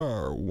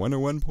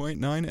101.9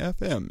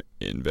 FM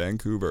in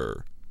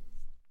Vancouver.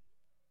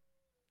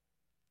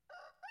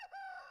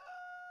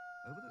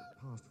 Over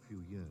the past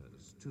few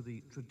years, to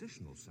the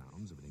traditional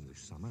sounds of an English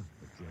summer,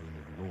 the drone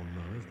of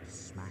lawnmowers, the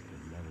smack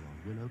of leather on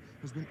willow,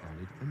 has been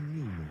added a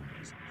new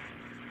noise.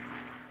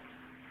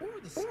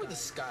 What were the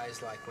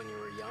skies like when you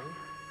were young?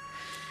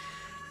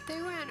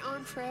 They went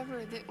on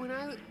forever.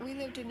 We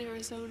lived in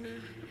Arizona,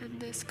 and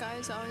the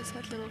skies always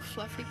had little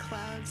fluffy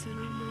clouds in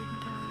them,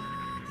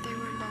 and they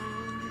were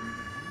long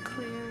and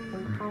clear,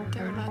 and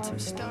there were lots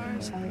of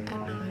stars at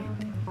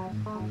night.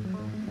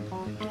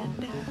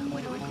 And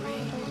when it would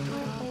rain, it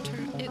would all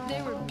turn.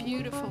 They were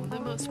beautiful, the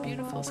most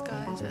beautiful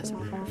skies, as a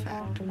matter of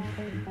fact.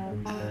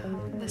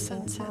 The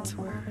sunsets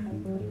were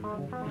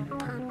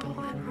purple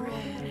and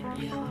red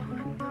and yellow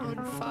and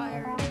on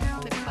fire,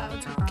 and the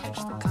clouds would catch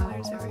the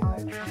colors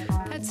everywhere.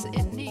 That's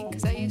neat,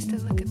 because I used to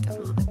look at them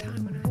all the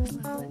time when I was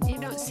little. You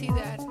don't see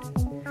that.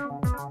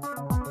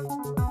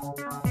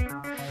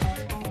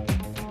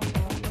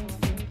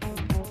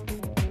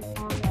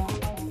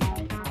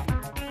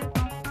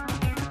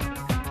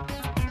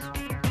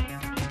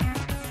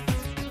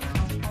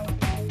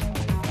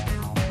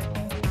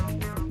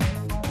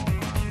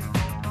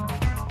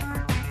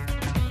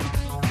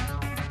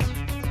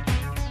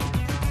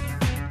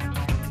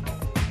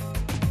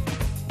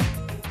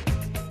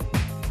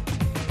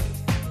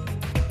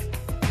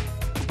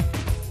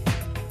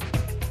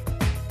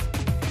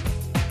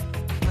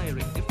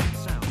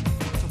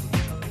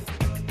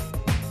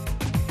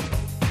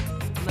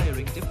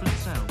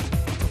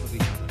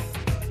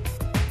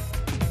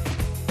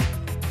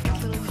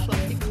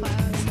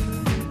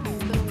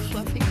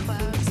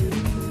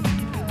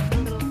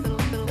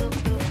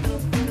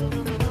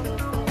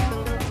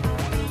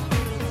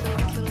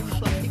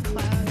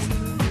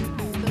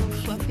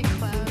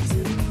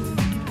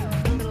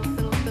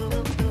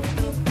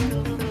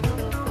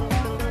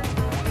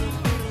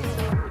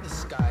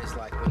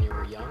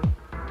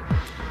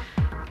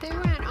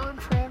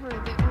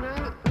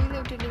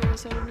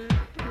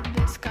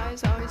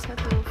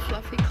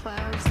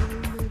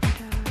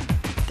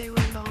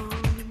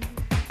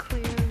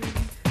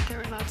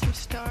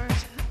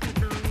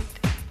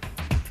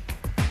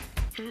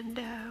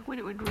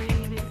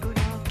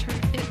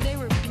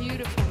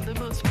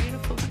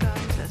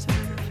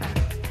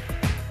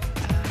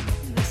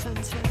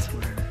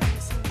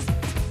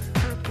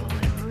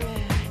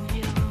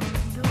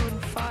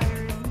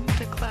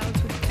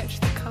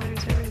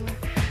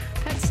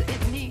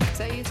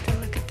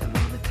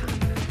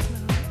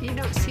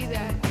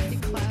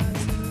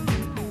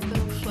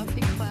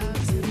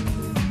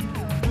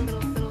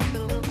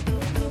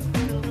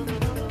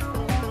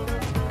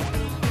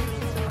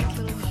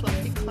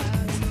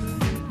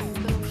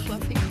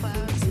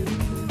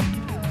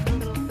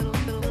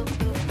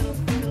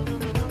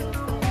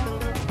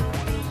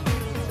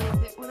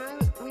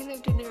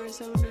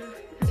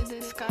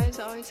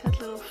 Had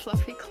little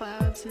fluffy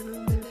clouds in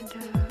them, and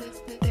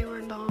they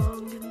were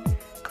long and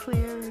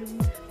clear, and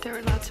there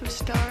were lots of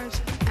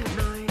stars at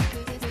night.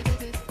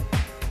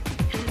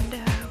 And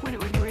when it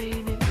would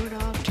rain, it would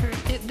all turn.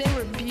 They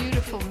were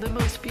beautiful, the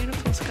most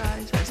beautiful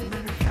skies, as a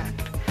matter of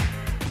fact.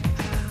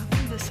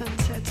 The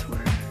sunsets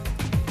were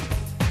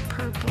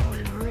purple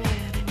and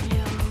red and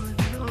yellow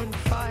and on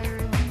fire,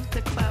 and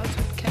the clouds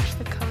would catch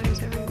the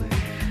colors everywhere.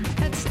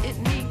 That's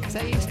neat, because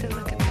I used to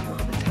look at them all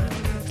the time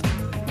when I was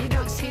little. You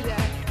don't see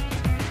that.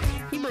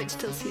 You might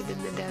still see them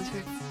in the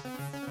desert.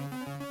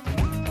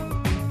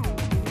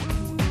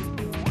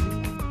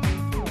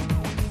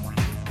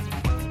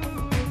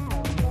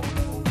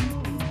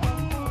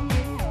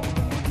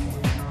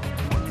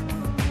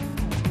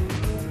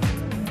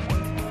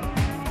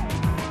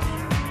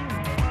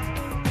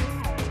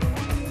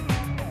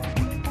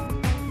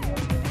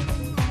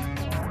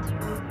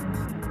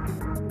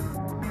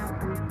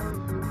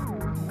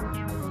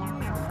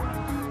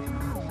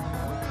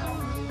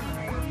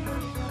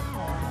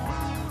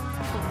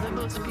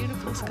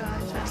 Beautiful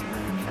skies, as a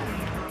matter of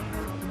fact.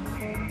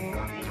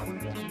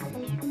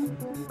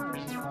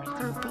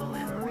 Purple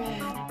and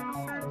red.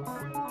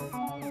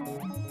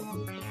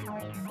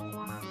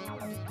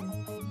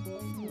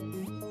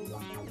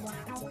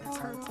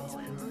 Purple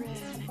and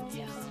red and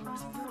yellow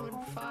on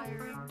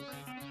fire.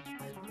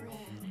 And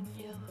red and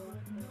yellow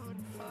on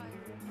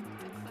fire.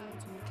 The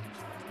clouds will catch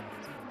the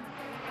clouds.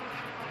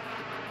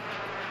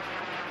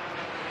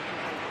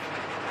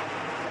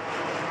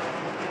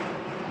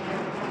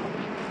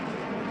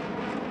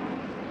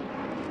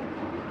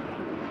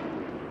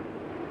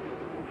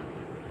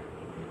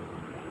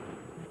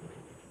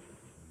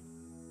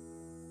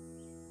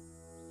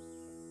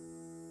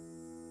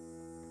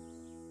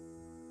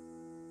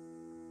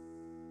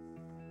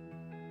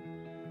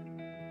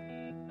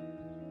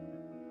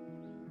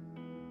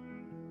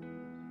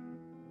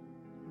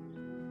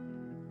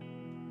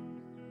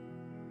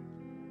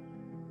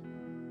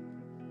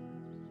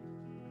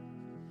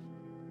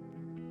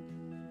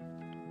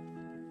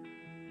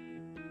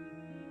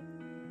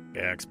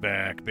 Jack's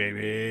back,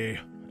 baby.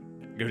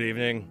 Good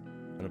evening,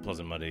 and a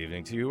pleasant Monday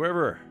evening to you,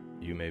 wherever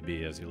you may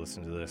be as you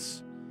listen to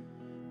this.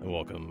 and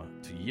welcome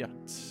to yet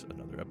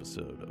another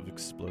episode of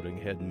Exploding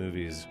Head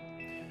Movies.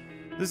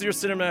 This is your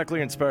cinematically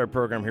inspired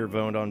program here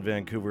found on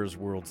Vancouver's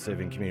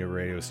world-saving community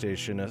radio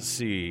station,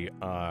 CITR,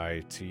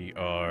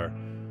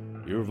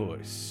 your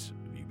voice,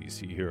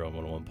 BBC here on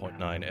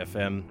 101.9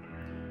 FM.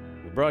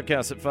 We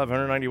broadcast at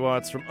 590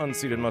 watts from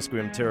unceded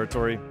Musqueam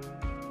territory,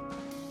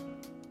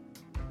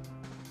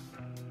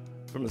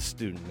 from the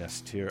student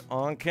nest here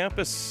on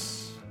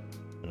campus.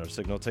 And our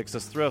signal takes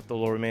us throughout the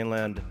lower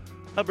mainland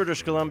of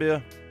British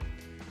Columbia,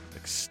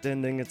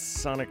 extending its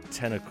sonic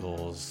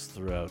tentacles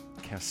throughout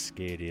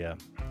Cascadia.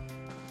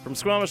 From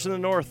Squamish in the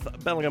north,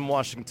 Bellingham,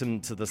 Washington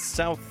to the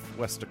south,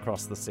 west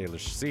across the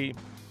Salish Sea,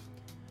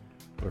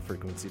 where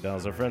frequency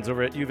dials our friends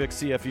over at UVic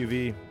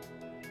CFUV,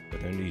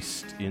 and then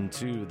east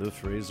into the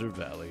Fraser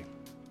Valley.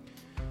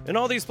 In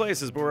all these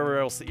places, wherever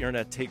else the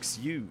internet takes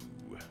you,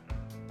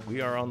 we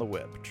are on the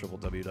web,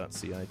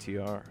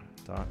 www.citr.ca.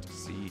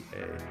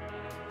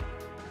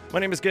 My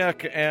name is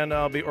Gak, and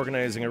I'll be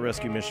organizing a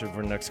rescue mission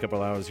for the next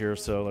couple hours here,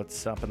 so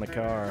let's hop in the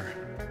car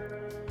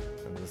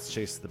and let's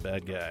chase the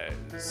bad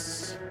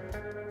guys.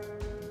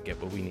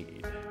 Get what we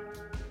need.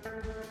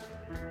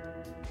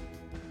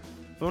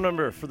 Phone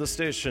number for the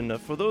station,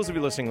 for those of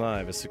you listening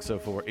live, is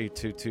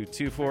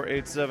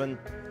 604-822-2487.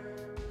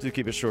 Do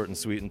keep it short and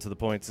sweet and to the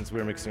point since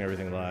we're mixing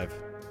everything live.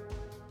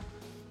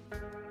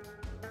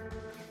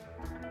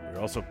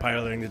 We're also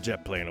piloting the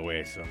jet plane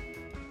away, so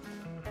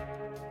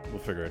we'll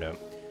figure it out.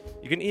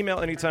 You can email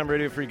anytime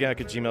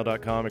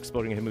radiofreegak@gmail.com.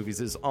 Exploding Head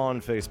Movies is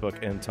on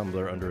Facebook and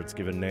Tumblr under its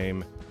given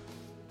name.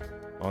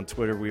 On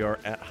Twitter, we are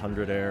at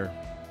 100air.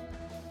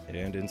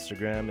 And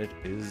Instagram, it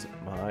is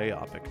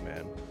Myopic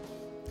Man.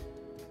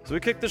 So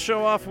we kicked the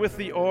show off with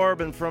The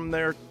Orb, and from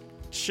their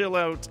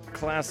chill-out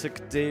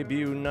classic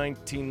debut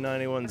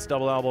 1991's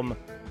double album,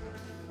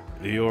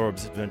 The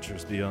Orb's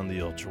Adventures Beyond the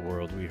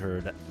Ultraworld, we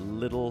heard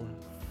Little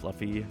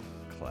Fluffy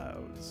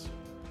Clouds.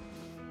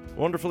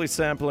 Wonderfully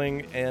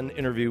sampling an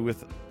interview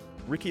with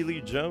Ricky Lee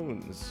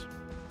Jones.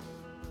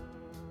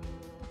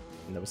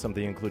 And that was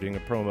something including a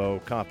promo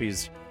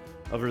copies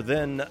of her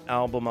then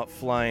album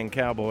Flying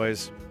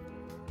Cowboys.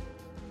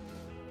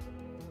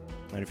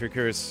 And if you're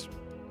curious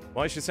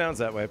why she sounds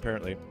that way,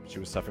 apparently she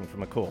was suffering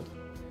from a cold.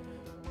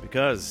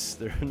 Because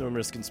there are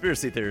numerous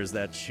conspiracy theories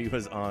that she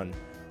was on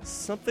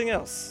something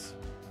else.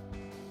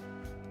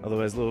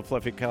 Otherwise, Little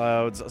Fluffy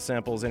Clouds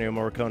samples Ennio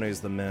Morricone's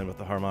The Man with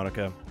the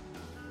Harmonica,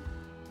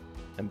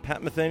 and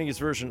Pat Metheny's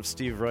version of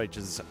Steve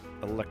Reich's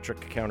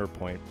Electric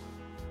Counterpoint.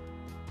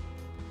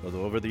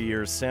 Although over the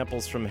years,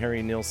 samples from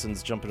Harry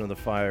Nilsson's Jump Into the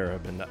Fire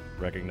have been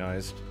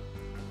recognized,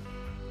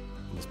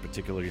 most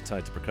particularly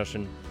tied to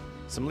percussion.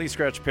 Some Lee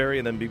Scratch Perry,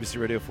 and then BBC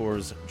Radio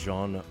 4's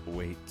John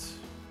Waite.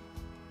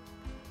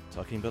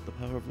 Talking about the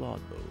power of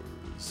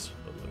lawnmowers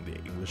along the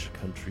English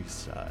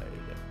countryside.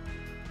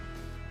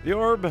 The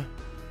Orb,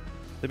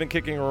 they've been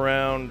kicking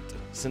around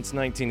since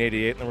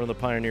 1988, and they were the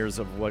pioneers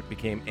of what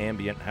became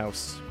ambient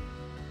house,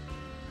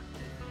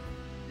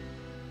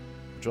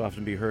 which will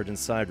often be heard in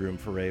side room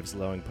for raves,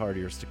 allowing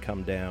partiers to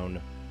come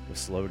down with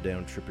slowed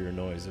down, trippier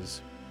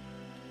noises.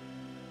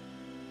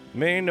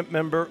 Main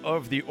member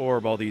of The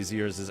Orb all these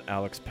years is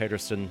Alex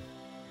Pedersen.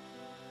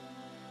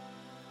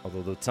 Although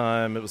at the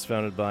time it was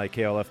founded by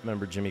KLF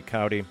member Jimmy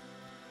Cowdy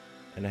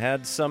and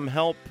had some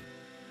help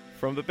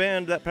from the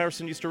band that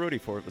Patterson used to roadie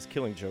for. It was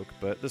Killing Joke.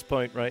 But at this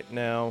point right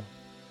now,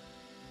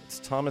 it's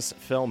Thomas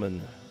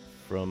Fellman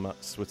from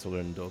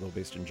Switzerland, although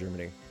based in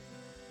Germany.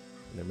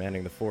 And they're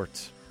manning the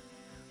fort,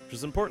 which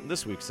is important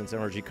this week since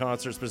NRG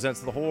Concerts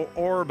presents the whole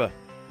Orb,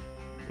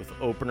 with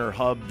opener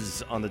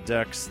hubs on the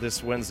decks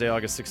this Wednesday,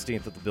 August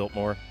 16th at the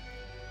Biltmore.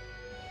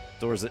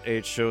 Doors at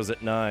 8, shows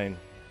at 9.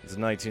 It's a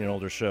 19 and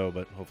older show,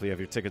 but hopefully you have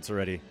your tickets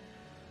already.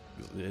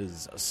 It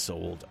is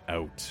sold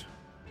out.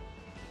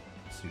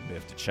 So you may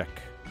have to check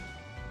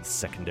the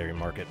secondary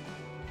market.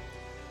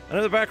 And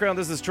in the background,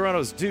 this is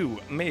Toronto's Do,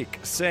 Make,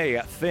 Say,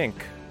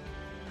 Think.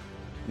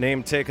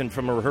 Name taken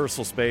from a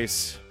rehearsal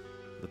space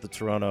that the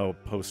Toronto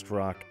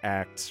post-rock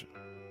act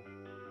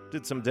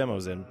did some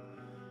demos in.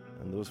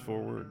 And those 4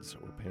 words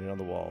were painted on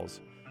the walls.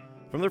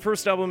 From their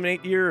first album in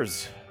 8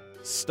 years,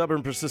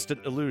 Stubborn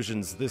Persistent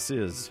Illusions, this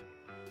is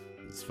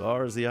As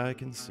Far as the Eye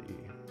Can See.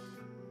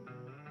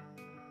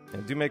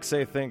 And Do Make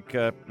Say Think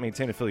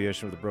maintain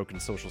affiliation with the Broken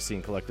Social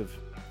Scene Collective.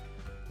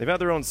 They've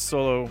had their own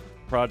solo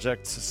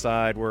projects,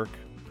 side work,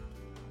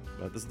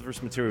 but this is the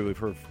first material we've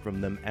heard from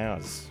them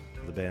as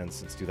the band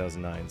since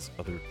 2009's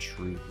Other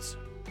Truths.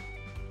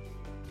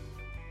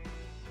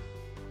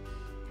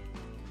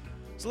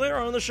 So later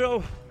on in the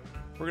show,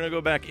 we're going to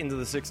go back into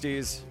the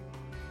 60s,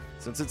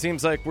 since it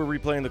seems like we're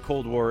replaying the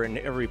Cold War in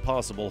every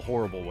possible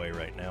horrible way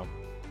right now.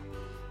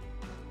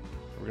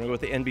 We're going to go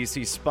with the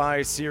NBC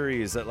spy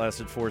series that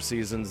lasted 4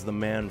 seasons, The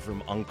Man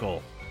from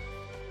U.N.C.L.E.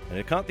 And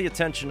it caught the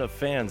attention of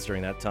fans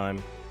during that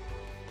time.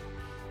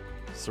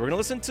 So we're going to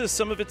listen to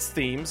some of its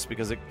themes,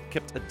 because it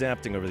kept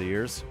adapting over the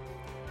years.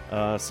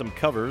 Some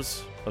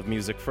covers of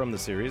music from the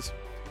series.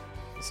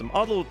 Some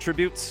odd little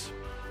tributes.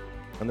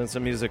 And then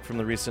some music from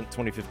the recent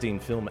 2015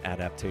 film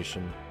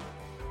adaptation.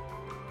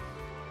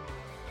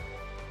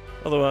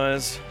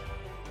 Otherwise,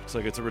 looks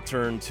like it's a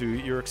return to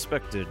your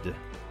expected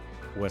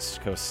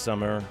West Coast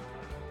summer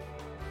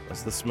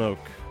as the smoke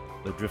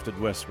that drifted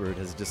westward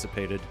has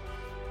dissipated.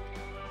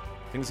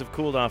 Things have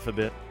cooled off a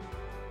bit.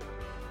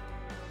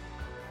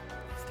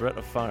 Threat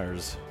of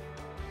fires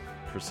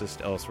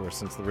persist elsewhere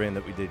since the rain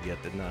that we did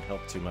get did not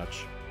help too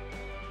much.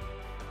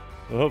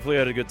 Well, hopefully you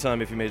had a good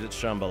time if you made it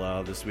to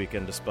Shambhala this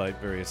weekend despite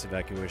various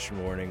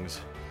evacuation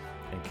warnings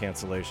and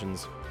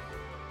cancellations.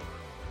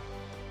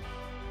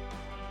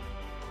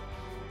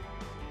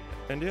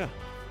 And yeah,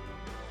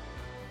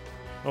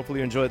 hopefully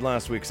you enjoyed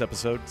last week's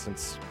episode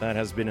since that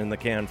has been in the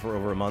can for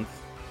over a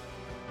month.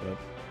 But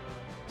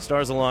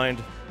stars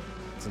aligned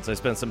since I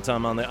spent some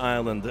time on the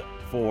island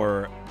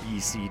for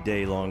BC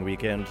Day Long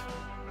Weekend.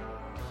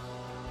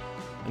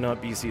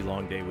 Not BC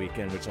Long Day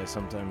Weekend, which I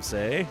sometimes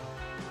say.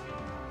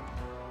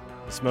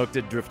 The smoke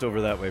did drift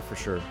over that way for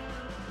sure.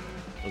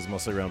 It was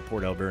mostly around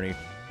Port Alberni.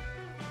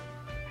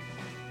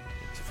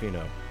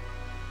 Tofino.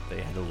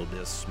 They had a little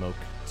bit of smoke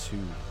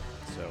too.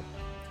 So,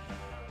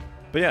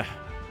 but yeah,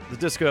 the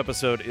disco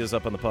episode is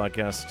up on the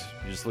podcast.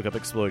 You just look up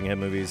Exploding Head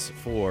Movies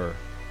for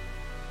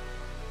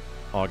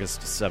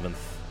August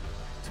 7th,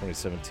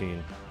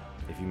 2017.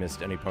 If you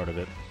missed any part of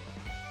it,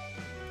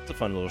 it's a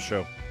fun little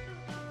show.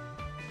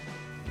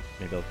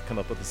 Maybe I'll come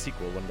up with a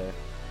sequel one day.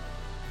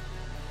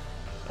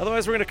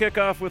 Otherwise, we're going to kick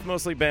off with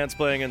mostly bands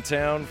playing in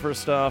town.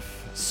 First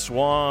off,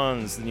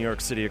 Swans, the New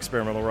York City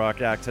experimental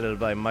rock act headed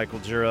by Michael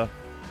Gira.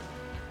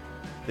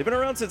 They've been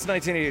around since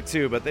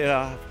 1982, but they had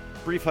a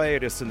brief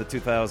hiatus in the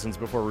 2000s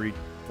before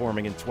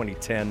reforming in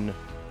 2010.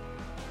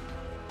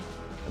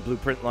 And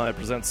Blueprint Live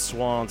presents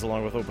Swans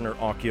along with opener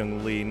Ok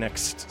Young Lee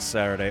next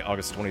Saturday,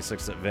 August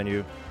 26th at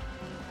Venue.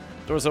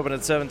 Doors open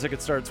at 7,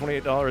 tickets start at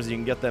 $28. You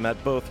can get them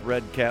at both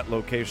Red Cat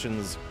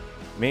locations,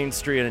 Main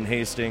Street in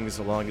Hastings,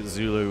 along with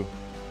Zulu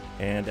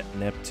and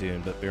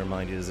Neptune. But bear in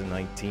mind, it is a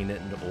 19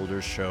 and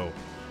older show.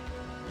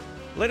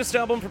 The latest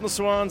album from the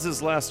Swans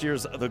is last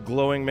year's The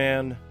Glowing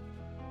Man.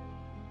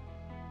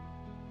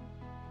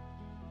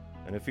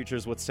 And it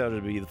features what's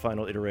touted to be the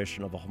final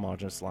iteration of a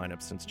homogeneous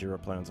lineup since Gira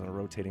plans on a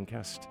rotating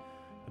cast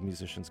of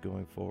musicians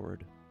going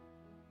forward.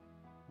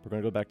 We're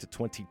going to go back to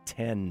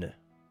 2010.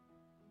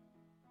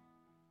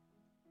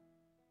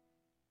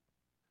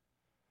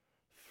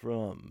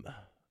 From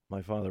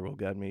My Father Will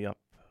Guide Me Up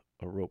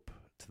a Rope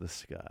to the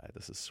Sky.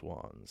 This is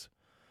Swans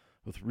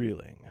with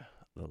Reeling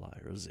the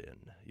Liars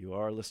In. You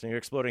are listening to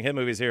Exploding Head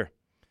Movies here,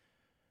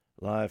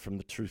 live from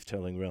the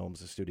truth-telling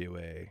realms of Studio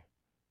A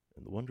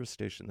and the wondrous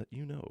station that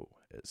you know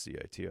as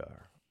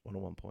CITR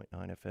 101.9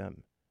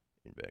 FM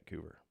in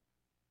Vancouver.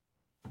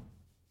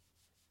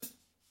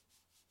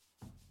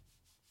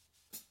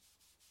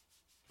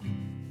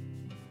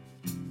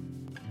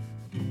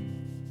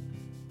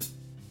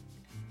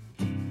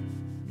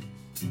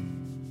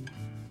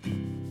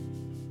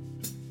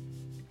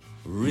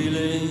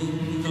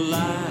 Reeling the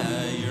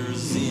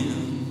liars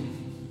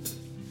in.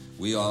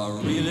 We are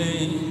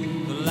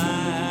reeling the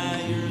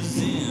liars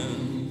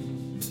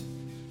in.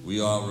 We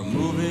are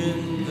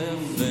removing their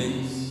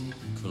face,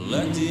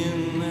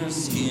 collecting their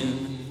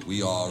skin.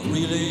 We are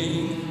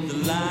reeling the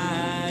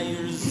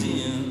liars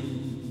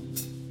in.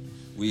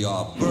 We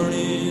are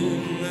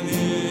burning them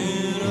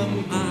in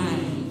a pile.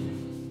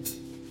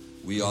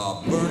 We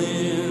are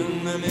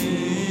burning them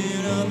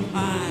in a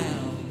pile.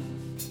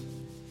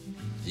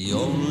 The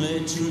only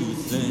true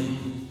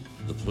thing,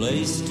 the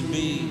place to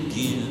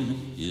begin,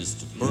 is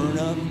to burn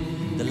up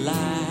the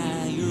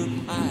liar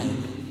pile.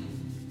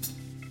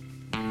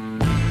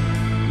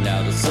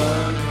 Now the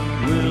sun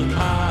will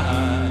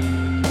hide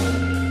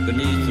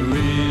beneath the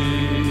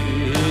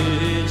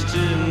ridge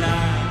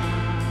tonight.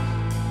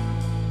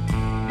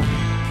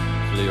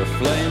 Clear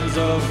flames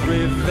of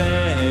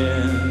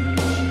revenge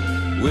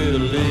will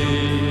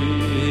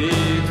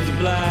lick the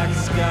black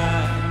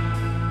sky.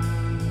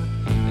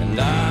 And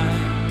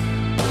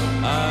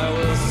I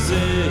will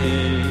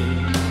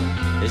sing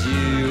as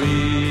you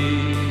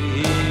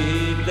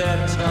eat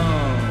their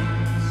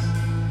tongues,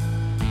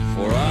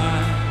 for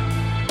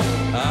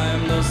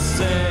I'm the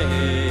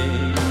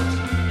saint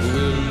who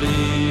will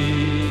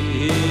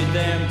lead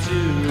them to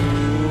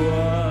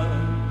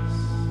us.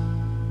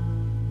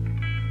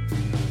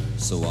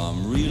 So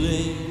I'm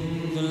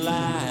reeling the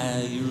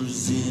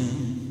liars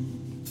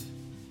in,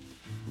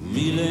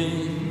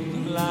 reeling the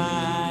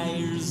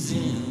liars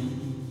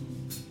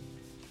in.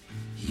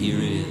 Here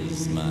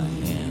is my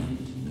hand,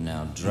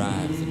 now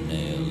drive the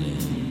nail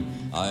in.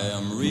 I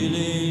am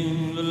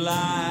reeling the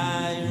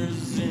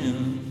liars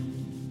in.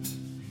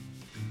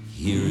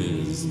 Here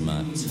is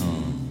my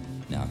tongue,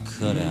 now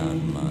cut out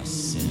my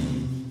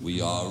sin.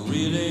 We are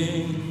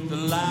reeling the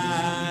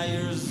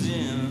liars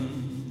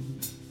in.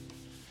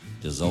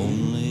 There's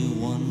only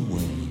one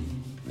way,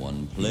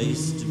 one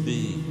place to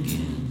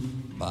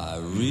begin, by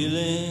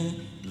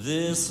reeling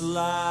this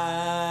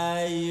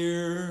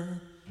liar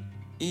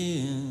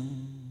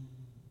in.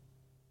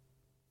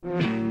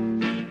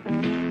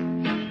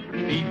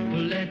 People,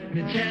 let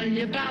me tell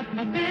you about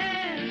my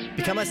best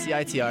Become a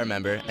CITR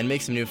member and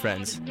make some new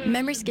friends.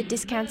 Members get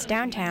discounts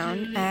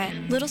downtown at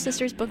Little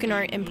Sisters Book and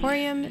Art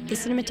Emporium, the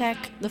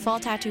Cinematheque, the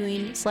Fall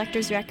Tattooing,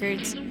 Selectors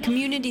Records,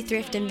 Community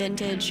Thrift and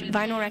Vintage,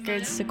 Vinyl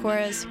Records,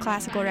 Sakura's,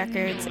 Classical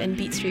Records, and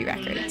Beat Street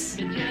Records.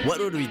 What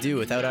would we do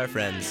without our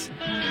friends?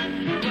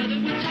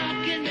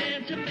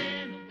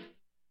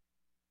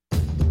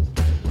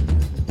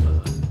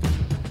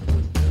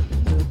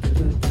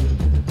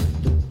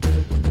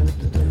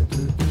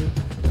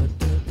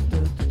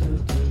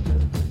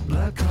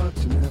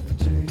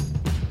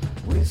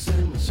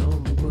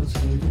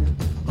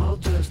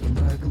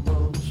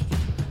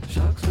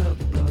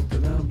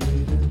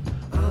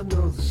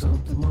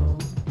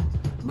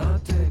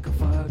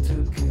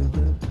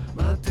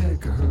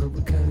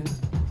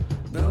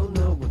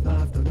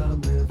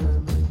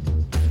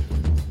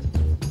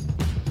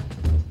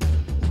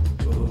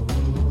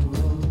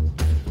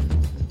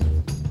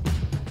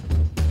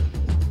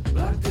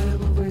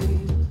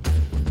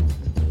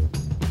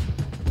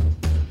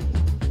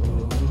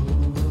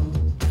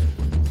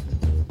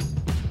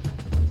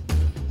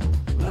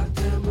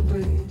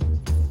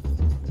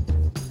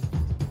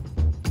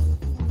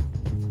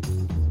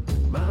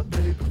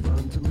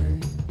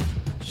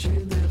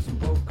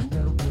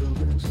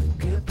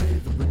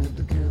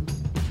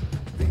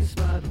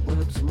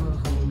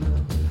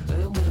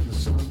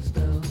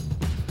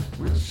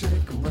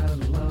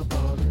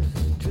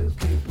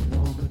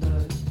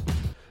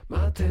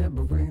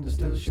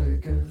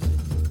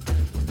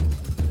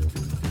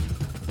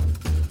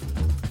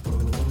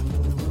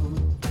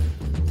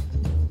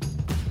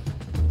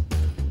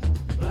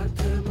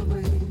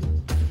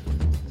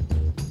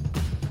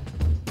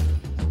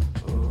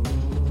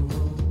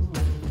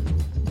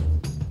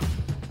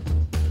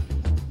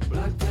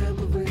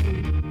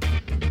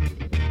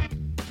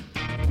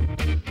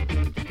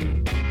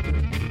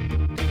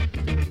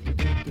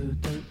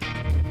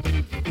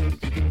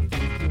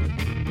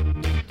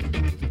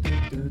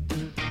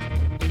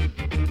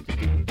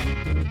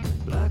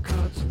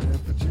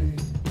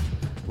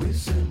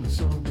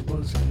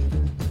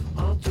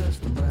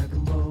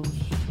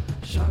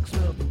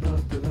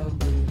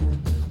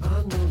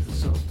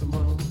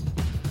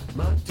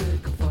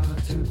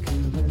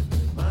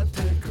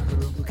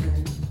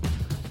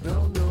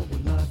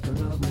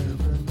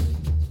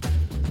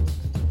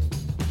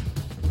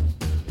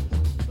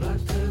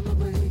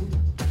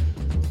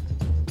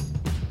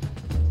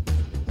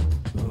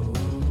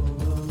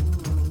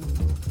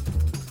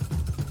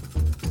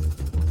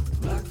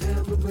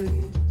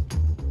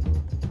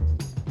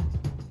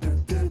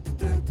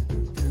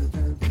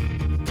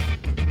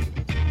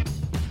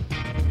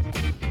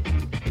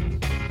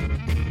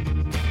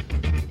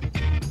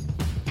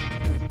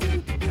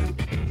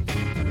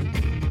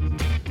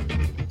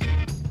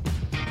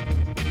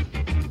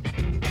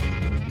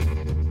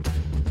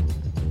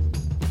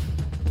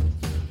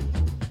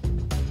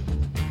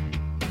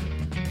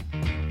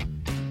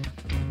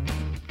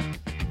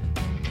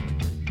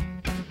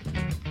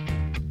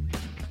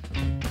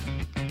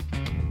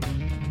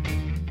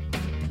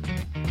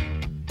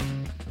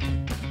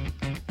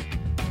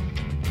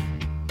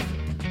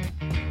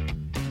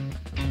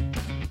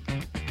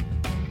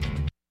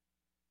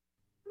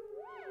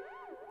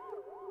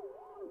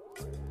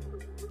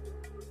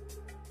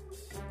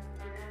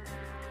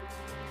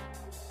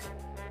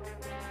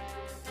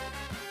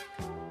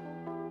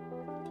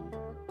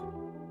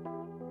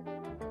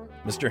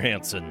 Mr.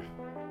 Hansen,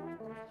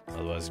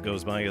 otherwise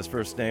goes by his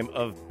first name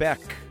of Beck.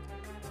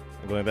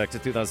 Going back to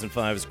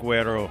 2005's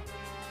Guero.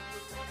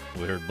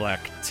 We heard Black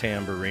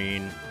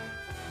Tambourine.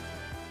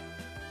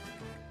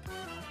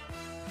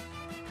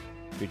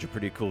 Featured a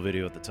pretty cool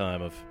video at the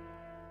time of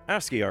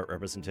ASCII art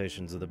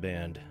representations of the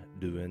band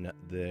doing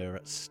their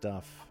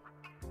stuff.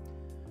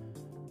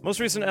 Most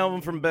recent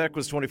album from Beck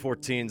was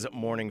 2014's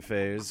Morning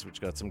Phase,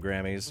 which got some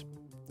Grammys.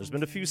 There's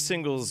been a few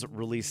singles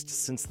released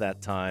since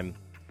that time.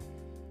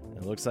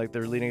 It looks like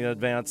they're leading in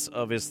advance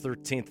of his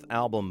 13th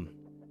album.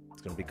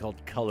 It's going to be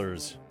called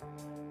Colors.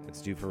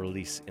 It's due for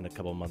release in a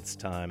couple months'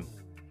 time.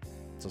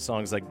 So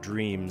songs like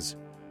Dreams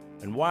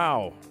and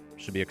Wow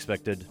should be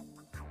expected.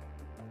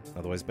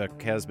 Otherwise,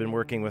 Beck has been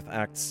working with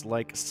acts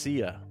like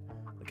Sia,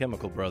 the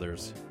Chemical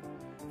Brothers,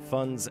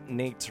 Fun's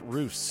Nate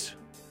Roos,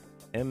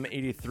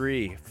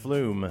 M83,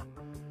 Flume,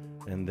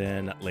 and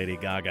then Lady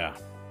Gaga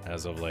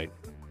as of late.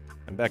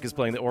 And Beck is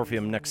playing the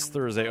Orpheum next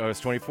Thursday,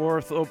 August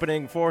 24th.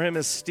 Opening for him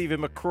is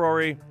Stephen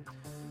McCrory.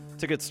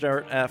 Tickets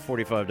start at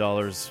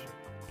 $45,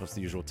 plus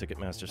the usual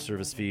Ticketmaster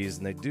service fees,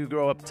 and they do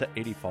go up to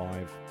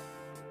 $85.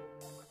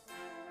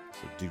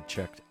 So do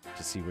check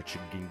to see what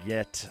you can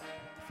get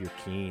if you're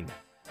keen.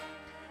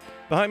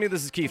 Behind me,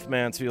 this is Keith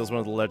Mansfield, one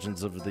of the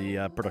legends of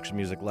the production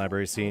music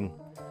library scene,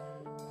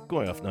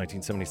 going off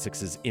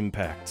 1976's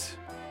Impact.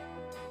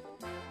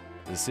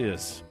 This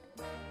is,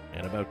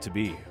 and about to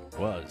be,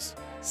 was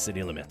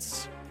City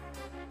Limits.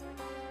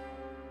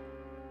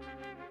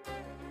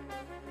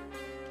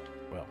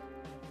 Well,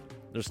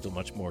 there's still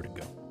much more to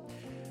go.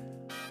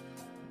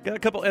 Got a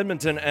couple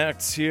Edmonton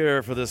acts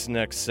here for this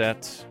next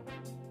set.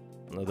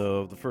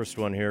 Although the first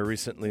one here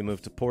recently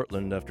moved to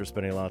Portland after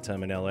spending a lot of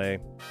time in L.A.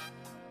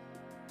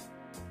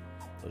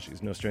 So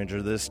she's no stranger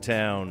to this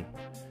town.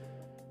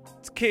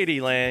 It's Katie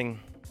Lang.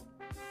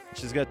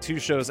 She's got 2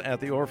 shows at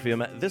the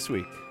Orpheum this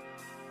week.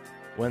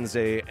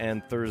 Wednesday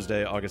and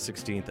Thursday, August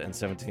 16th and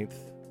 17th.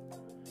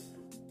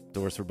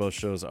 Doors for both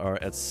shows are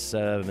at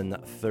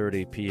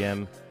 7:30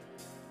 p.m.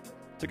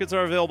 Tickets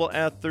are available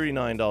at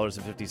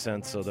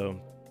 $39.50, although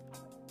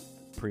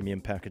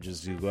premium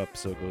packages do go up,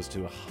 so it goes to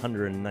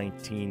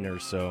 $119 or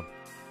so.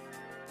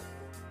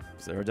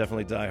 So there are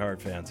definitely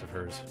diehard fans of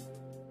hers.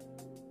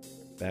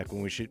 Back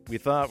when we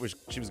thought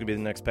she was going to be the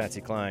next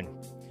Patsy Cline.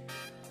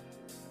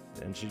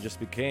 And she just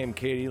became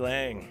Katie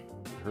Lang,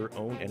 her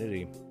own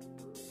entity.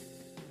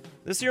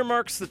 This year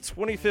marks the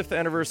 25th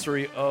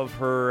anniversary of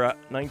her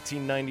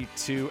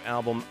 1992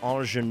 album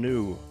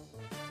Ingenue,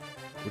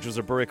 which was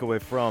a breakaway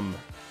from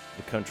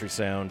the country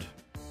sound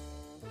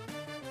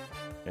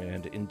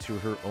and into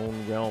her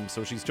own realm.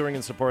 So she's touring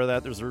in support of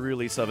that. There's a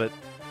release of it,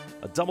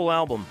 a double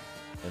album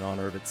in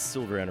honor of its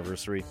silver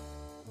anniversary.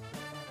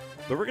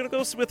 But we're going to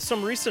go with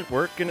some recent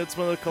work, and it's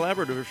one of the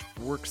collaborative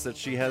works that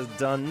she has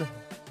done.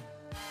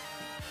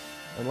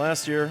 And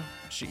last year,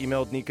 she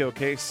emailed Nico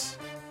Case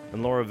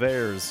and Laura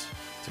Veirs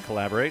to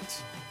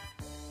collaborate.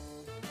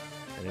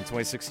 And in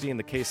 2016,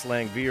 the Case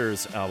Lang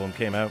Veers album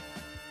came out.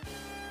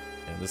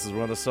 And this is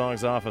one of the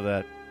songs off of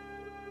that,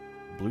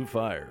 Blue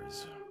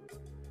Fires.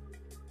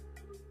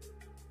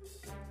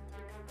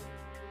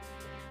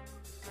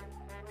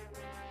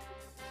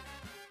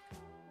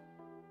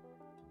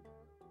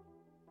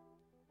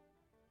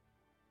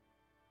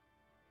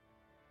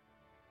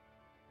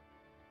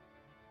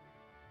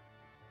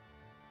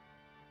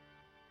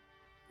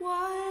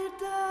 Why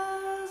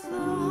does the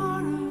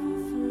heart of a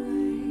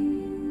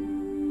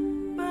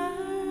flame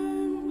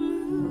burn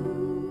blue?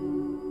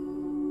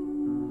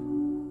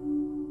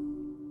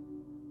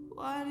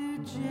 Why do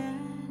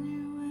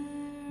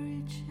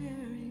January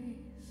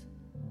cherries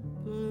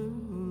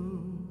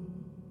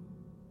bloom?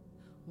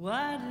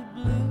 Why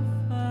do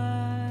blue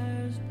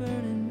fires burn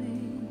in me?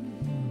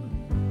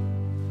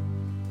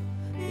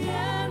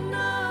 Yeah,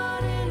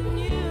 not in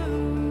you.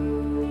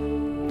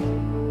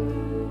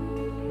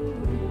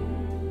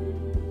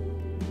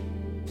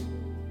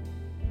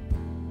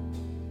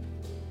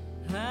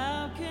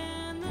 How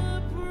can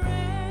the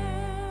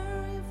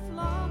prairie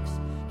flocks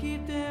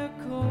keep their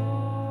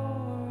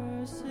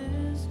courses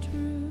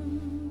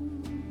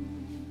true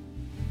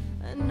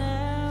and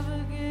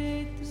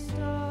navigate the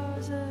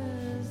stars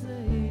as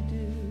they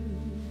do?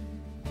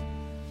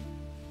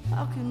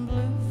 How can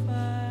blue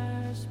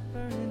fires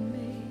burn in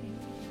me?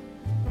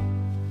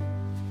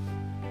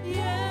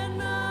 Yeah,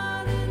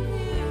 not in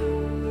you.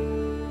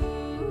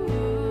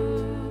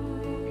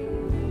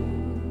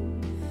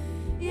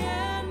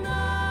 Yeah,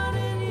 not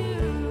in you.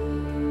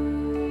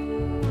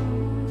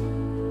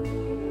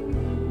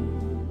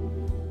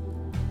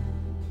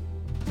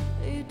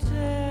 You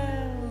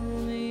tell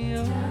me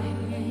you're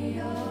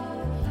here,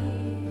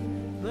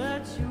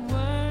 but your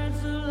words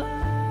are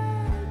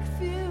like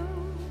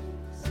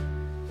fumes.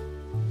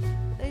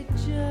 They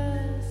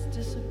just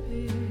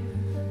disappear.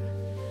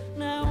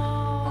 Now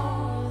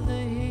all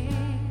the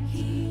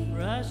heat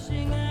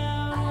rushing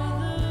out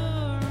of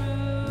the room.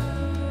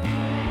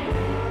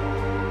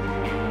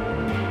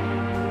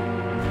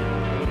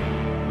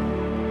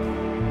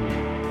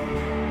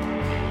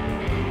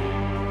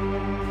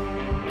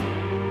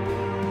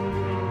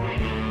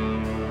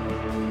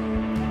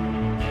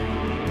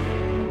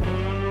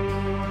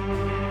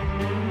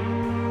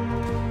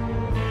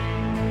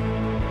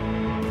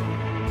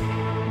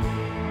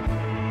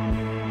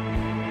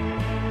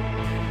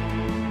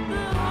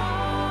 The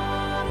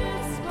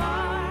hottest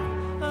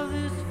spark of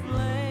this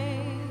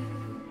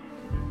flame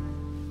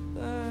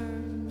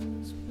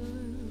burns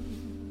blue.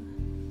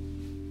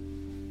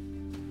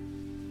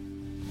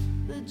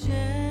 The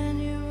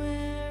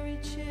January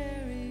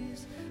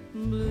cherries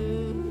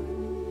blue.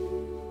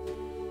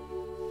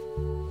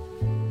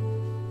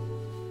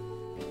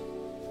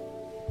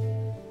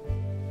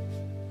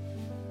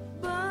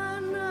 But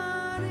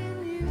not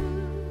in you.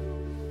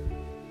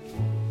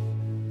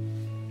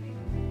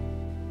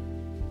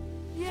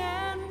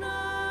 Yeah,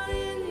 not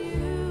in you.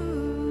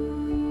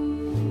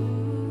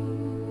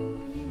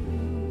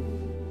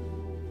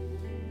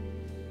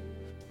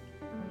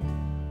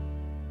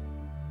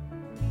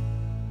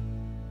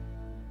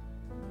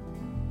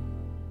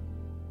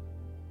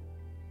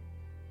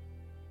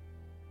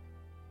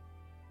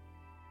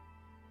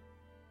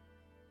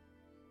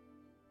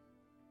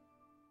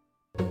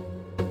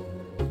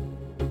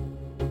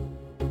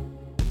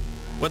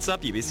 What's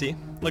up, UBC?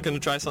 Looking to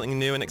try something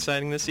new and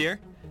exciting this year?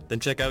 Then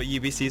check out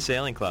UBC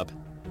Sailing Club.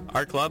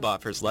 Our club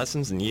offers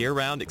lessons and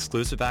year-round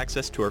exclusive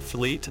access to our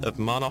fleet of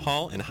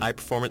monohull and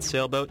high-performance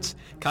sailboats,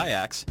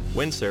 kayaks,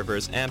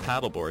 windsurfers, and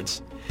paddleboards.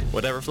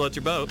 Whatever floats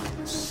your boat.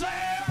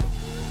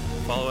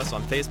 Follow us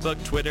on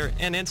Facebook, Twitter,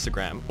 and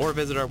Instagram, or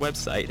visit our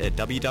website at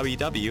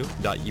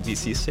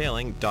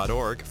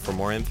www.ubcsailing.org for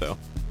more info.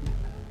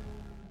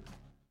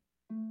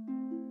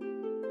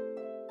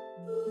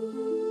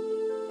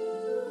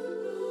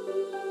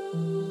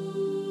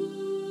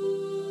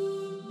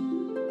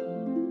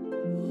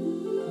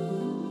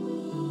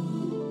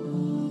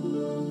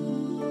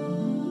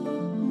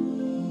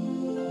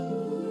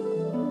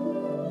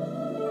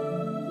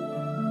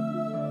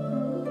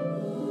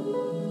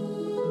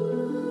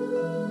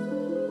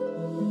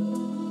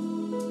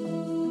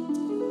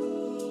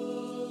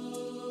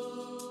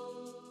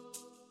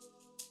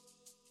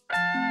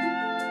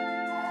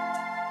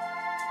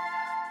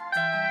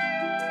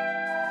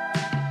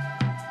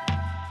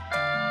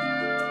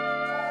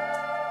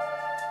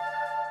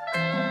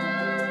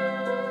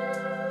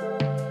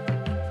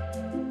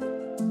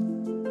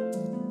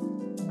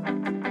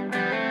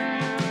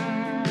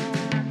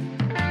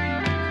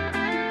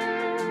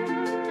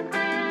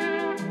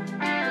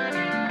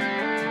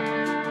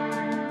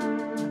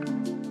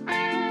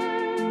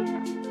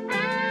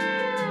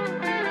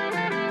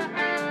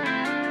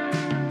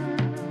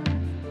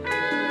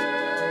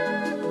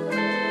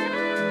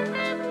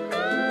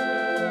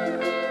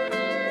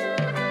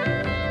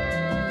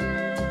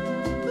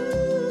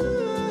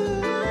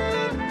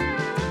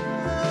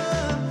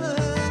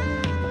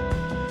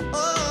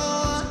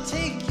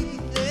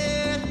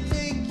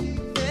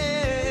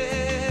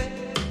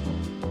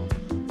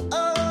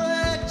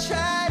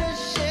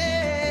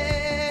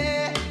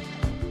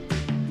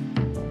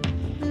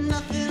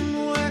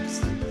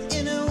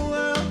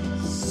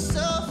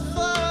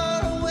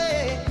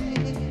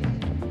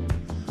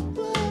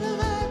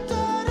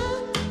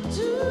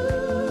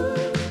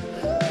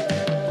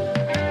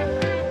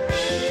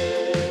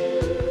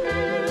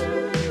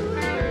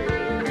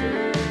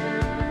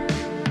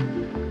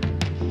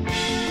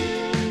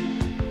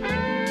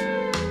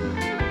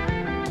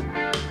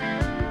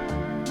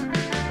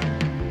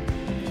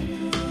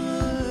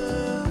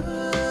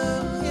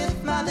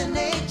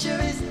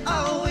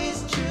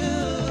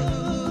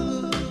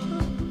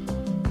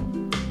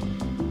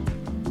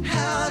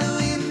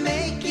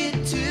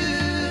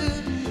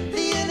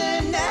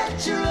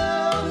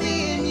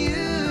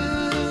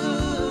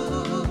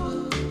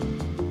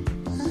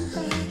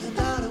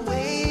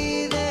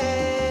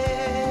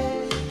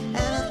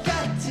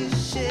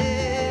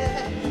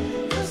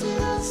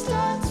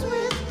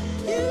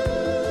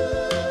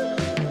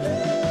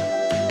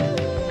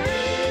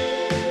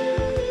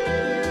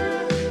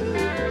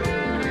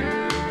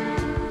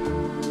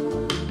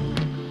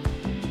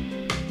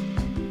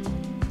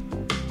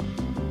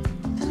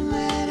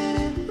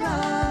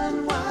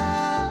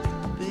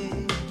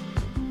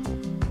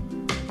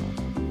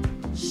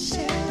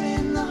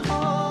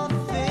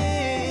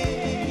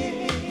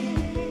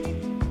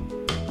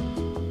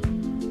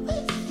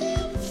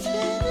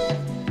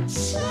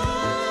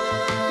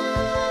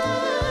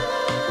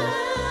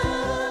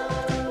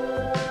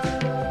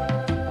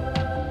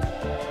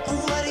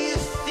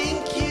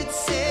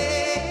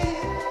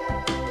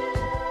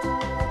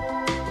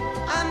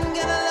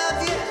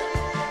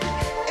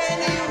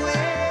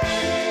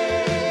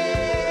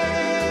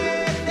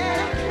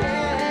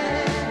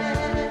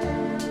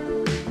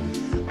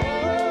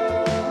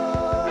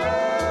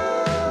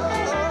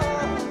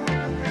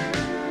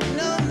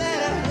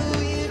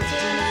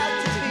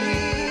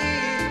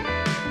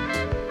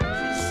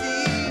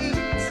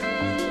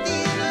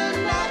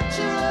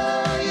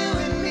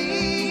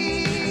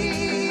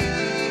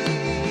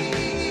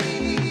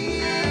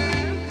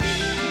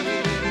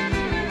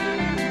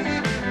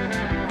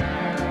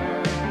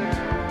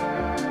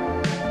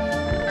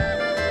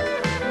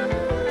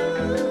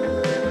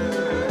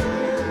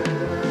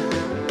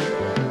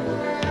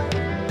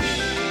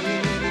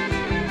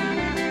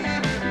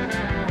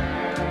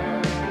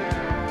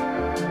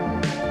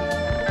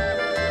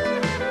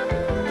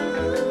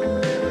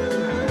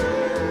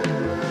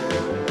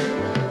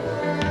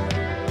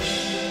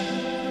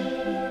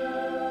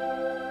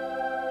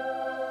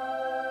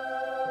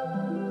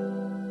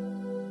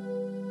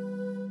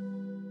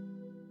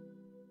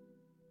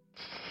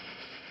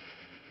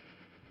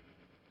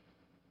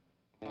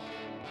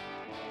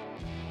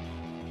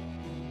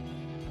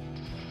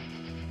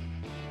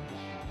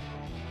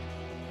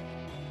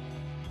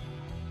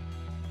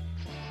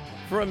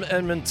 From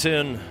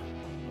Edmonton,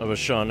 of a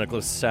Sean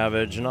Nicholas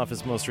Savage, and off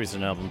his most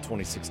recent album,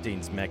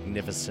 2016's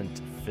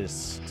Magnificent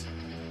Fist.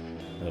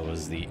 That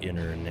was The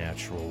Inner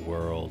Natural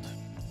World.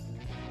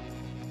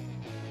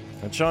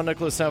 And Sean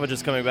Nicholas Savage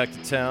is coming back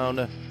to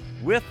town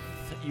with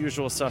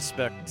usual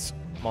suspects,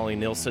 Molly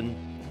Nilsson.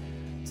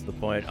 To the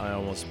point I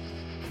almost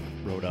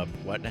wrote up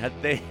what had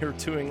they were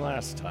doing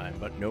last time,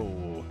 but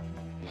no.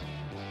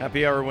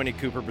 Happy Hour Winnie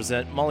Cooper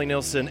present Molly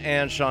Nilsson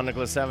and Sean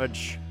Nicholas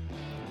Savage,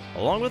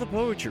 along with a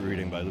poetry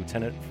reading by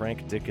Lieutenant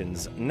Frank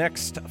Dickens,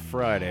 next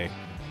Friday,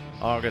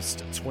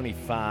 August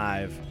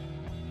 25,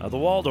 the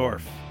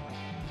Waldorf.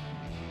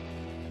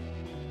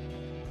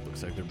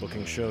 Looks like they're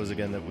booking shows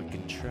again that we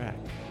can track.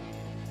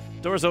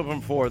 Doors open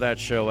for that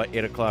show at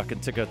 8 o'clock,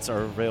 and tickets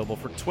are available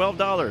for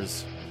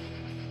 $12,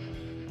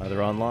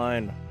 either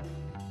online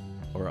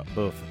or at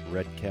both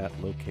Red Cat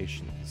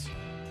locations.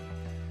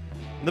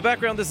 In the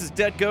background, this is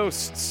Dead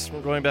Ghosts. We're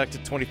going back to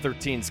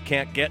 2013's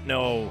Can't Get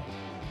No.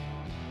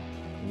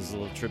 This is a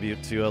little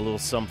tribute to a little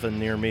something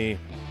near me,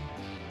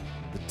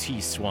 the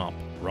T-Swamp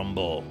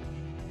Rumble.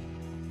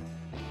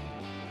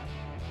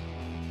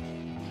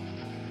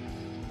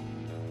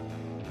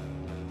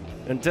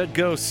 And Dead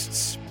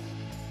Ghosts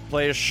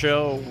play a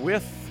show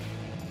with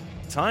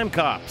Time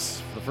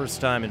Cops for the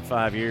first time in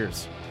 5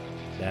 years.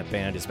 That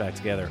band is back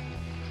together.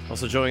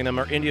 Also joining them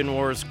are Indian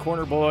Wars,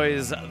 Corner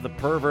Boys, The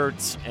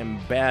Perverts, and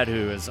Bad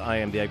Who, as I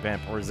Am the Eggman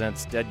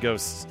presents Dead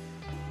Ghosts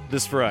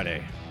this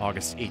Friday,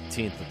 August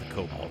 18th at the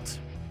Cobalt.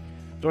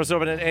 Doors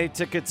open at 8.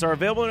 Tickets are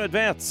available in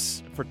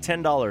advance for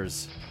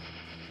 $10.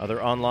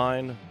 Other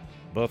online,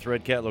 both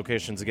Red Cat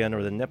locations again,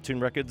 or the Neptune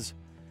Records,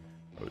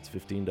 or it's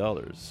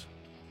 $15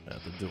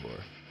 at the door.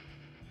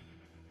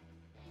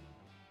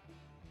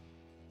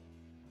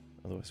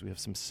 Otherwise, we have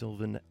some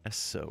Sylvan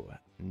Esso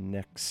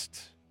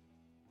next.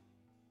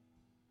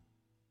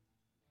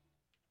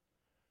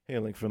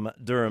 Hailing from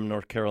Durham,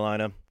 North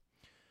Carolina,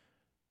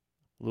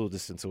 a little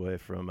distance away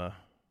from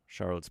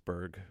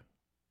Charlottesburg,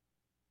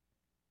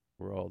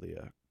 where all the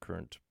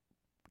current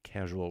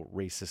casual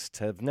racists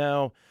have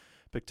now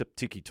picked up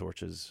tiki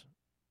torches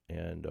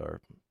and are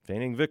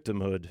feigning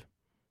victimhood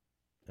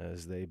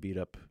as they beat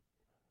up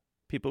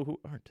people who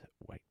aren't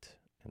white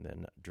and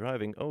then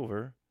driving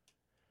over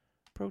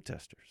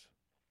protesters.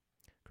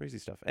 Crazy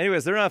stuff.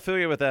 Anyways, they're not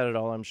affiliated with that at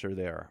all. I'm sure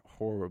they are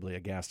horribly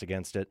aghast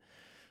against it.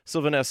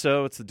 Sylvan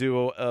Esso, it's the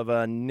duo of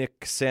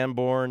Nick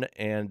Sanborn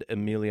and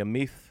Amelia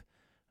Meath,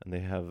 and they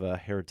have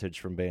heritage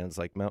from bands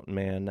like Mountain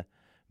Man,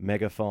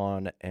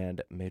 Megafaun,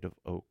 and Made of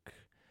Oak.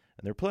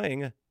 And they're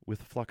playing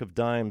with Flock of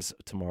Dimes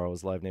tomorrow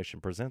as Live Nation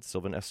presents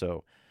Sylvan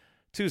Esso,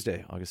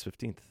 Tuesday, August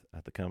 15th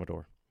at the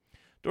Commodore.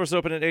 Doors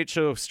open at 8,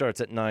 show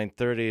starts at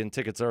 9:30, and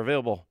tickets are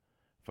available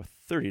for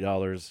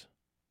 $30,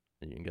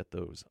 and you can get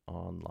those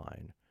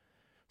online.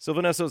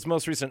 Sylvan Esso's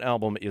most recent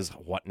album is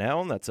What Now?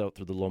 And that's out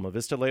through the Loma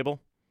Vista label,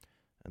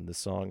 and this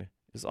song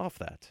is off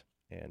that,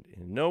 and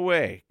in no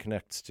way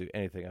connects to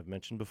anything I've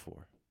mentioned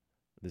before.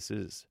 This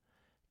is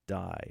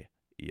Die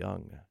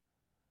Young.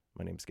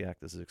 My name's Gak.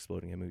 This is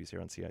Exploding in Movies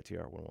here on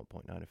CITR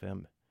 101.9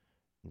 FM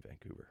in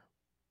Vancouver.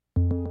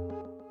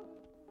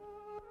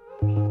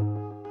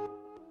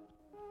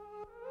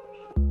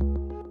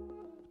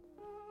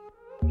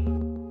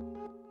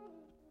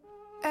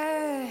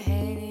 I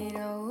had it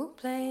all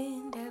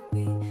planned that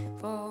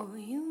before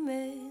you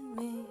met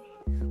me.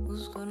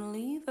 Was gonna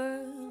leave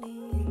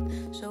early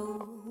and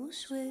so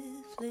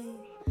swiftly.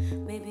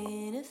 Maybe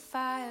in a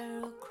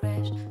fire or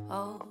crash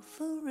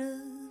off a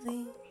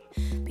ravine.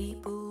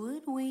 People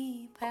would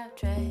weep, how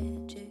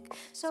tragic,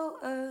 so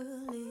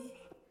early.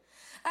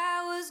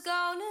 I was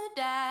gonna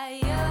die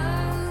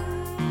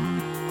young.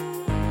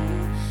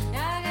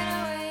 Now I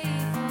gotta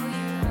wait for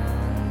you.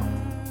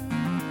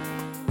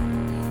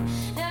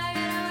 Now I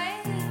gotta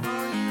wait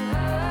for you.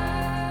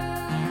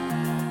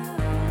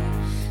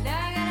 Now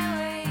I gotta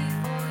wait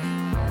for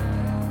you.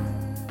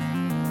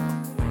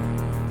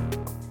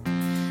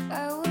 I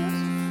was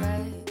a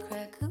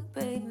firecracker,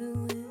 baby,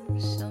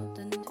 with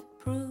something to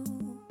prove.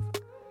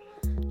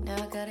 Now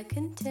I gotta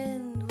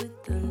contend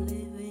with the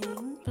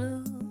living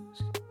blues.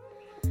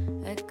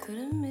 I could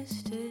have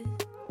missed it,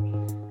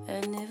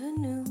 I never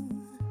knew.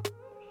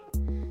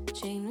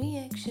 Chain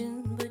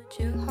reaction, but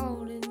you're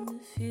holding the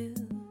fuse.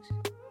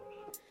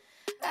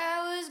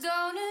 I was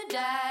gonna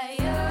die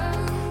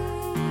young.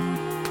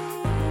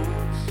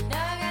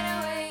 Now I gotta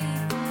wait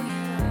for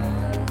you.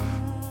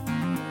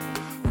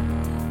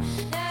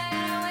 Now I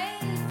gotta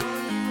wait for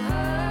you.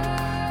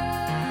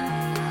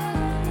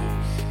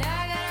 Now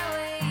I gotta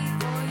wait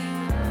for you.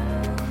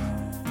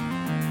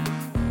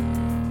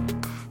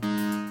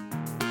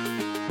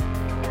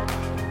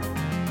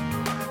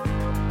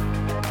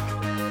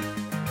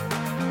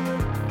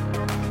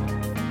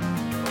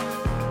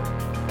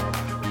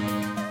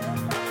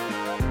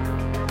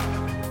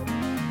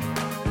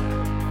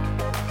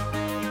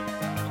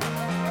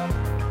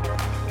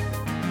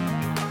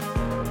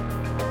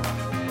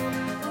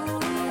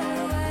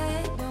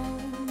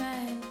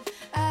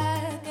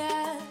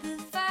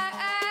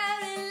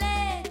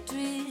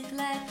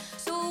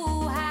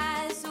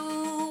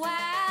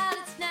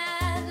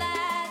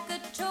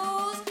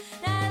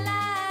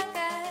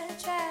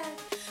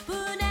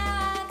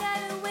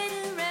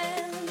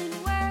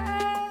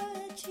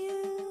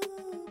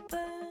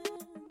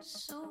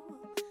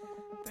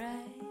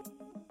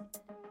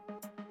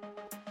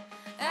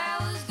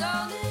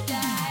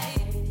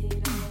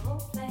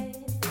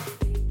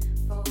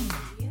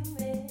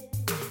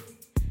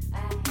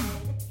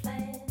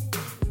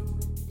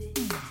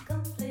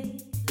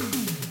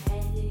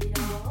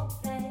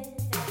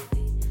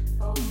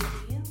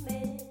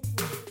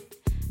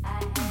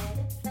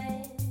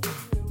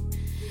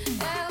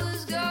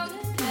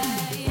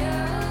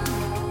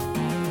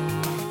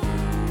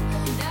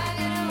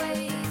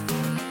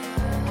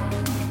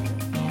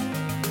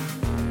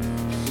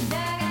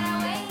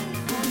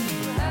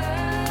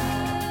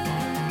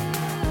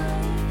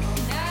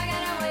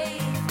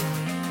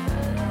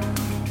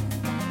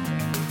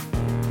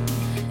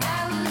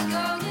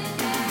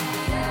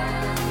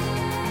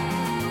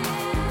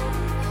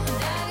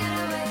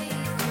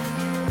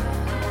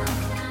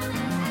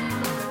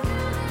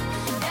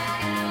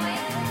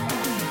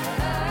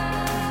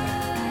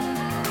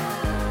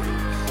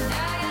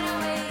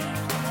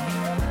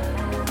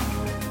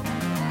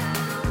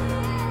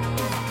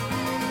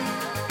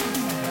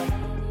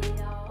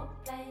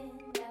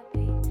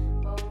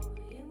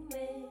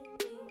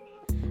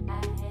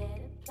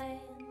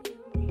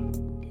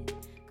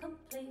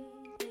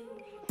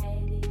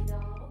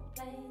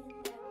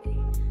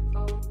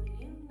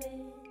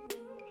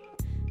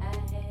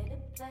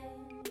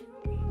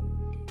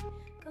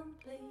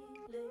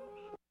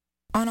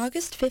 On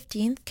August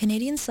 15th,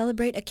 Canadians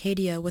celebrate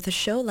Acadia with a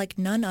show like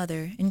none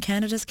other in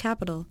Canada's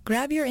capital.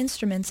 Grab your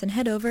instruments and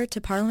head over to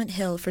Parliament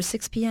Hill for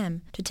 6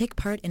 p.m. to take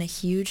part in a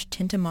huge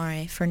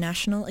Tintamare for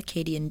National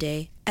Acadian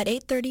Day. At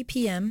 8:30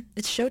 p.m.,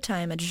 it's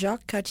showtime at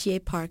Jacques Cartier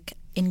Park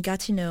in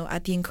Gatineau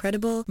at the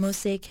incredible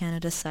Mosaic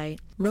Canada site.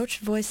 Roach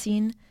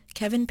Voicine,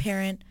 Kevin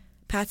Parent,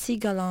 Patsy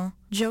Gallant,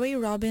 Joey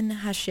Robin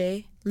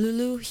Haché,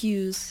 Lulu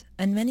Hughes,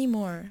 and many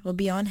more will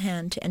be on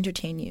hand to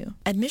entertain you.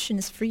 Admission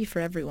is free for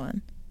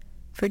everyone.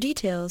 For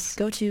details,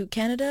 go to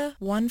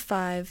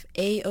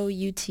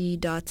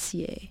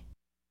canada15aout.ca.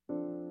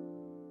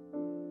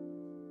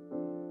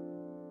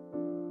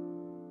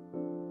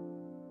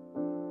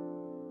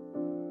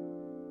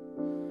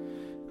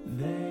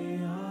 They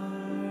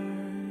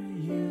are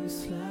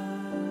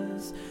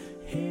useless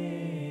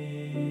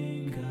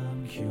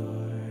hingham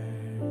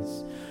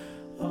cures,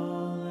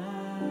 all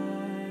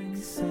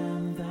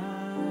except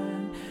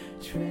that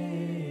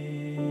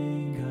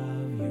drink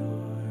of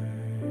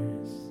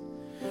yours.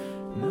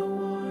 No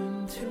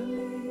one to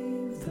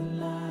leave the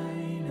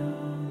light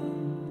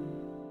on,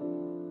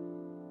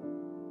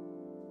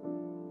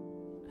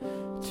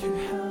 to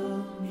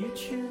help you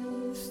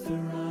choose the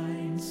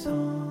right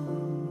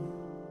song.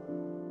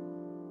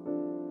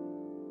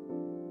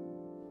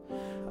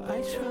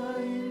 I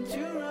tried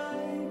to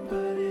write,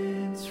 but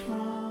it's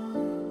wrong.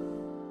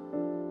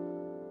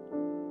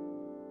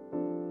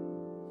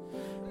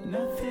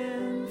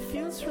 Nothing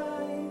feels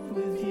right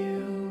with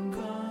you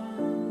gone.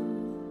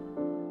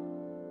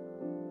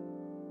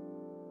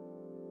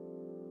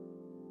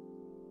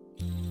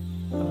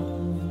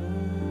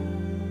 Overhead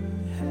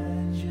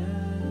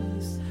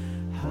just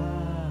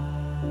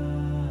high,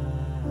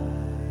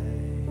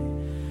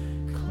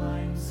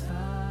 climbs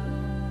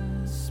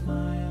a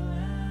smile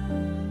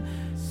and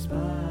spy.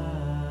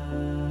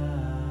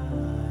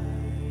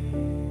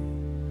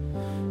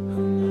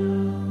 Who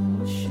now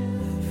will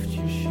shift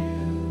your shoelace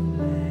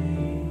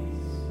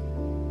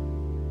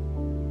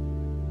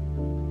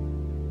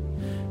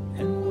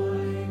and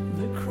wipe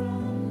the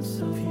crumbs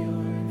of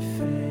your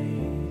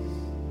face?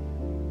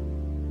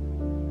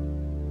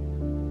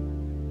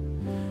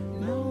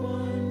 No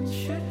one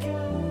should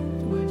get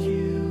what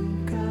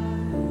you got.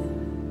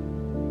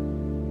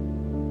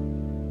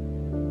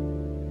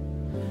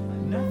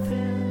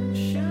 Nothing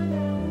should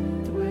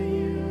end where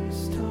you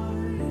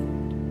started.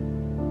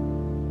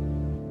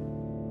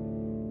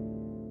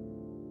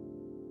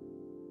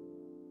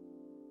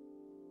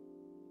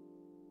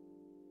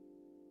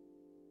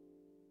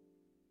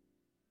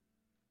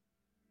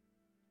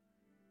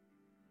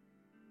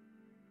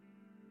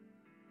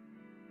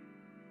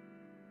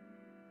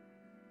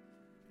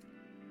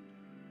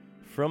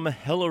 From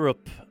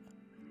Hellerup,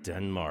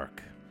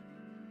 Denmark.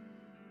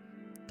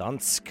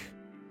 Dansk.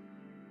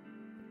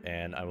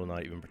 And I will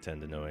not even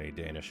pretend to know any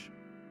Danish.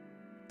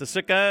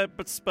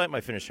 Despite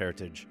my Finnish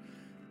heritage,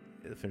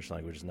 the Finnish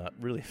language is not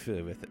really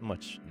affiliated with it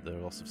much.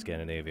 They're also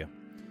Scandinavia.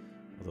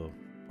 Although,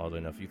 oddly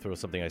enough, you throw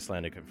something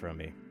Icelandic in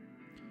front of me,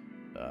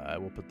 I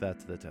will put that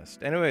to the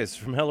test. Anyways,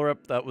 from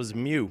Hellerup, that was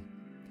Mew.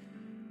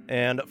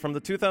 And from the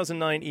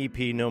 2009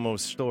 EP No More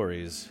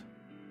Stories,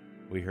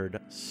 we heard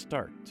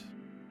Start.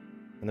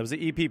 And that was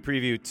the EP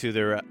preview to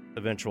their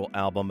eventual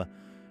album.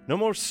 No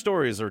more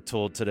stories are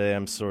told today.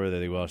 I'm sorry that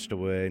they washed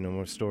away. No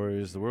more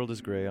stories. The world is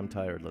gray. I'm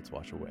tired. Let's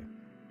wash away.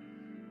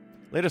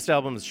 Latest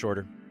album is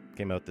shorter.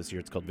 Came out this year.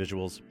 It's called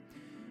Visuals.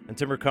 And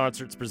Timber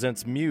Concerts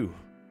presents Mew,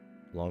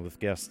 along with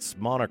guests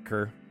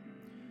Monarker,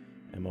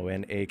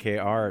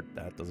 Monakr.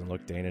 That doesn't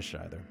look Danish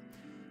either.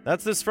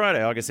 That's this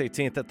Friday, August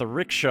 18th at the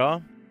Rickshaw.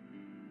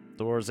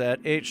 Doors at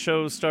 8.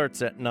 Show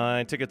starts at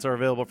 9. Tickets are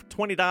available for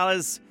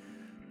 $20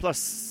 plus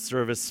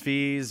service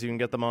fees. You can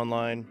get them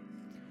online,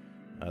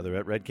 either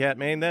at Red Cat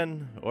Maine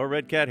then, or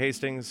Red Cat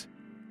Hastings,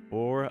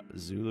 or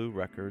Zulu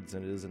Records,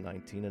 and it is a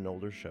 19 and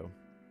older show.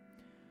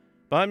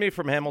 Behind me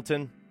from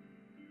Hamilton,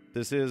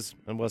 this is,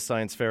 and was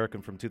Science Fairic,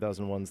 and from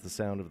 2001's The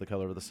Sound of the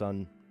Color of the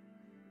Sun.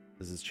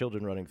 This is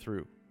Children Running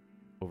Through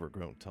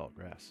Overgrown Tall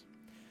Grass.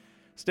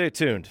 Stay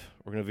tuned.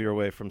 We're going to veer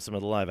away from some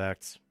of the live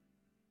acts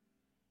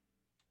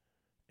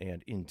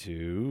and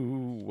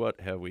into,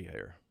 what have we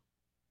here?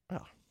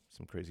 Ah,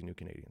 some crazy new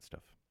Canadian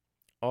stuff.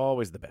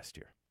 Always the best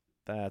here.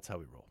 That's how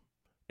we roll.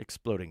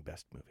 Exploding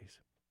best movies.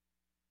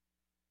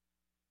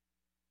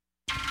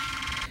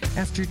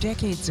 After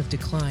decades of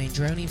decline,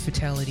 drowning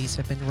fatalities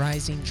have been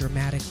rising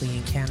dramatically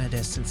in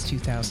Canada since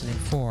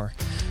 2004.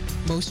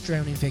 Most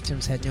drowning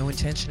victims had no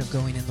intention of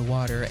going in the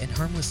water, and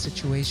harmless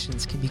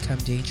situations can become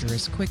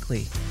dangerous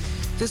quickly.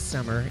 This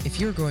summer, if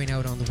you're going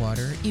out on the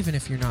water, even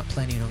if you're not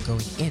planning on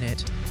going in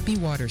it, be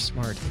water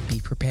smart and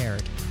be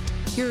prepared.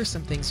 Here are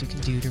some things you can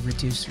do to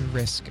reduce your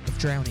risk of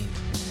drowning.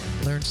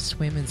 Learn to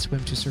swim and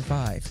swim to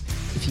survive.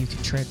 If you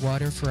can tread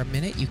water for a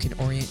minute, you can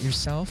orient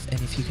yourself,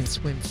 and if you can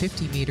swim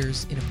 50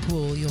 meters in a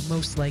pool, you'll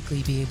most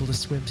likely be able to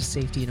swim to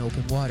safety in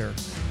open water.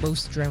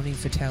 Most drowning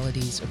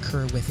fatalities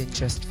occur within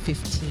just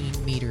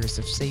 15 meters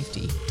of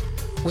safety.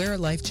 Wear a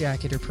life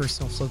jacket or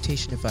personal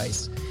flotation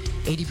device.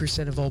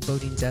 80% of all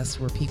boating deaths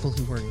were people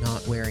who were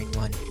not wearing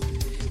one.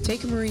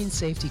 Take a marine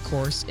safety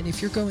course, and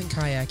if you're going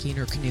kayaking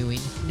or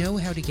canoeing, know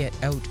how to get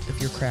out of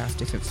your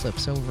craft if it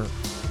flips over.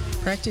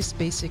 Practice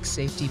basic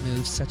safety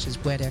moves such as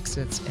wet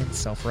exits and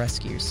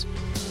self-rescues.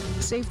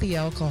 Save the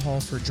alcohol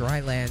for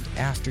dry land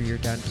after you're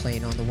done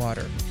playing on the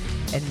water,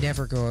 and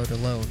never go out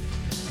alone.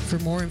 For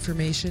more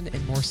information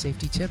and more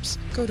safety tips,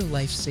 go to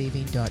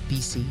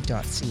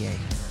lifesaving.bc.ca.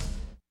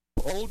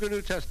 Old or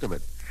New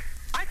Testament?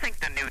 I think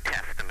the New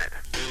Testament.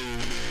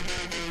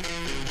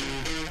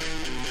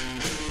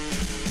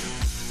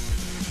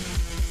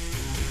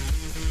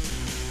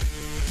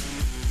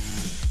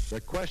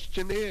 The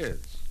question is,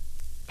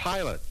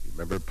 Pilate. You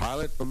remember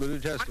Pilate from the New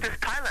Testament? What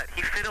does Pilate?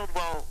 He fiddled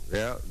well.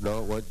 Yeah,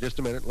 no, well, just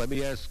a minute. Let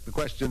me ask the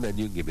question, then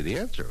you can give me the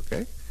answer,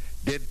 okay?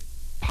 Did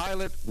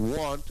Pilate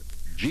want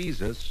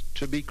Jesus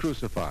to be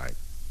crucified?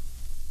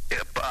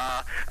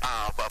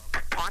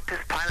 Pontius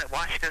Pilate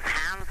washed his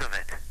hands of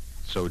it.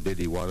 So did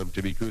he want him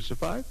to be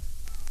crucified?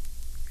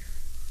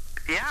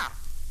 Yeah.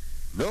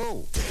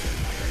 No.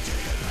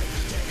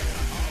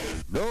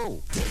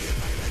 No.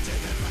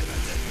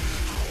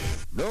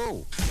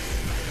 No.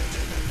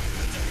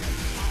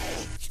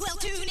 Well,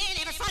 tune in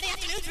every Friday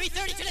afternoon,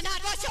 3:30 to the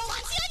Night Rush Show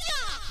on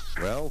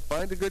CNN. Well,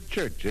 find a good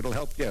church. It'll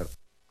help you.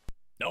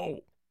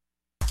 No.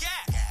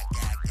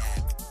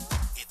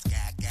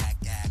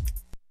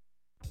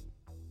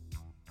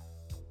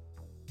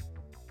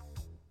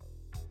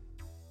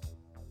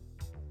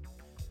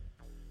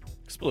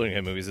 Exploding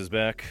Head Movies is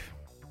back.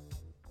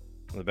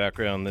 In the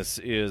background, this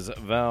is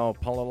Val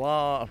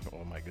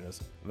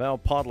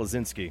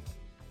Podlazinski.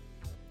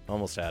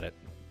 Almost had it.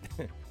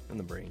 And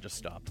the brain just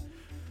stopped.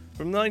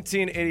 From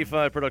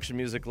 1985 Production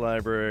Music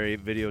Library,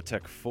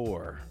 Videotech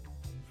 4.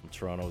 From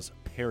Toronto's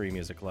Perry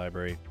Music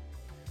Library.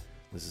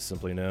 This is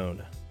simply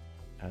known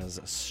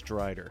as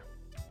Strider.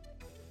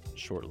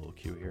 Short little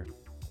cue here.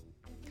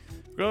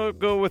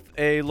 Go with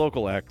a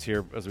local act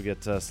here as we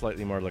get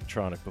slightly more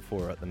electronic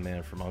before The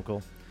Man from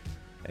U.N.C.L.E.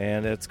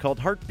 And it's called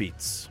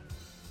Heartbeats.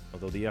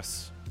 Although the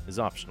S is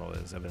optional,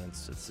 as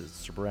evidence, it's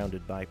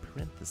surrounded by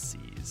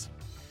parentheses.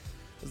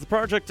 It's the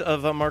project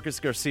of Marcus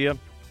Garcia,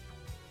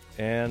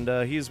 and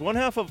he's one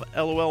half of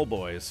LOL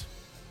Boys.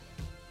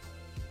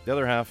 The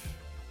other half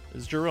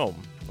is Jerome,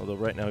 although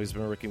right now he's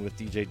been working with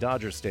DJ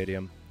Dodger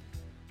Stadium,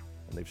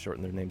 and they've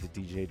shortened their name to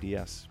DJ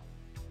DS.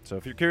 So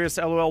if you're curious,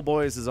 LOL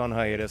Boys is on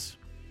hiatus,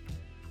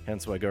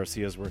 hence why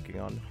Garcia is working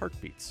on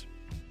Heartbeats.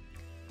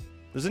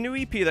 There's a new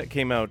EP that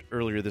came out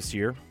earlier this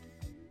year,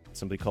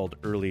 simply called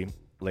Early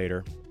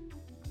Later.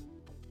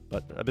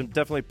 But I've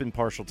definitely been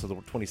partial to the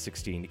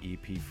 2016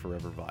 EP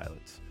Forever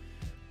Violet,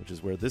 which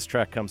is where this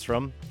track comes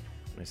from,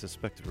 and I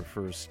suspect it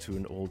refers to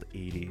an old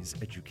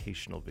 80s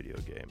educational video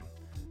game.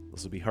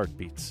 This will be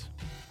Heartbeats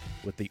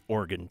with the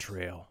Oregon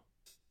Trail.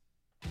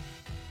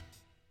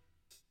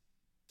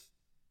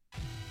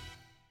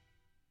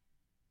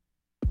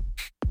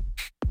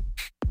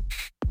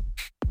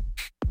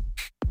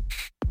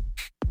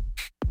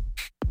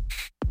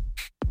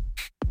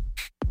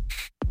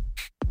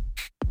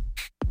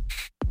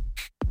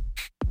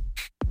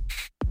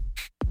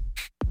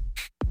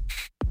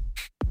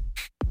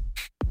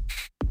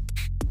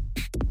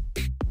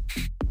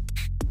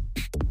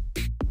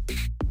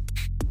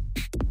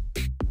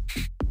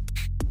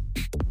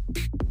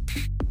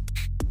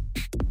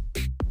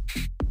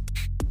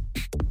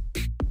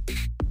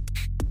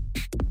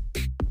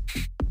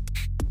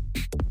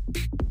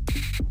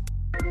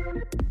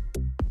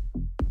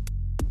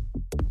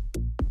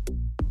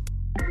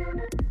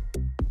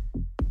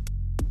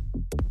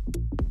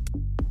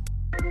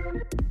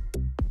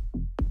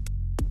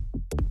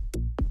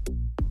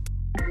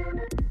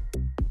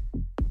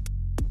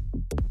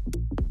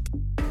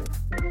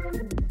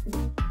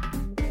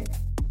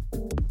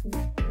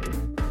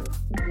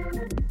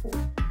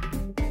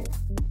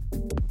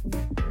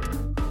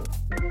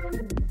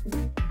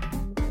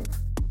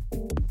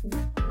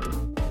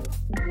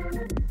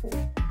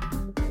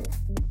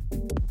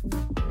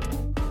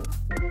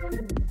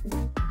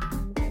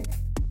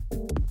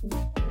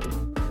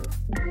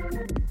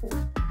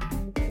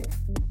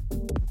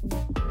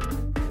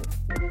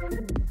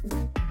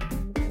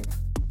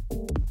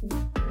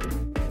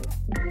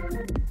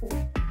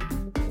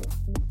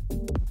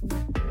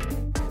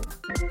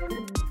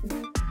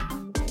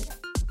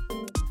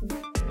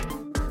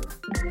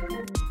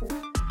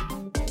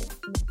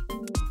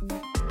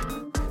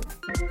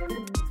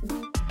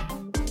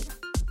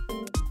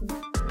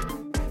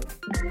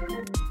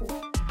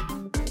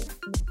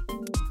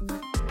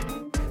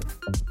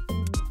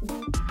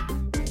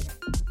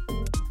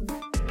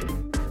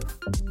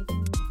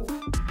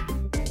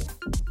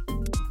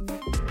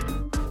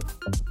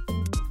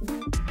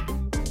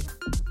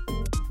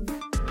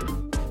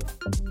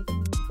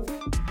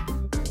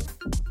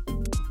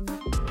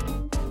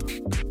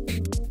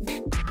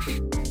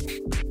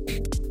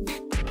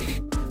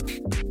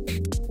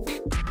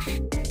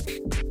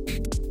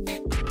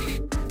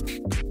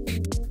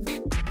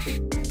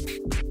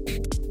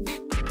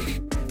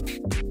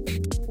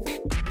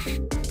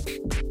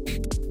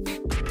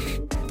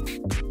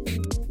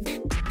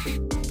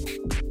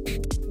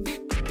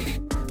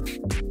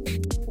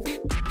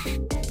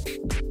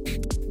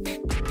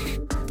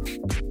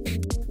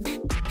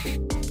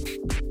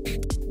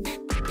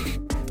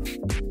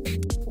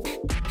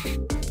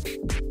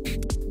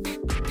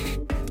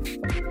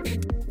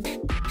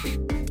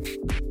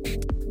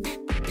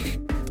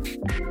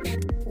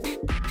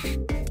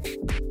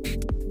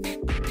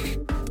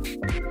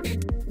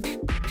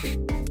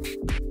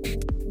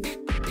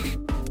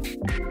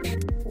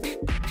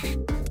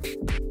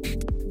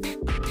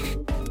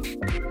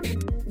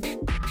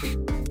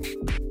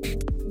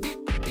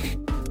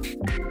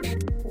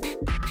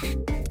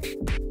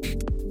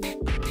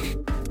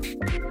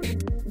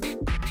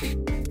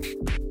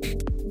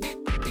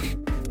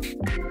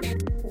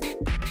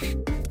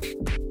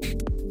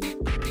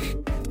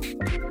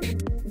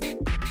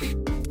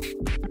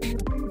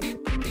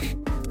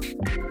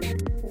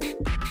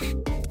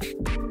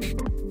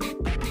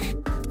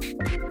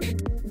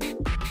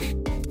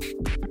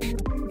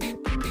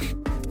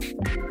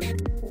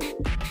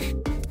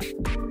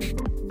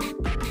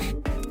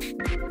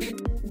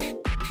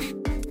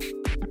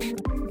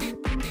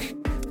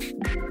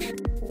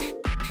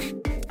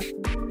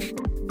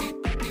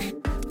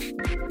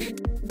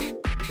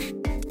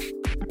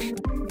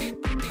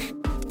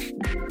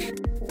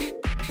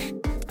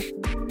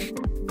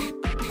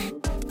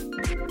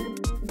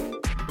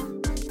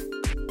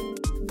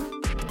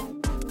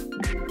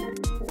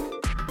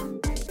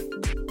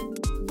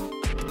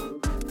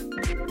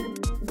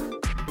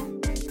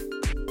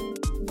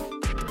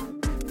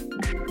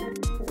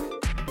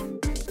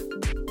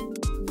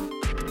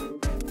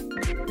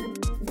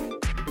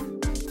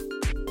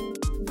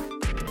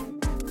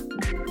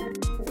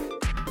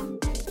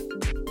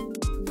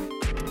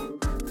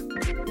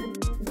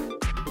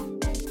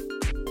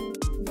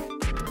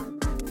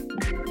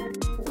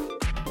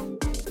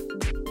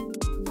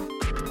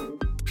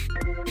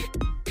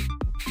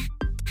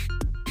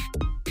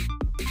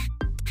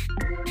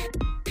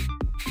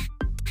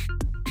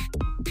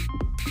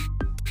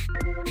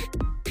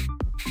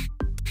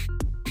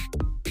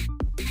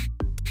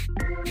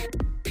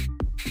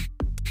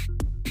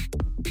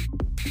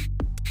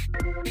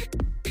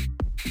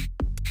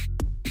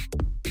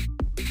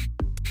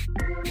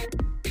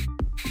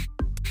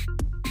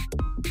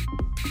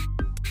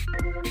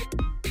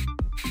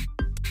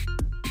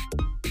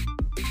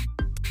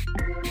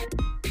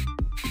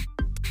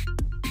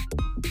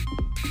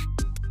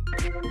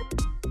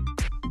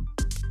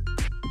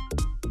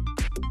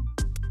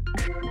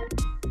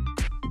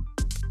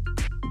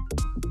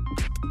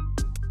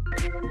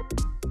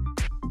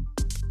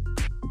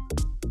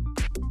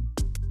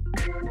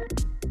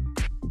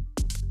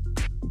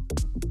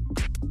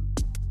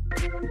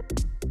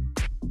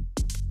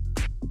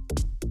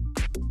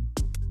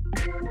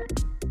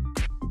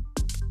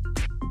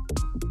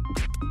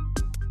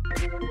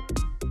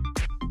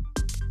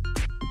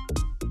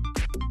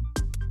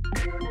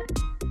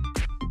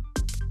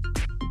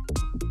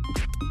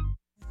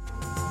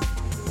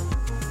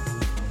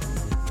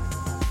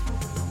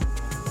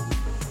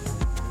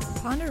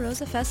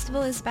 Ponderosa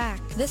Festival is back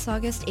this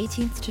August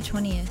 18th to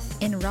 20th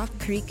in Rock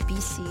Creek,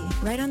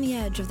 BC, right on the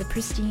edge of the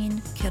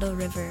pristine Kettle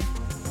River.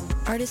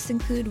 Artists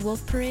include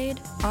Wolf Parade,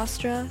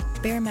 Ostra,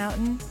 Bear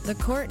Mountain, The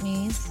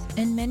Courtneys,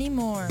 and many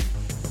more.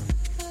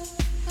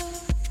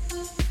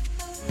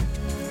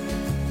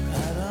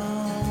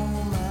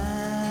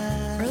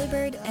 Early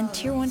bird and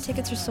Tier 1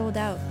 tickets are sold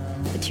out.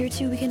 The Tier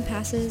 2 weekend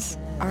passes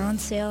are on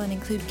sale and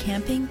include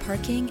camping,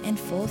 parking, and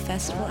full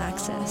festival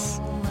access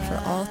for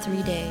all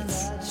 3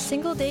 days.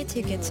 Single day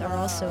tickets are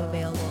also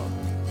available.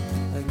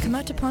 Come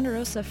out to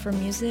Ponderosa for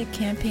music,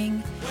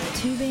 camping,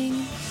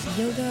 tubing,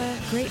 yoga,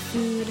 great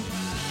food,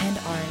 and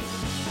art.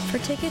 For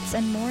tickets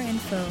and more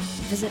info,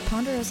 visit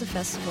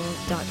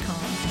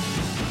ponderosafestival.com.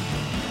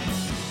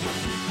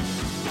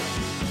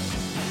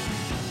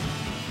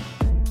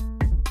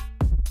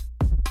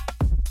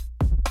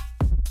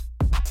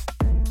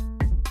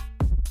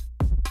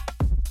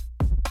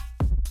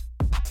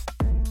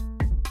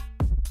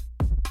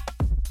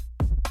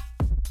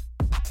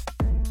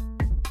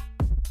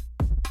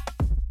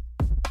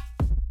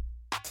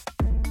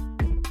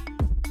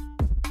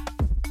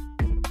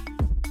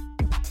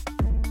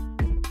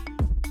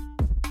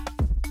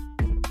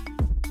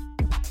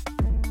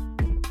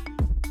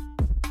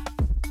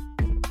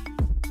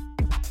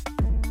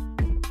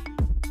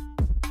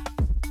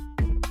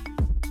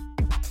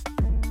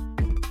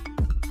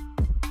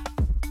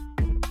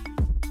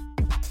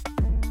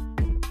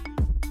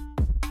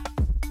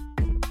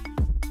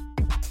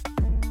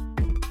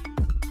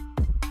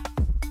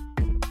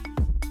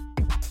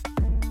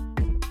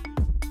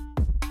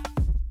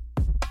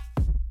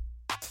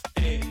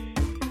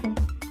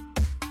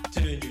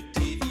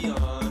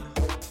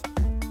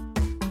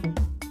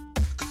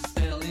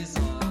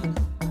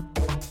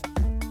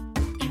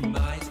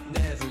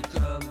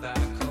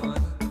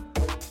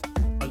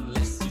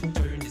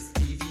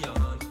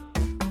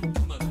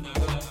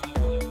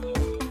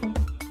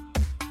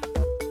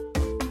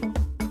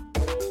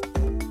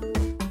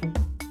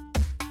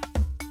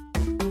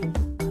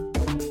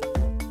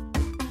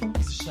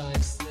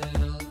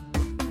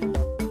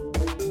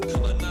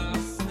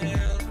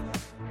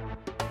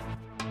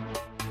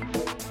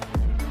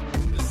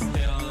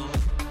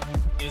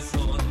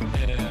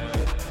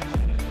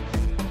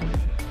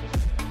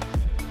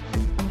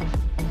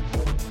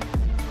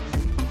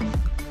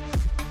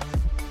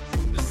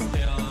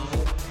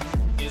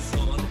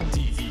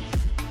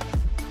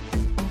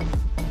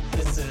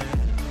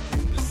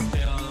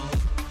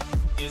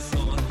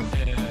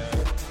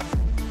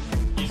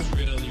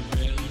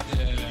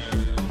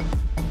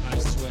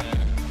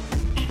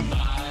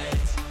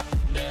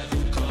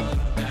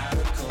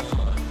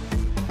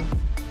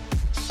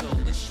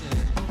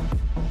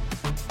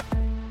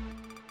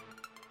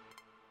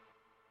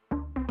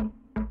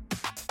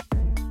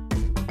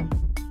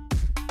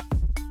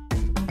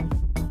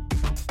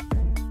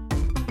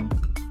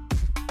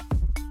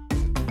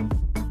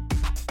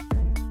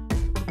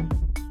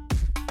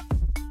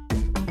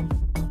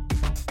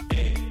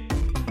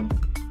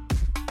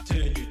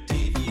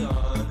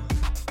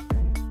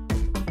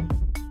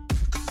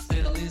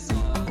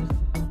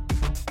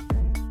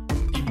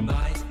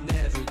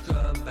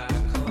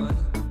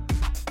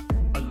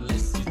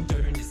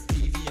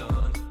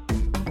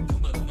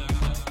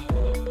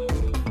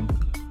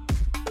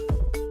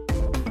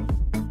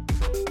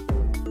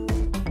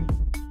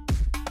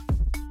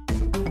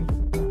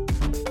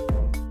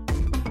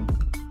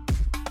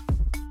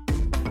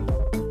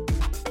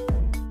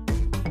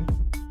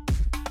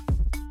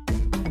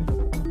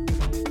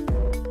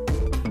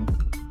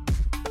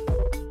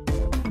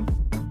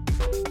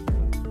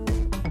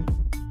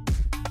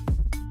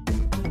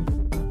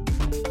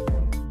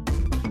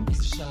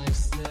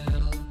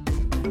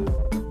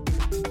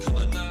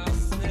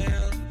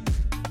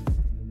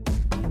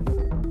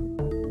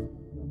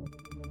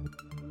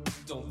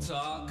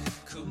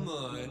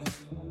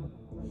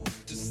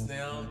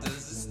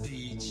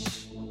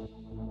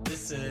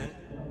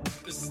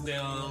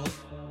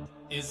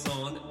 Is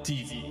on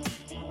TV.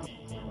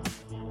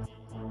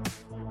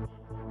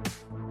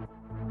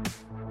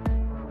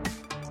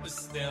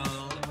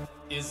 Estelle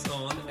is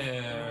on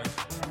air.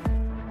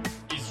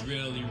 He's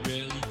really,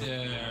 really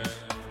there.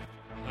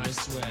 I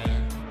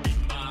swear he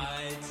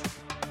might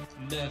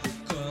never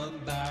come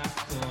back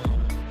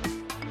home.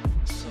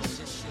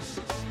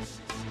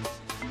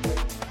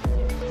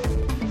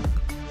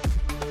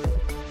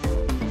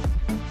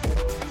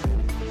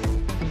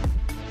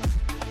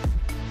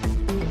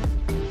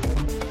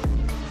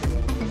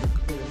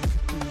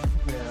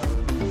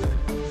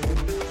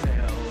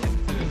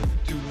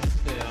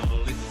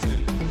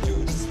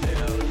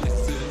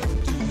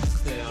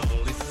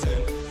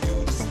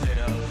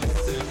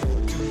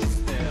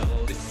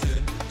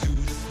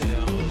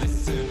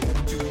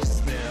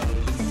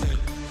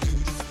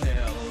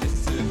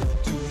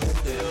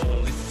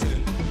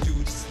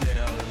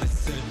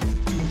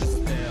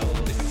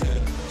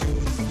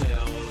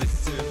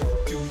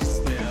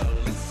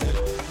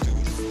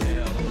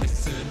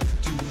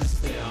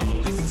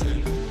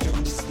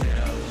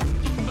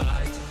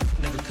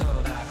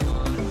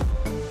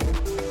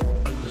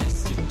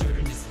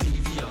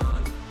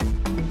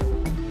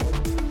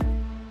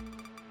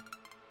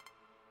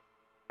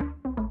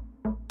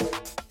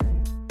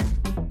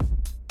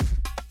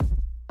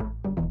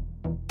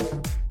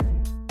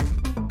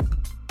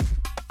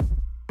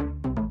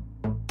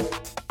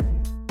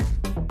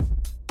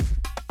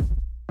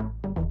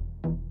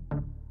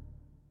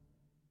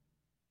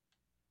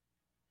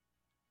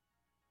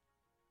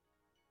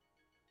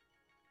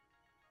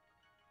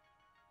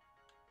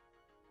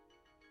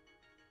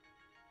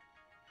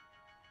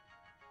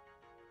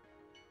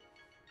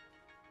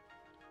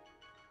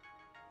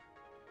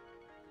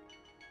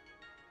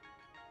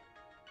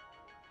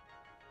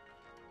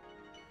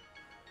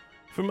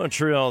 From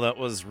Montreal, that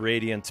was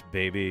Radiant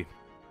Baby.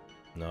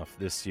 Enough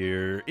this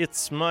year.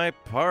 It's my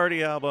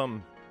party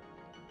album.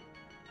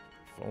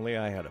 If only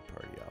I had a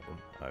party album.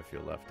 I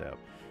feel left out.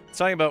 It's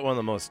talking about one of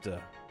the most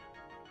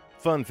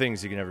fun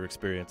things you can ever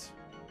experience.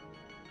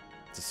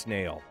 It's a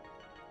snail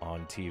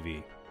on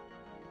TV.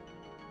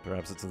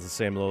 Perhaps it's in the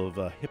same level of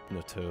a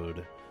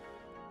Hypnotoad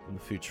from the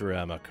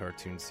Futurama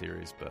cartoon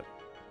series, but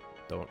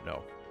don't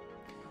know.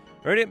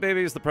 Radiant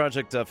Baby is the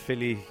project of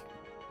Philippe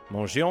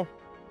Montgion.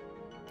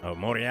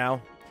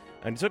 Montreal.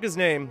 And he took his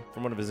name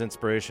from one of his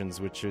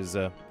inspirations, which is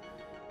the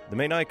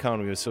main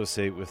icon we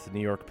associate with the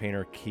New York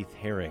painter Keith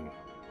Haring,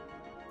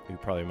 who you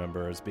probably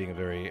remember as being a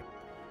very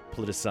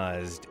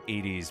politicized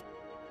 80s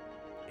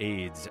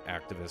AIDS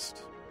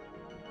activist,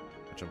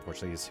 which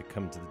unfortunately has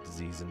succumbed to the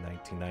disease in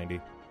 1990.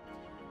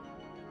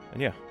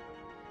 And yeah,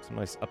 some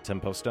nice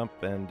up-tempo stump,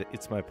 and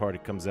It's My Party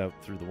comes out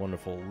through the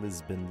wonderful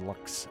Lisbon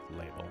Lux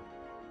label.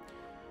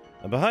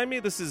 And behind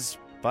me, this is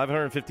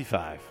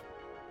 555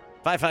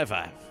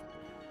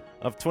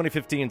 of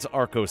 2015's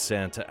Arco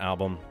Santa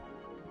album.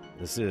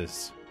 This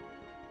is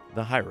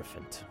The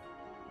Hierophant.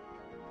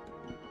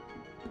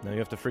 Now you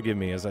have to forgive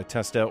me as I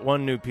test out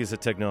one new piece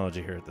of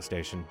technology here at the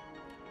station.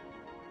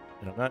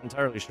 And I'm not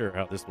entirely sure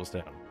how this will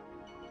sound,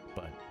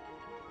 but...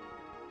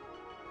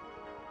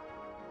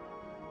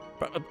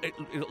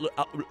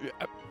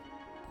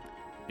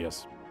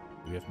 Yes,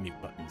 we have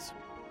mute buttons.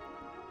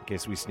 In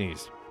case we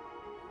sneeze.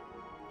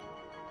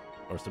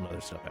 Or some other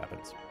stuff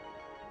happens.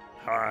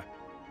 Ha!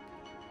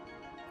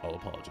 All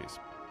apologies.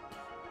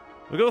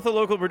 We'll go with a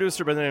local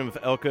producer by the name of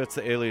Elka. It's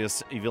the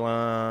alias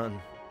Ellen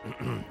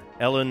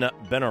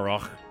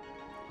Benaroch.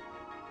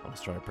 I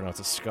was trying to pronounce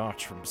a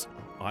Scotch from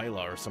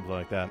Isla or something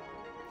like that.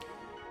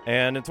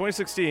 And in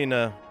 2016,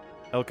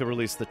 Elka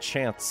released the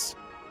Chance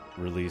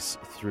release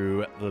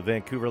through the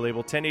Vancouver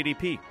label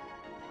 1080p.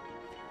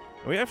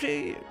 We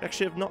actually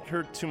have not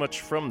heard too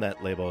much from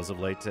that label as of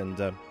late, and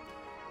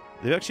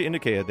they've actually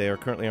indicated they are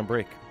currently on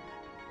break.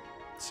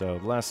 So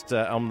the last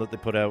album that they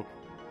put out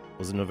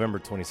was in November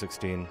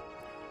 2016.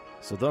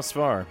 So thus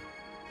far,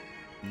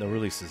 no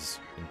releases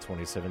in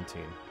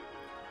 2017.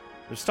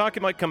 There's talk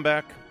it might come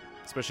back,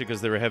 especially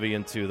because they were heavy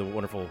into the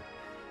wonderful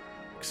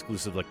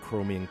exclusive like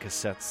Chromium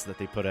cassettes that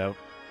they put out.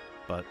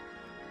 But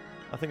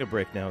I think a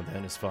break now and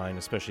then is fine,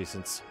 especially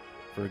since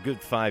for a good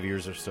 5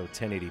 years or so,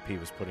 1080p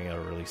was putting out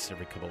a release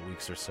every couple of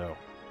weeks or so.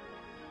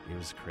 It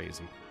was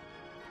crazy.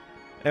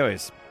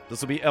 Anyways,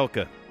 this will be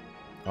Elka.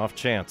 Off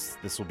Chance,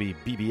 this will be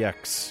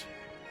BBX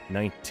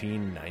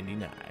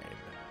 1999.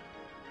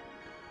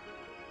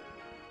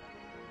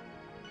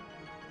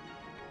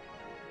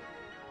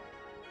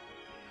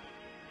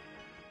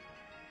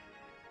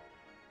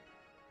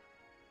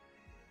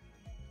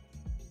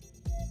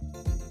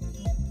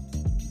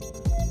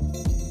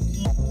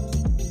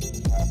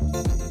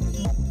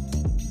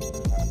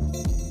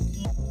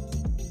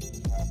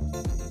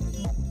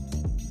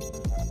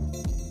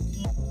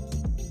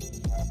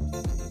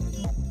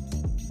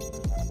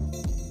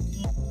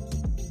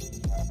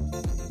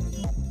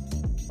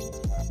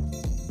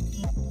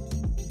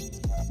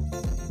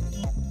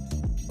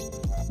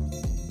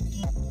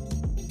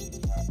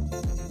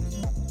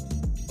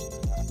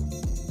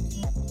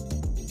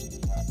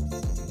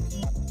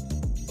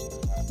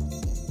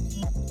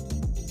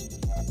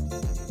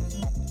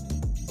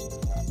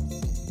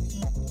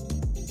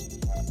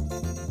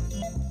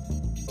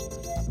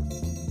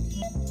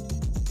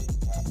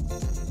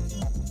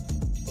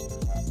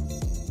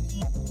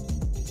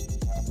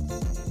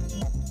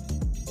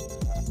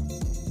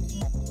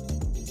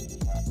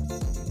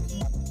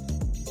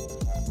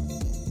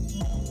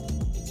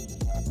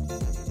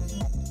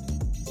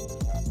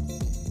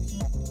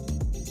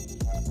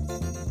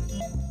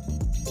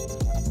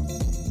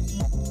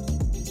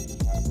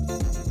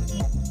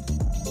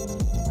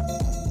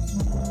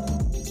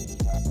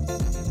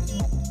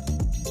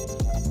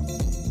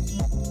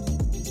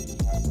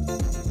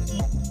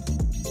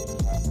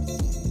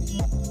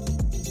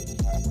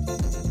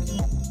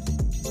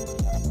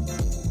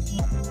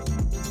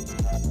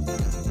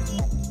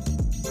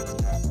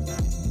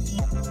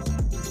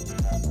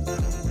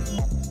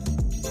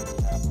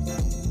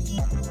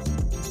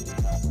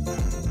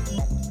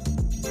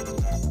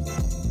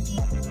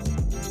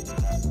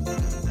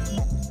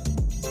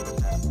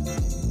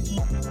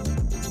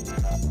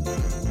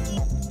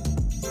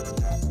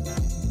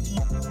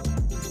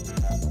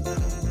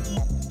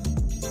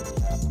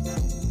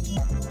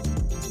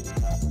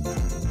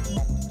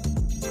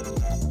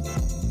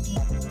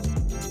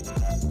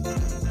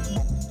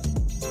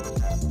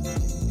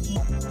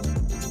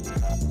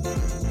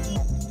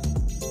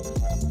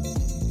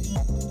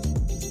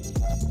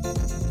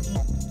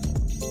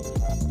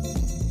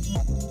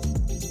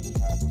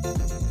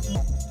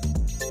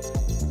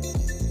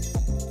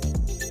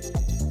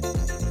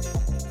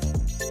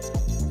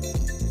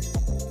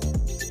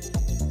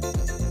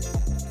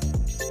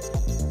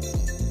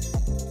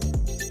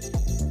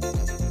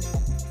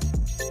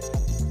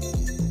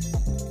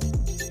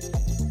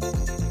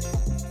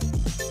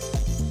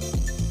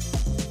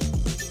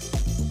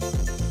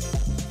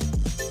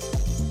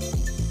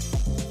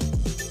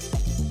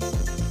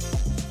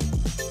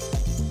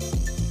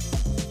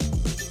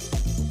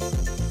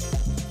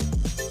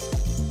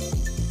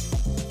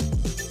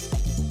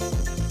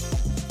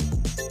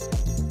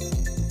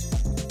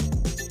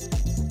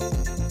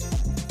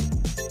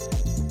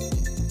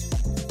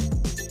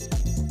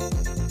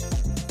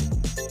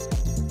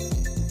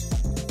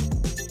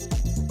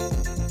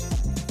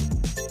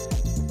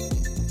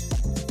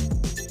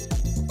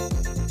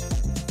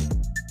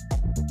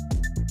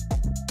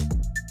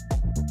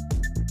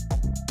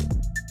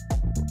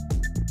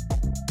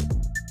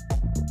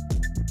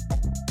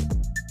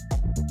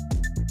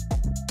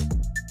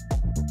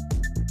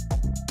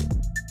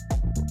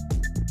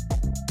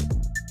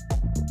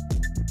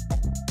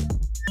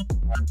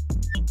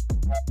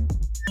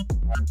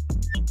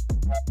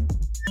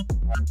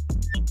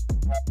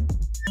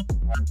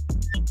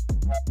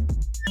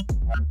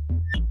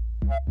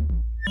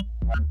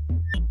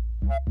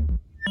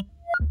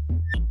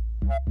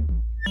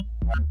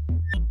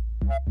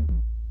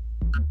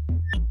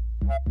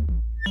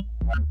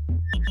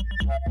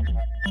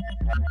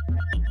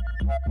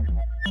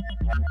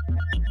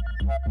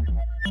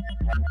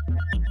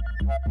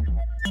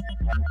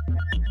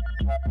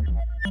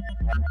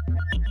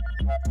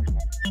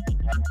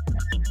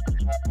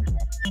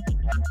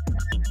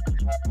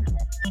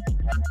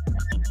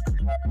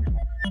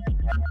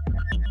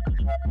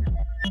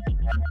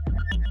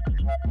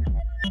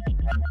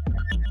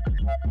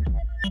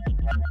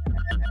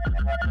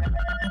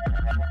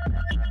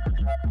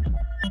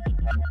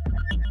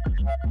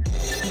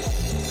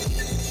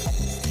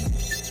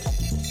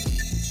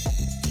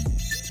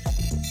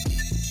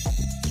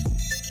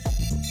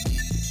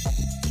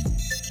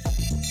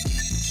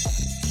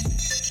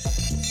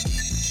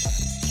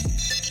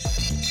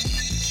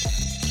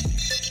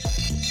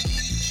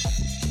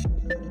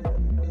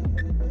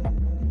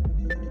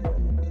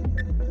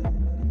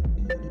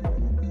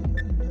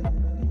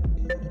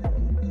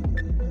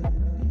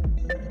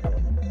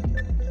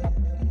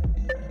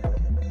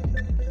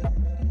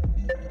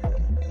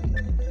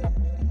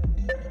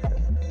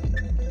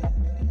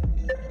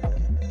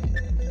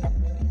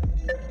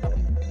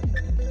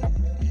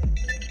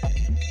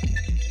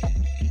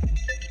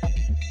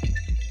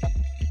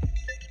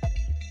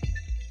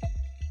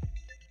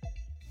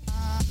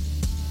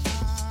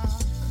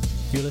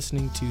 You're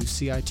listening to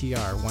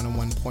CITR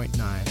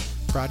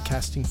 101.9,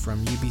 broadcasting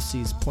from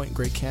UBC's Point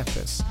Grey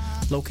campus,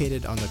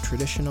 located on the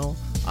traditional,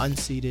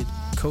 unceded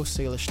Coast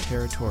Salish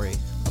territory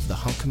of the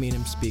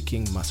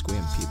Hunkaminam-speaking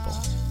Musqueam people.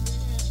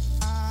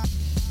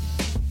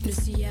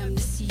 Nisiyam,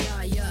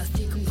 Nisiyaya,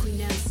 Thikum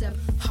Queenam Sep,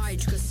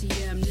 Hydra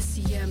Siyam,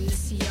 Nisiyam,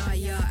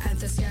 Nisiyaya,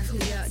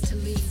 Anthascaclia,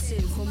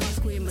 Talitin,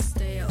 Homasqueam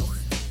Masteo.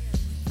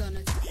 The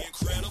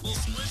incredible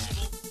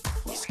squishable,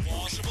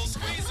 squashable,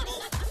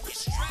 squeezable,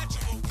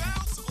 stretchable,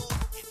 bounceable,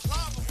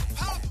 ploppable,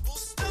 palpable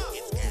stuff.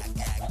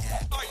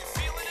 Are you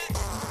feeling it?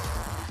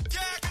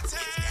 Gag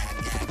attack!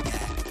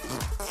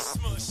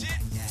 Smush it,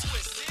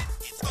 twist it,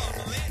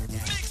 bubble it,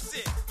 mix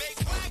it, make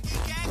wacky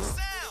gag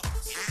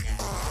sounds.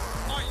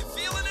 Are you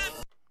feeling it?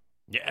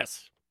 Yes.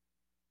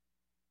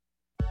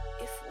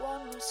 If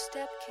one more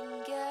step can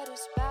get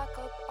us back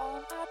up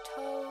on our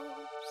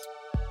toes,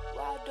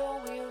 why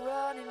don't we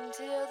run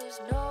until there's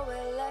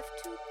nowhere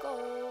left to go?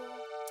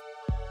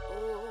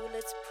 Oh,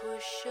 let's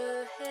push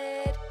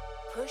ahead,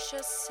 push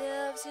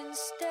ourselves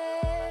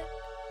instead.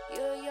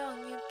 You're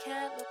young, you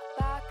can't look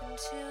back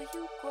until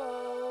you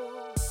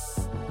grow.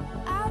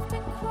 I've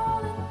been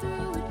crawling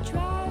through a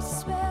dry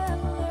spell,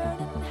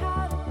 learning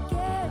how to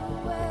get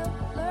well,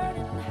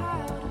 learning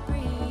how to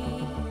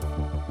breathe.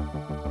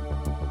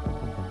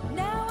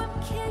 Now I'm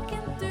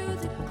kicking through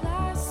the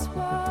glass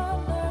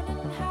wall,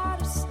 learning how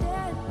to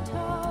stand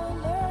tall,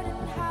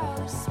 learning how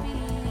to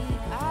speak.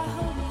 I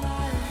hold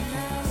my own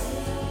now.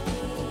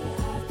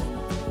 I've been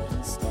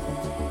holding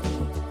steady.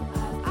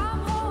 I'm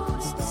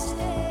holding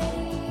steady.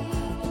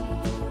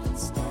 Holding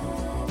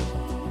steady.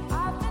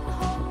 I've been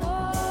holding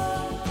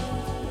on.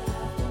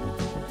 I've been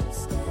holding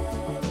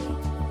steady.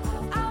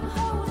 I'm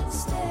holding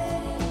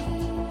steady.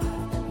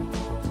 I've been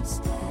holding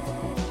steady.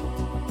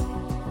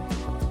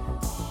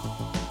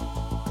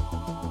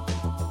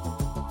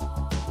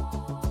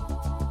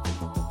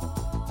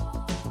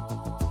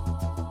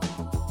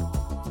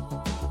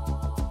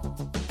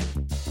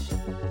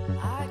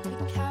 I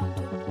could count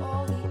up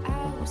all the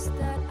hours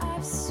that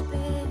I've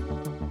spent,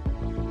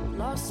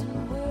 lost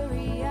in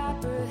worry,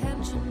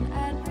 apprehension,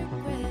 and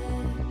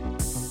regret.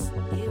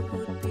 It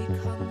would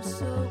become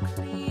so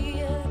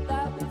clear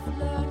that we've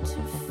learned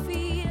to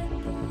fear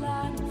the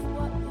line of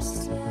what was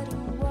said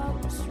and what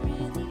was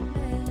really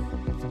meant.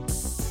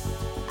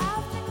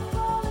 I've been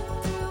crawling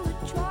through a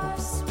dry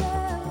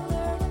spell,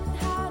 learning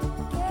how to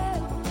get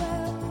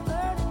well,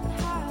 learning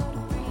how to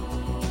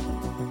breathe.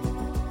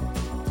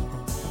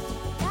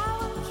 Now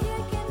I'm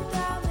kicking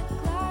down the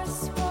glass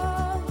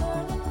wall,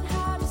 learning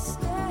how to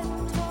stand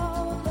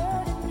tall,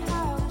 learning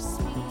how to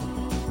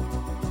speak.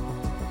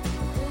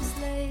 'Cause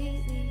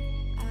lately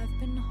I've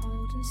been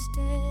holding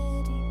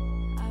steady,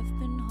 I've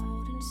been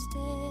holding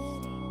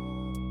steady.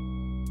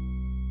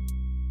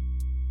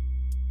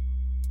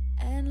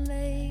 And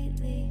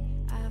lately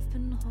I've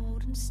been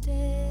holding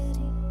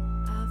steady,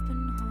 I've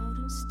been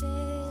holding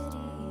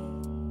steady.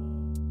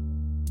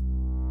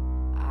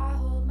 I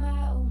hold my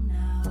own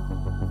now.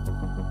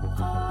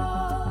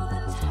 All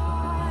the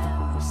time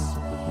we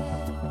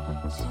spent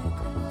to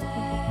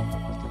collect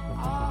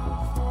our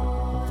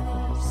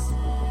voices.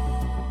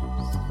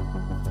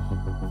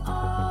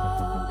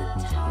 All the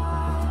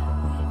time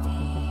we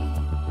need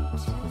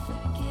to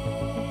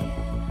forget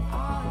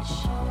our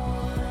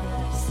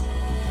choices.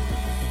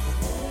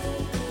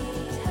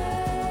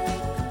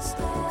 Take a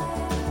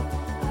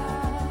step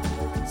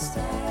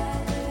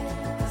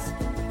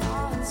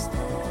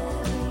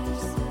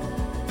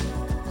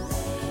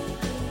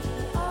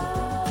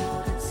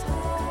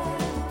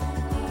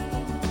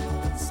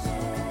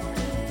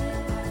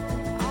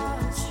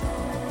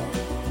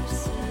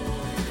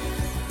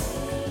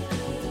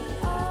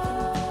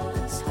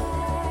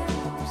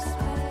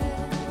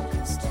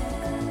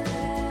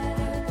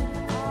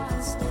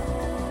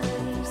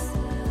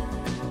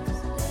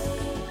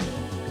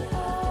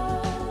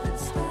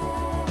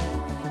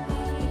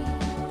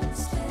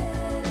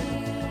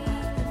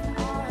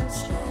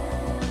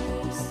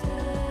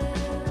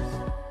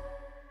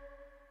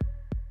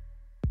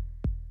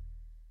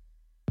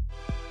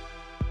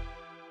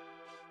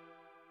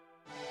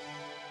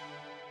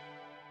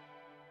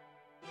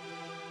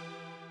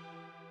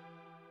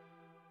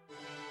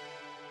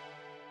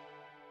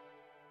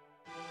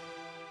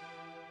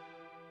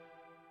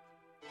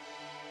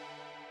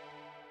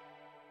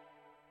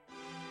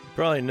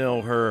Probably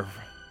know her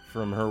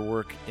from her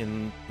work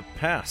in the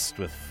past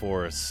with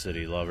Forest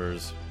City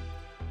Lovers.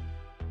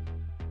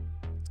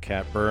 It's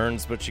Kat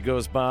Burns, but she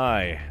goes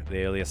by the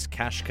alias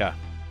Kashka.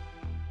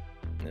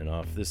 And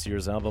off this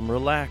year's album,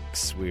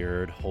 Relax,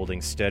 weird,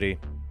 Holding Steady.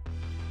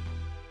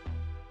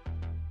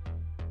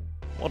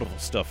 Wonderful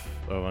stuff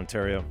of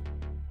Ontario.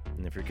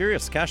 And if you're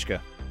curious,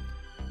 Kashka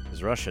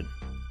is Russian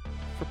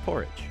for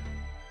porridge.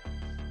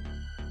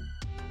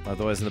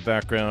 Otherwise, in the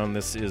background,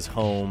 this is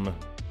Home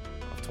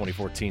of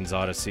 2014's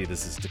Odyssey.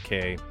 This is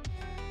Decay.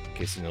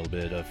 Casing a little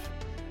bit of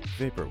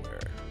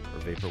vaporware or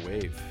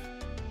vaporwave.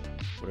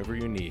 Whatever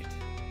you need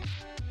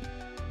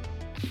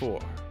for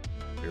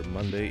your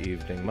Monday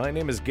evening. My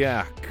name is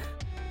Gak.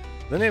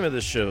 The name of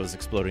this show is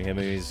Exploding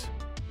Emmys.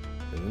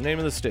 And the name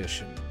of the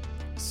station,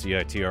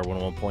 CITR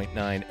 101.9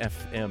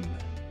 FM.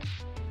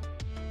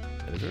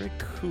 In a very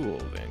cool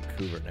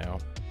Vancouver now.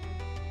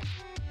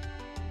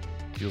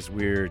 Feels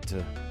weird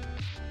to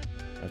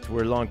have to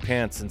wear long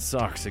pants and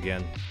socks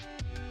again.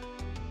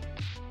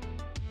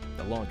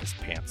 The longest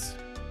pants,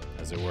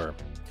 as it were.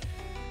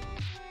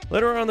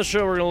 Later on the show,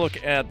 we're going to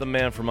look at The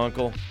Man from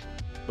U.N.C.L.E.,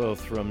 both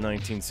from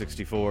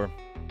 1964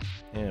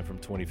 and from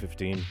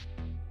 2015.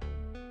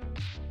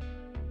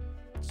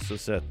 So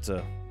set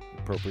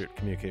appropriate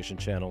communication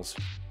channels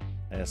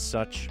as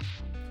such.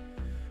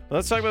 Well,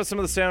 let's talk about some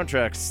of the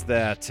soundtracks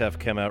that have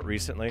come out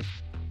recently.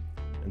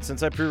 And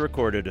since I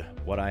pre-recorded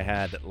what I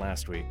had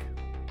last week,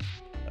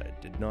 I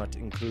did not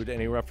include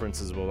any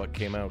references about what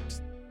came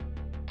out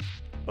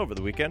over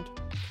the weekend,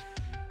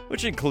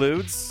 which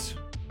includes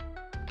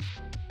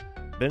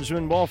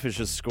Benjamin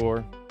Wallfish's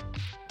score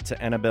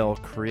to Annabelle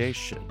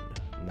Creation,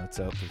 and that's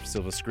out through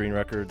Silva Screen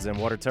Records and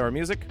Water Tower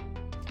Music.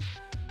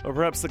 Or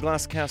perhaps The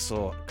Glass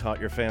Castle caught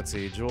your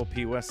fancy. Joel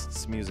P.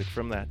 West's music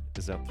from that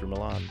is out through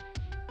Milan.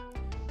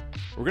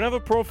 We're going to have a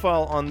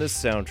profile on this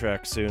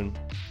soundtrack soon.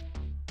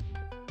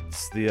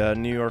 It's the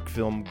New York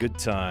film Good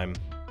Time,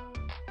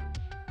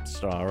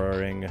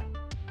 starring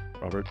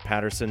Robert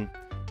Patterson,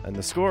 and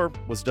the score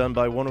was done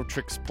by One O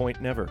Tricks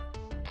Point Never,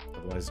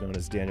 otherwise known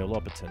as Daniel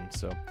Lopatin.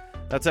 So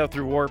that's out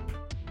through Warp.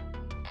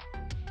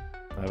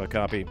 I have a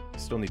copy.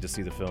 Still need to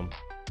see the film.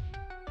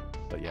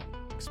 But yeah,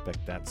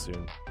 expect that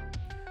soon.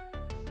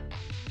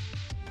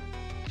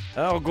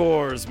 Al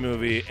Gore's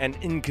movie, An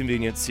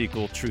Inconvenient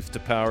Sequel, Truth to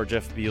Power.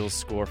 Jeff Beal's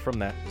score from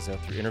that is out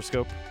through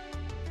Interscope.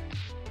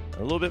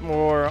 A little bit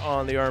more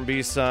on the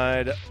R&B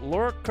side.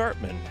 Laura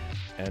Cartman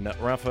and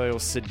Raphael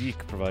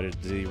Sadiq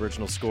provided the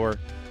original score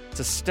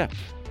to Step,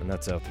 and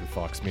that's out through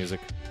Fox Music.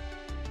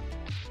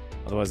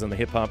 Otherwise, on the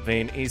hip-hop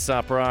vein,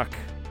 Aesop Rock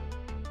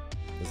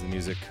is the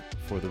music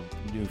for the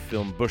new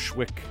film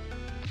Bushwick,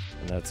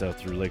 and that's out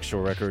through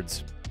Lakeshore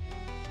Records.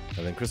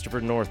 And then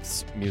Christopher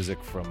North's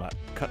music from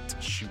Cut,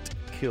 Shoot,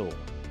 Kill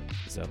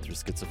is out through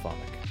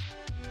Schizophonic.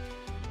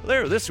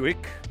 There, this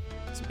week,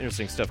 some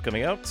interesting stuff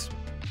coming out.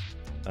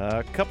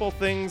 A couple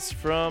things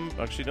from...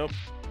 Actually, nope.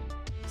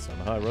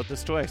 Somehow I wrote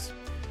this twice.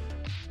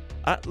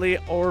 Atle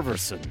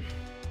Orverson.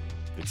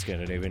 Good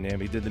Scandinavian name.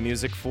 He did the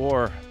music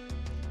for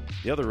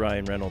the other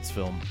Ryan Reynolds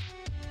film,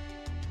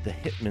 The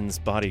Hitman's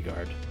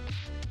Bodyguard.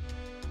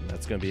 And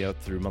that's going to be out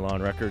through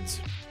Milan Records.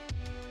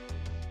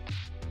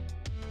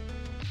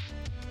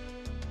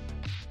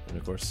 And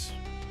of course,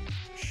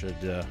 should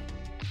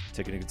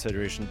take into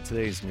consideration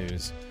today's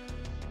news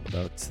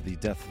about the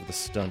death of the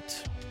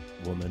stunt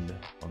woman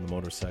on the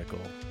motorcycle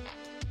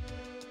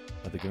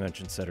at the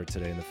convention center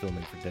today in the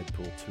filming for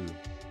Deadpool 2.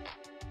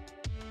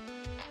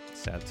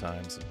 Sad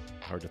times, and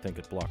hard to think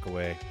a block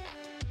away.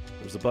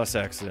 There was a bus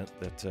accident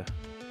that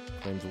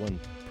claimed one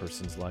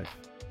person's life,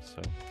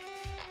 so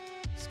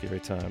scary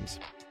times.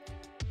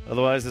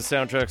 Otherwise, the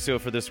soundtrack show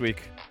for this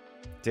week,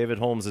 David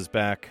Holmes is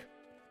back.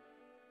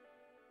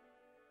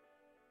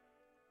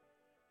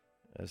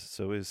 As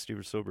so is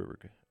Steven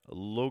Soderbergh.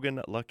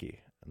 Logan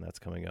Lucky, and that's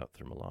coming out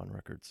through Milan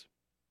Records.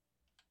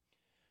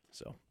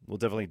 So we'll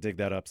definitely dig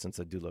that up, since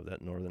I do love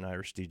that Northern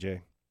Irish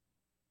DJ.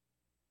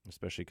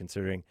 Especially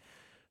considering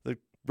the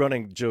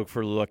running joke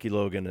for Lucky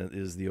Logan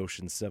is the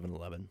Ocean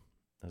 7-Eleven,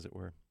 as it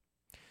were.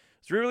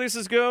 As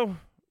re-releases go,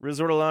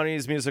 Riz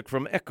Ortolani's music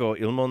from Echo,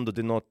 Il Mondo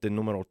di Notte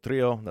numero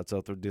trio. That's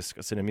out through Disc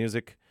Cine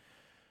Music.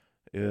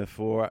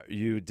 For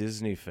you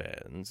Disney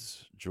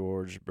fans,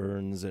 George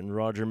Burns and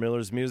Roger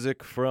Miller's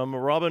music from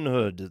Robin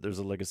Hood. There's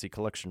a Legacy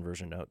Collection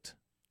version out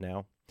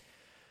now.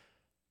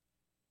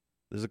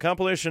 There's a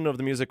compilation of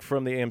the music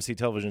from the AMC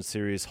television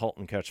series Halt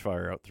and Catch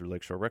Fire out through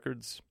Lakeshore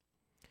Records.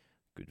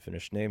 Good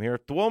Finnish name here.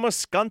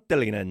 Tuomas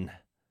Kantelinen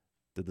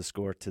did the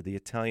score to The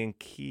Italian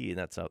Key, and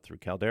that's out through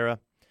Caldera.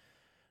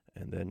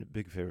 And then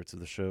big favorites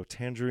of the show,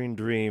 Tangerine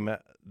Dream,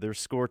 their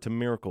score to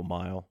Miracle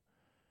Mile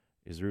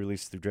is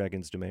released through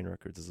Dragon's Domain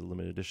Records as a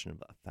limited edition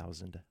of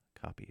 1,000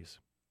 copies.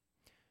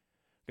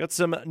 Got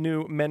some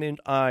new Men in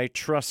I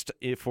Trust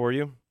for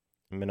you.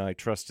 Men in I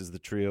Trust is the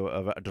trio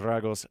of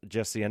Dragos,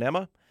 Jesse, and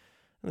Emma.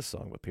 And this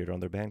song appeared on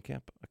their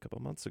Bandcamp a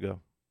couple months ago.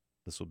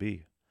 This will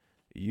be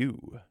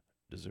You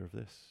Deserve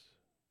This.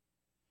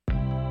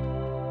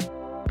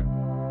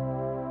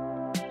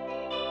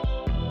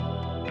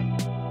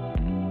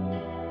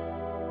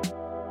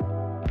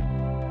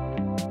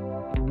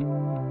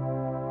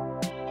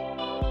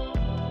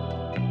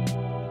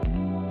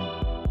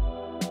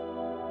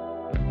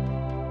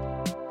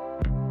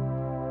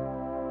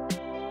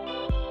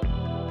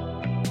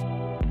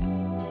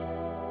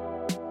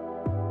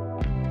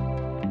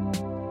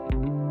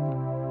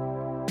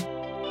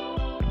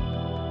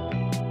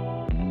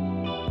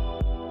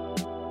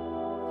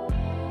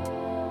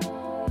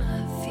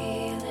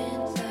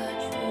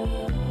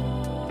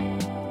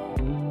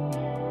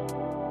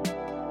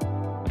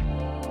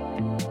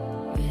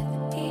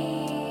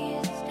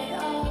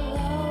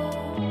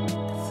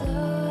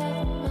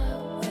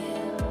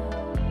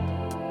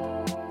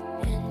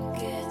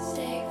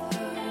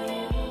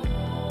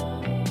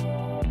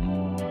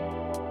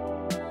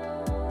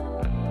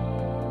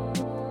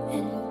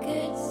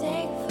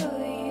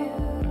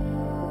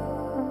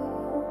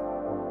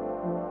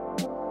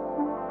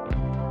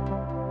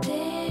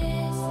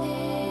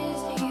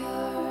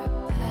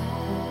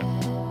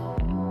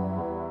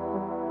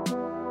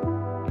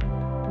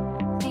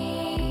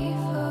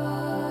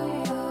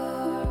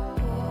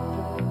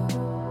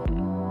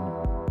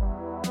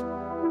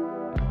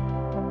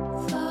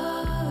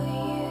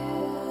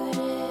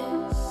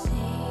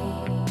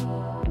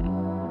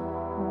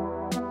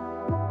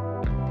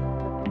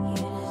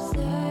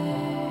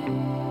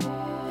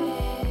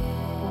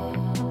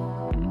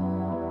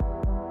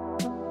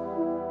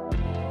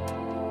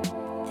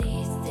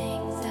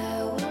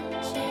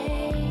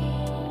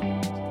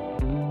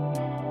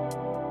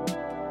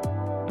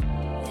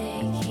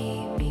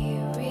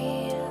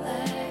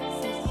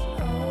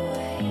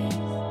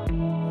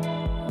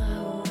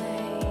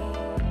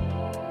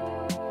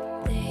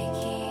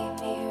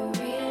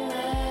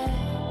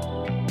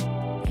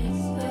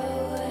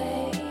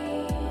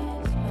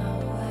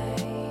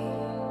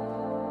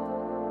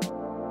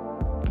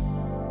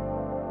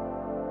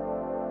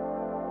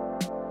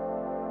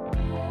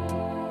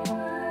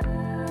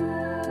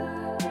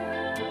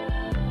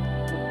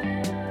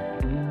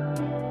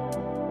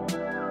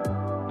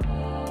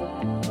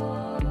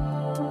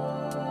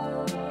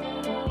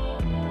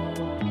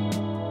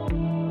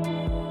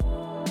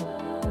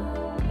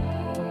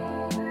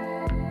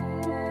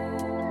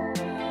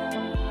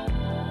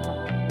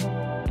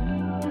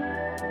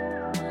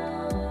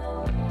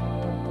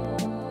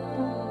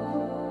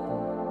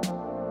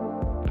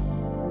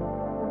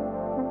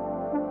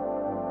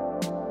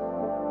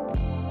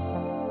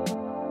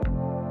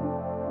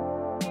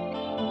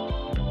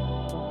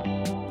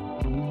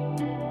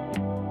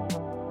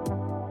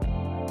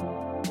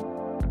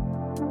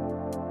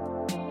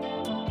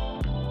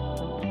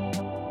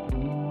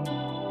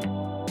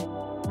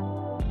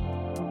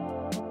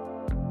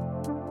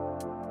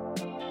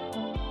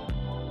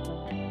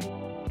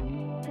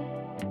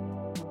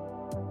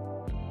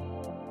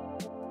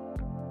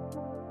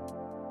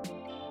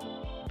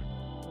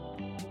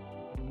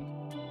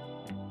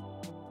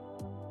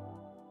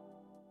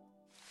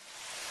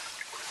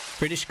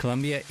 British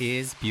Columbia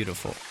is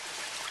beautiful.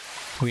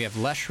 We have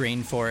lush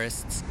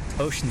rainforests,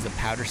 oceans of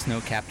powder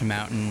snow-capped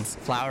mountains,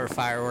 flower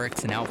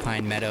fireworks and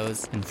alpine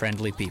meadows, and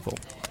friendly people.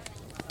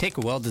 Take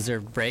a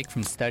well-deserved break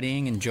from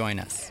studying and join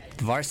us,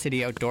 the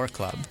Varsity Outdoor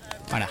Club,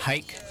 on a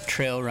hike,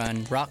 trail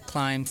run, rock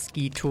climb,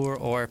 ski tour,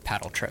 or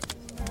paddle trip.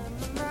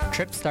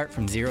 Trips start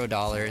from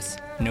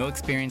 $0, no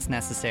experience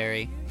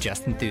necessary,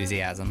 just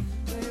enthusiasm.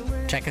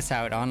 Check us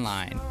out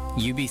online,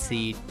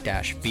 ubc-voc.com.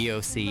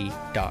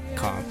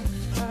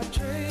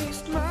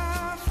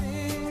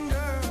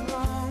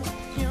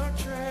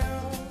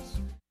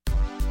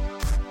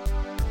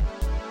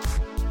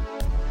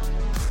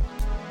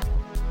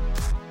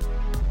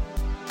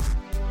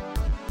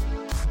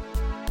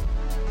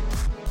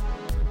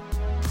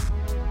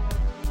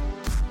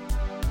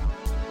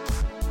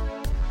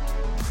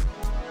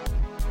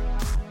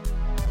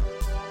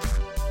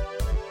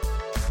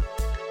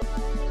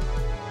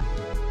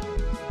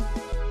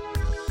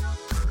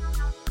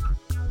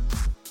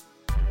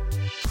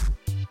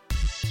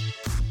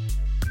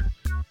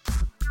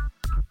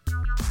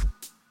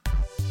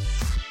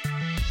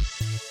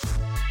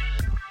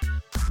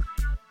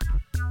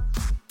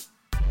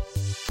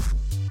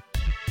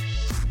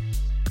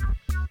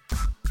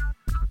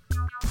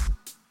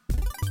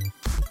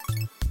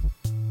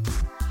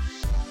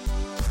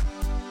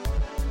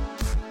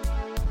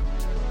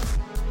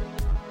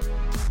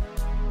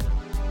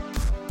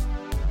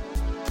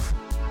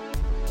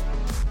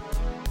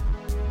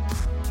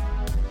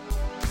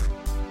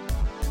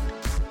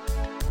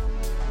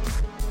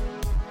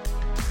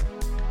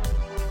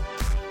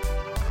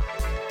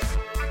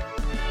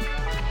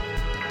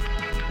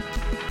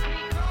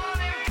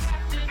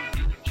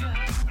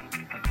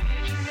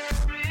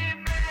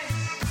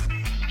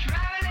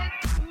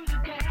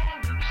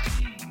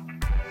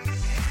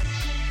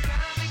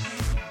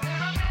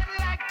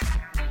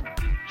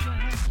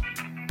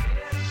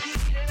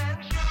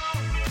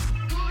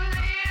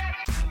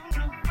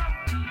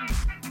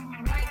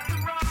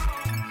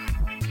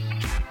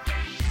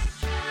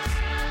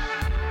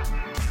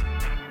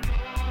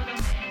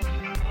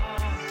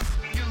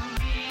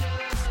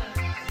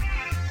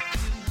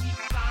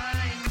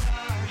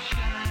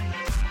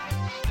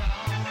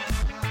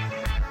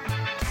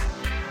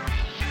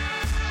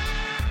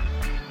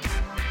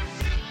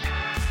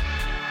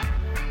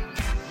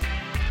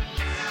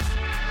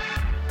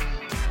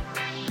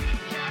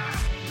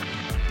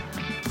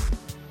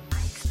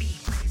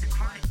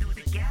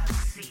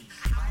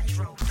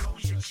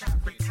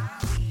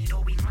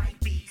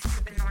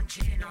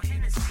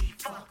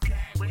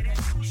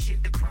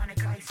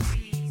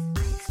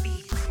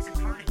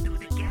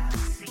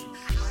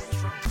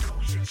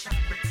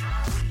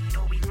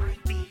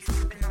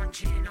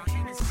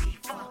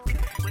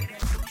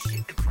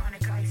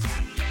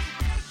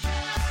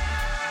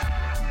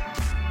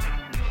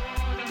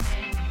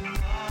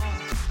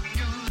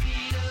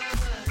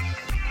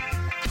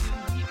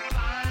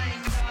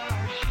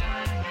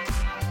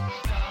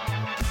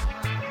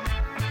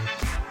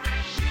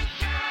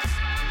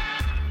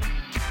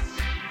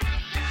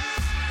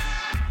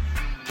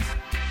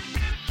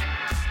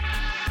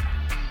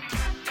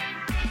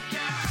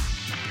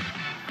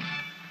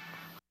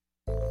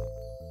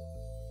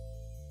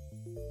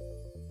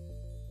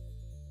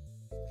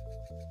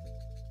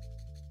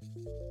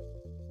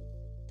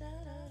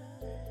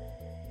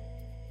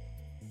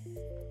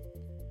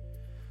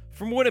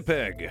 From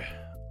Winnipeg,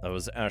 that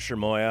was Asher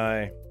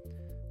Moyai.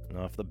 And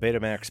off the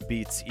Betamax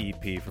Beats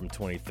EP from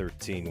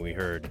 2013, we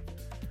heard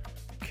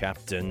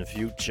Captain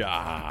Future.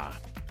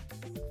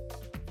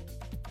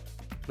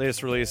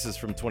 Latest release is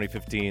from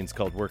 2015. It's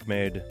called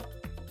Workmade.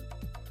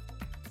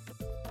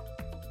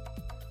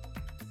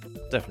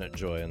 Definite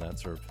joy in that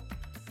sort of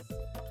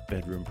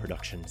bedroom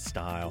production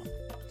style.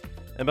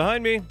 And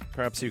behind me,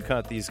 perhaps you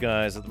caught these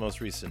guys at the most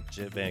recent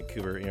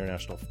Vancouver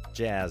International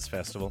Jazz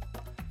Festival.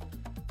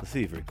 The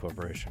Thievery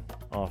Corporation.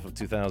 Off of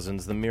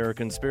 2000's The Mirror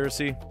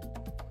Conspiracy.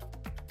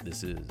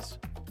 This is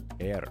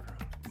Air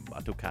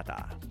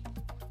Batucata.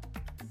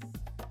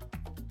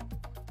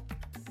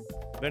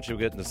 Eventually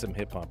we'll get into some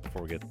hip-hop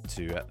before we get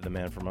to The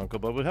Man from U.N.C.L.E.,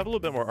 but we'll have a little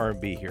bit more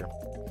R&B here.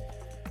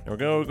 And we're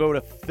going to go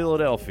to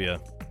Philadelphia.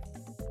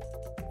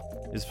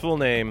 His full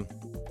name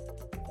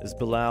is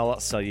Bilal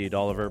Saeed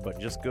Oliver,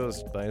 but just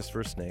goes by his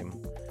first name,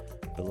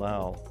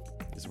 Bilal.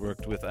 He's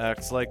worked with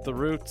acts like The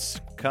Roots,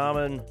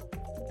 Common,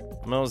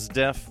 Mos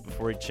Def,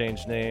 before he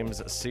changed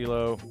names,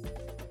 CeeLo,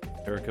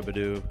 Erykah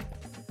Badu,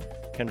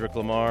 Kendrick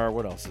Lamar.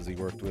 What else has he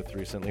worked with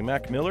recently?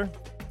 Mac Miller,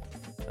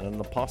 and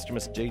the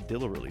posthumous Jay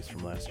Dilla release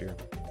from last year.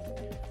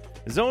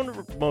 His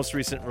own most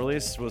recent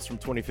release was from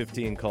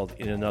 2015 called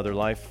In Another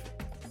Life.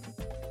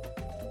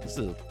 This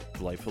is a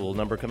delightful little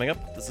number coming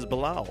up. This is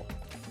Bilal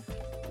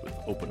with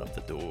Open Up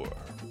the Door.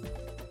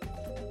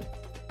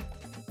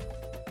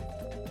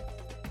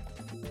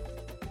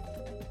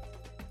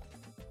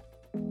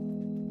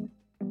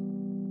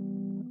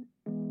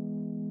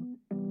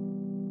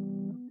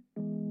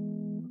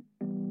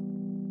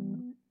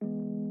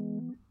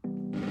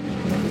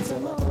 Every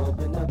time I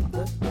open up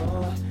the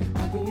door,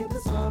 I can hear the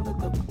sound of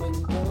the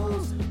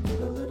windows. Put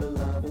a little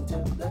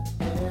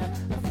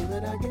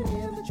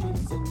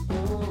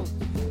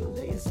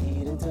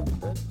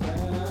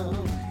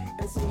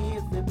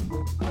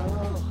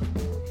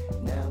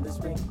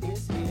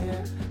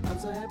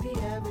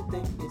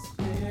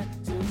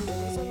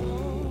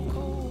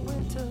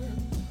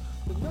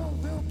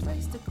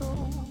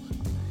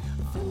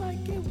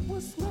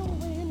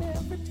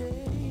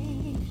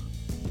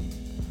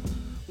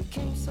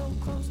came so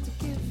close to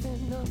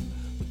giving up.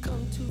 We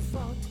come too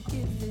far to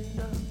give it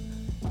up.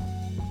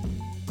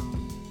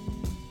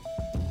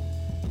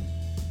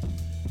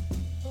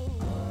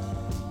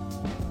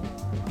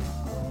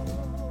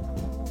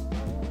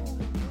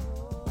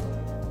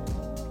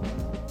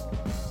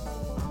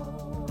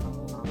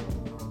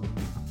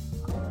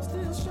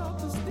 Still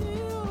sharp as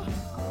steel,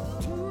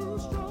 two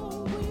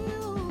strong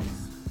wheels,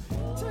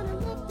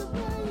 turning left to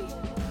right,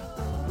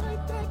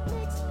 right back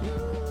next to you.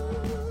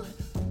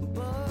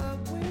 But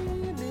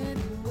when it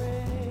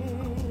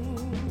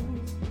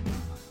rains,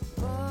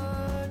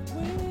 but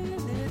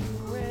when it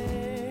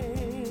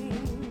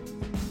rains,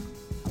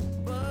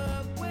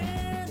 but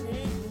when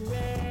it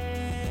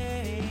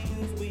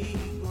rains, we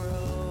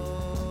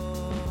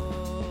grow.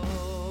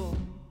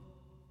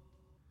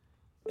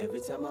 Every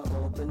time I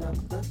open up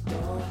the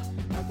door,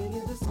 I can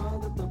hear the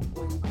song of the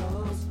wind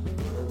blows.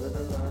 Put a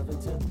little love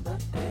into the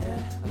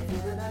air. I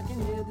feel that I can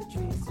hear the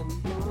trees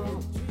and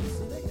bloom.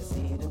 So they can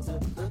seed into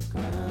the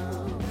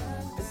ground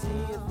and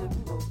see if it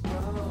will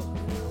grow.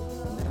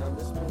 Now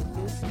the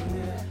spring is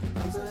here.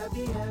 I'm so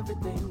happy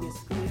everything is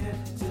clear.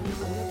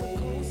 Today,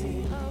 cozy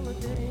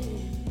holiday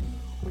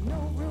with no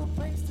real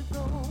place to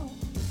go.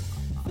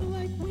 Feel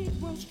like we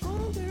grow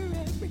stronger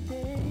every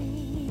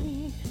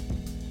day.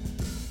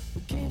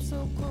 We came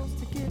so close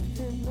to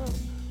giving up.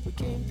 We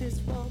came this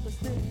far,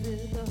 let's live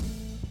it up.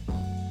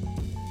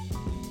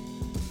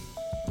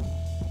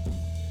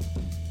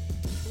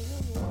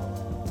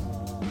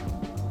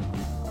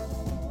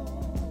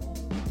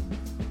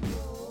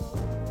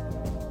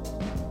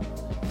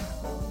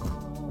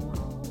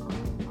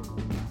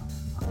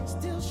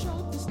 Still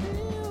sharp as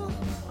steel,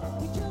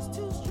 we just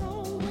two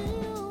strong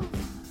wheels,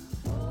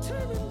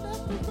 turning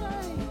left to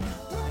right,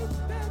 right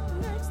back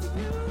next to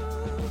you.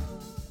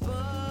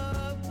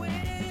 But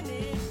when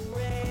it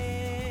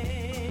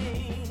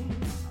rains,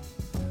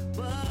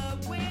 but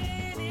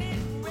when it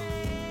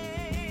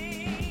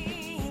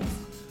rains,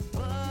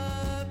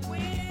 but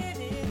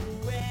when it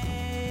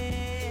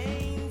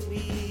rains,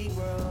 we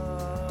grow.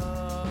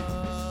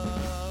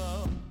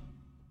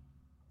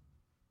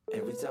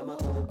 Every time I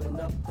open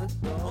up the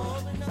door,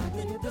 I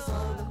can hear the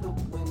sound of the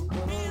wind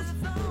blows.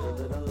 Put a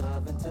little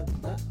love into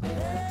the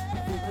air. I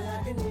feel that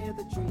I can hear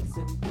the trees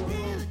and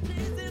bloom.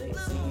 They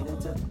seed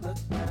into the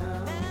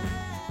ground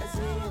and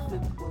see if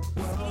it will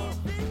grow.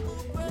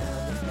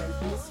 Now the spring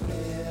is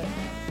here,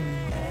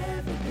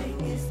 everything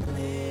is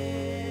clear.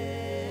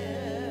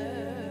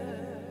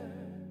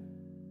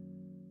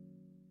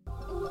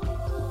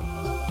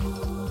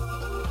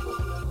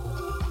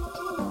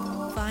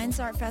 Vines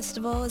Art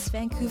Festival is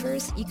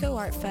Vancouver's Eco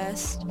Art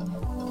Fest,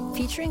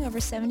 featuring over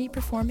 70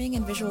 performing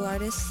and visual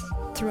artists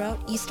throughout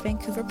East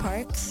Vancouver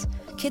parks,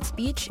 Kitts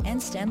Beach,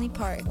 and Stanley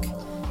Park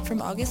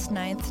from August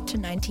 9th to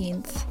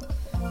 19th.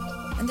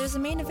 And there's a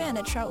main event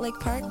at Trout Lake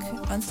Park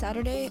on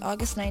Saturday,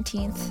 August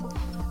 19th,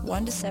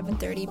 1 to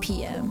 7:30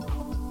 p.m.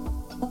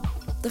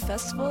 The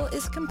festival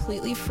is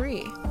completely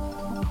free.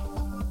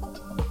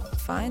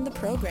 Find the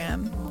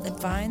program at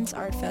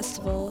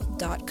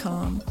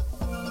vinesartfestival.com.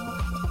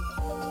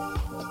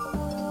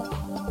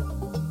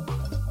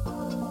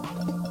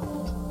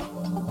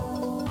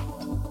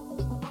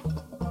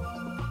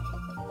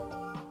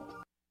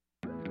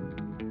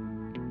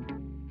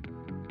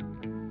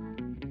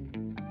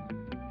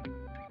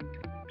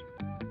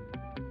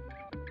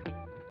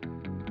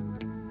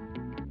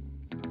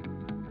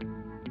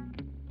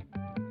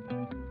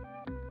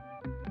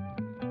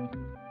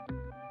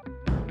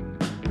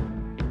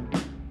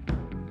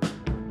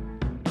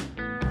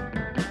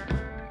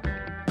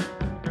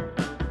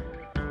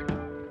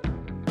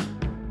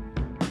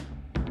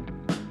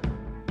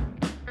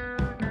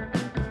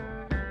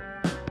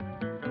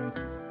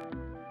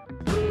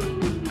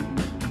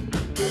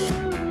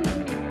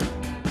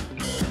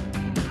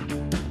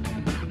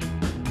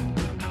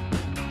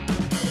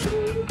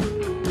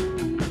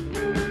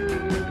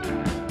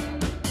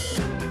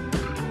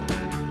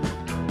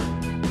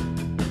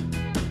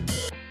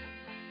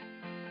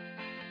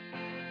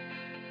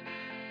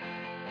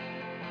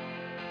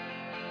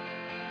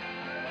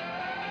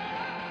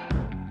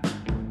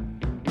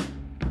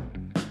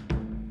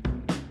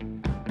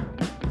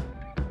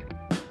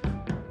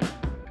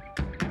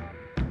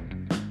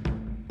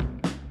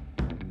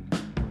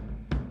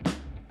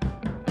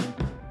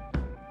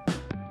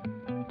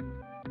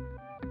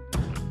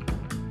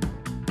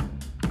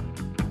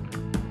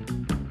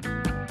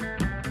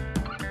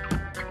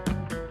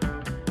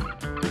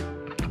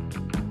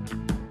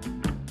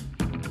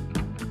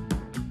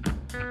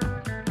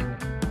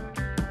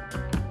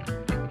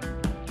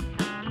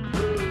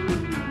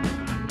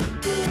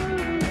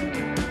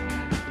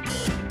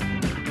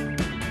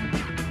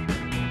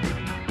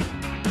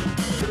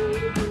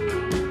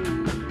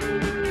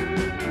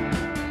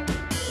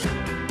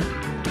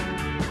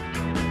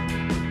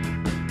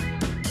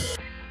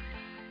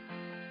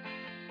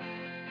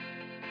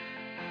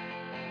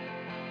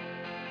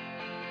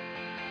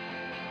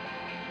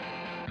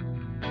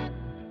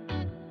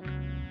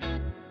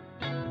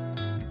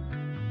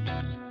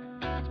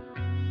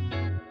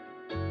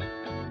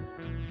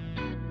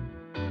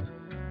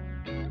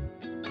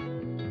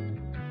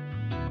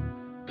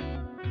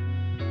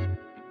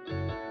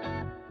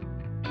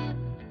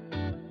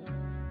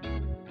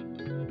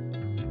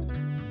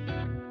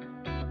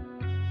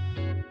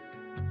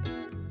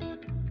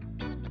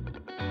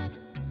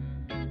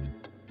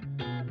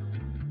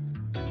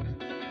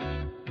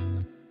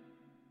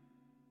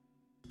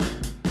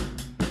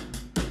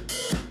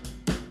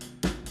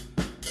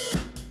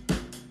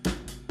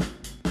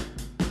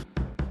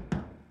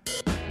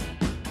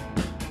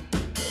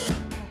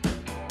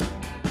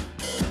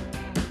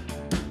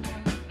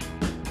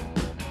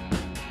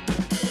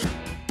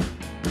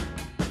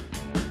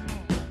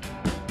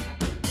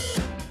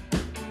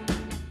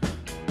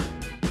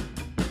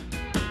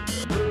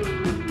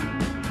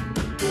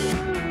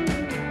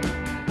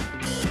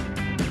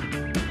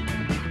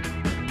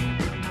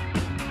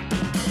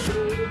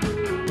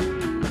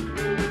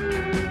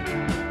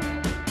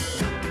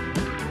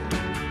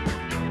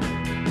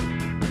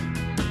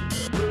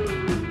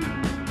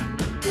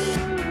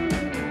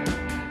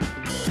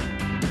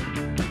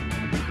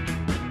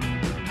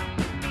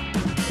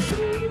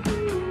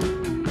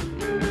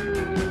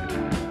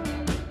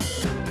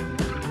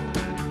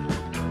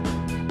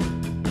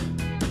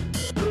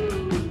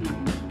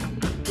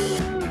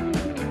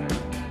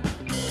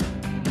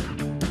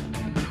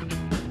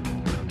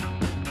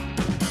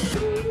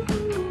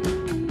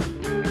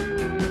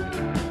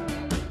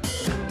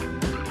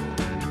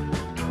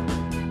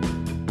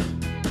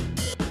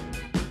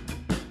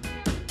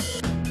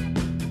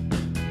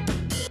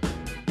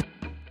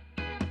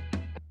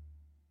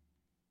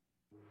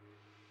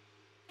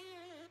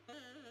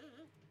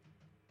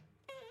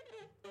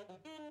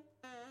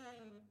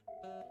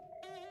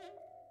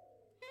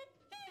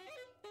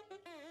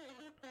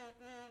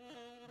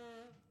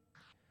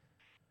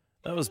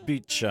 That was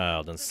Beat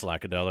Child and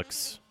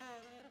Slackadelics.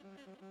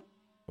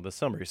 Well, the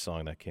summary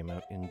song that came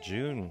out in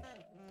June,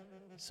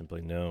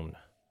 simply known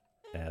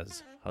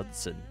as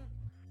Hudson.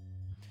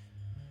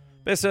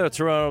 Based out of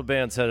Toronto,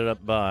 band's headed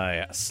up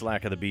by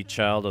Slack of the Beat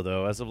Child,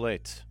 although as of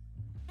late,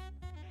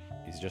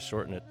 he's just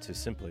shortened it to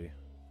simply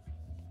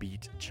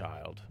Beat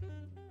Child.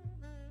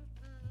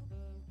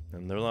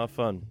 And they're a lot of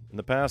fun. In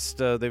the past,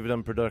 they've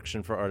done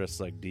production for artists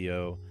like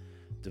Dio,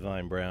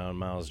 Divine Brown,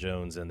 Miles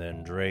Jones, and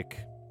then Drake.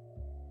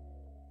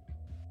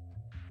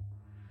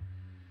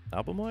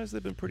 Album-wise,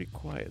 they've been pretty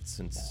quiet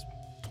since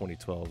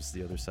 2012's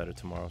The Other Side of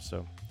Tomorrow,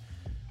 so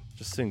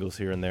just singles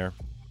here and there.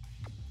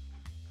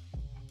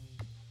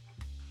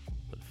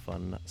 But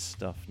fun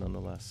stuff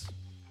nonetheless.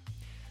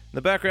 In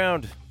the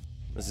background,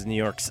 this is New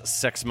York's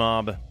Sex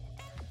Mob,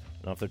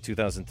 and off their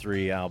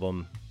 2003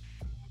 album,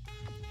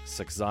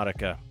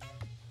 Sexotica.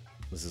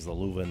 This is the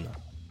Leuven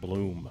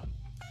Bloom.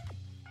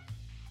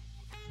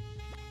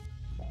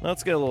 Now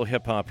let's get a little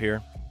hip-hop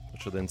here,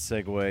 which will then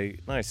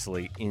segue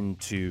nicely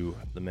into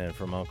The Man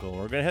from U.N.C.L.E.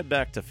 We're going to head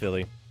back to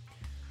Philly,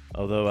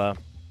 although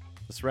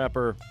this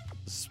rapper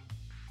is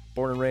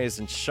born and raised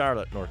in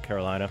Charlotte, North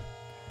Carolina.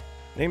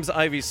 Name's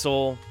Ivy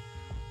Soul,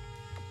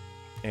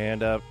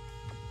 and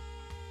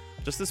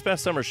just this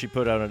past summer she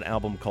put out an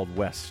album called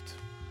West.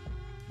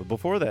 But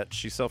before that,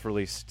 she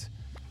self-released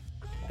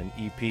an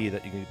EP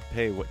that you can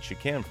pay what you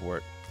can for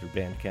it through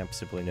Bandcamp,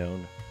 simply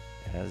known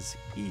as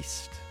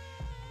East.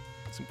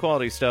 Some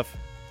quality stuff.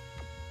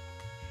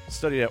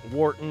 Studied at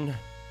Wharton.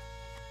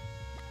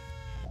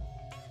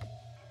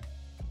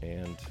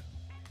 And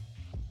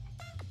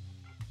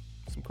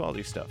some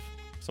quality stuff.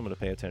 Someone to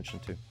pay attention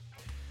to. This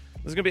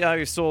is going to be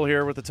Ivy Soul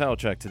here with the title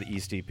track to the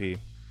East EP.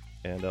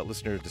 And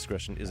listener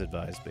discretion is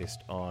advised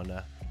based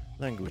on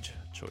language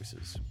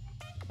choices.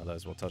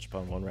 Otherwise, we'll touch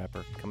upon one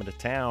rapper coming to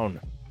town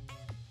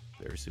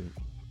very soon.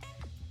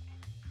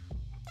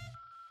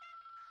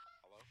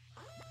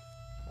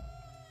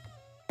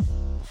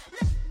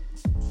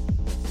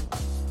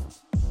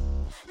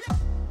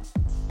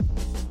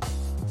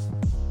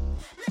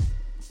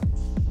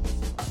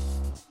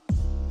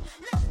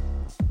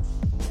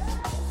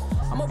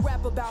 I'ma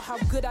rap about how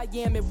good I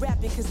am at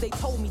rapping cause they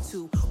told me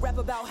to. Rap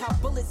about how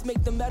bullets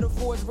make the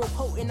metaphors real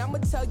potent. I'ma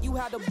tell you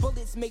how the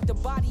bullets make the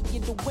body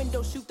in the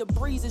window, shoot the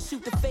breeze and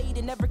shoot the fade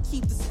and never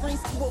keep the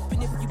screens too open.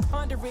 If you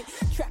ponder it,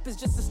 trap is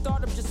just a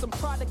startup, just some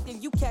product,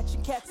 and you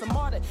catching cats a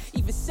martyr.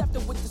 Even scepter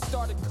with the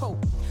starter coat.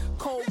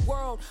 Cold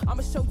world,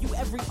 I'ma show you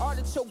every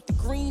artichoke. The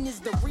green is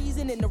the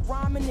reason and the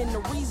rhyming and the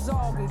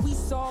resolve. When we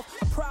solve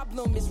a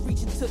problem, it's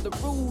reaching to the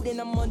root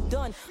and I'm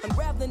undone.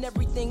 Unraveling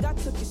everything I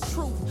took as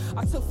truth.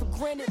 I took for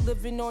granted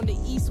living on the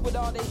east with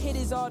all the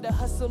hitters, all the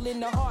hustle in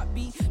the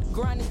heartbeat.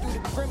 Grinding through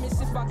the grimace.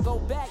 If I go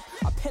back,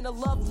 I pen a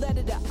love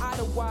letter to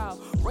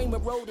Idlewild,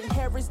 Raymond Road and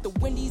Harris, the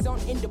Wendy's on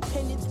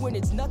Independence. When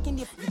it's knucking,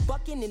 if you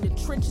bucking in the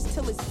trenches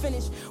till it's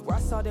finished. Where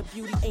I saw that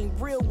beauty ain't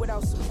real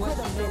without some grit.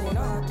 I'm living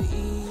on the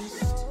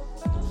east.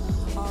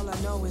 All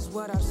I know is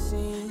what I've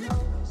seen.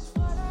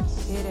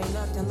 It ain't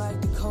nothing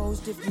like the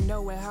coast. If you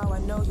know it, how I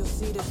know you'll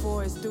see the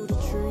forest through the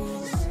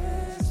trees.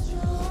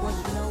 What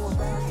you know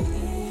about the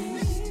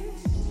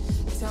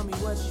east? Tell me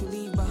what you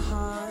leave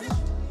behind.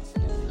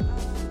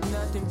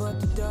 Nothing but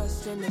the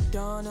dust and the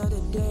dawn of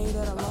the day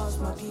that I lost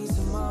my peace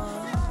of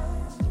mind.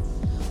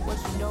 What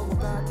you know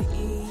about the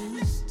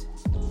east?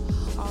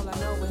 All I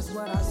know is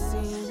what I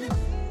see.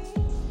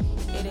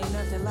 It ain't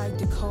nothing like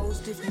the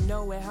coast. If you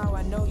know it, how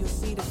I know you'll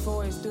see the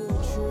forest through the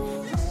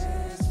trees.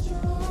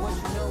 What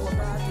you know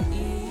about the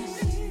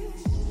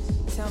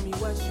east? Tell me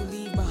what you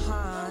leave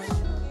behind.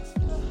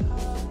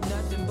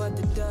 Nothing but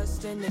the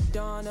dust and the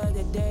dawn of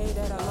the day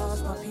that I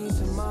lost my peace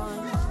of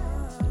mind.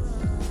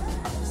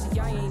 See,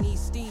 I ain't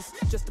east,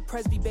 just a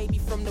Presby baby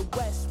from the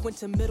west. Went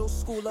to middle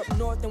school up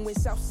north and went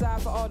south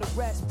side for all the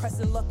rest.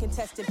 Pressing luck and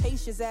testing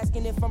patience,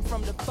 asking if I'm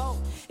from the boat.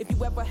 If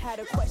you ever had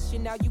a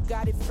question, now you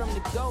got it from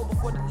the go.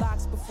 Before the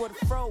locks, before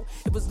the fro,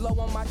 it was low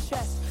on my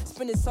chest.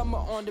 Spending summer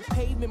on the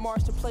pavement,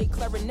 marched to play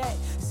clarinet.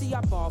 See,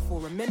 I balled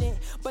for a minute,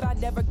 but I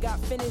never got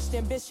finished.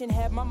 Ambition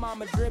had my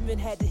mama driven,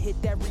 had to hit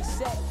that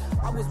reset.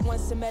 I was one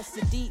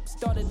semester deep,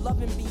 started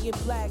loving being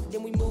black.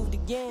 Then we moved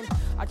again,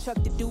 I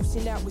chucked the deuce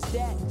and that was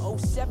that.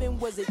 07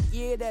 was a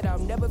year that I'll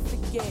never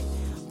forget.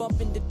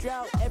 Bumping the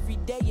drought every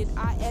day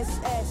at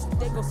ISS.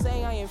 They gon'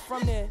 say I ain't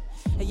from there.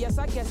 And yes,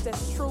 I guess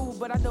that's true,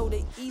 but I know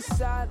the east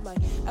side like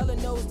Ella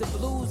knows the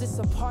blues. It's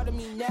a part of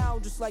me now,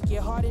 just like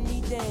your heart in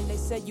me then. They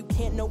said you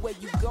can't know where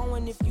you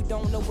going if you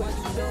don't know where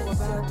you know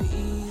about the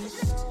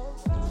east.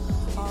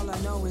 All I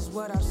know is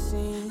what I've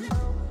seen.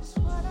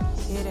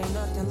 It ain't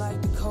nothing like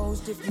the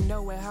coast. If you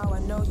know it, how I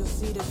know you'll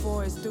see the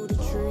forest through the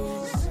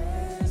trees.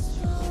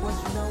 What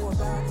you know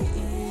about the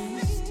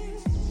east?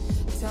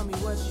 Tell me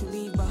what you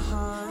leave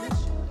behind.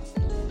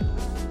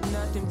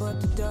 Nothing but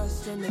the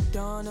dust and the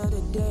dawn of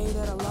the day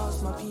that I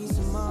lost my peace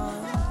of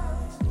mind.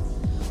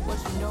 What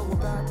you know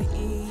about the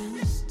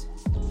east?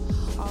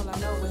 All I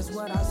know is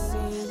what I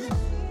see.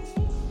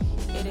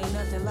 It ain't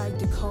nothing like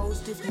the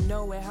coast. If you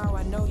know it, how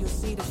I know you'll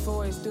see the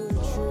forest through the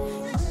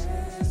trees.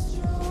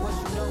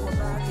 What you know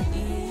about the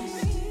east?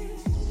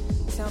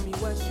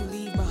 what you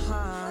leave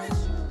behind.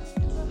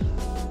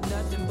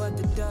 Nothing but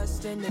the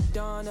dust in the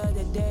dawn of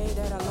the day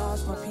that I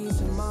lost my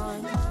peace of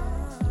mind.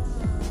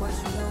 What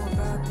you know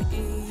about the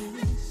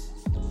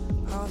East?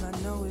 All I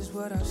know is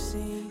what I've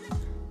seen.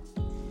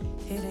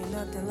 It ain't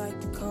nothing like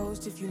the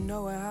coast. If you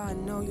know it, how I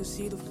know you'll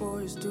see the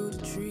forest through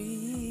the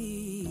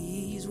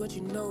trees. What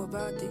you know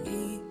about the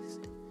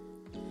East?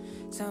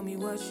 Tell me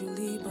what you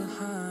leave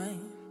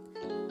behind.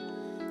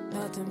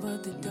 Nothing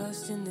but the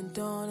dust in the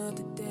dawn of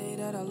the day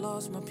that I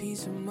lost my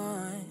peace of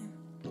mind.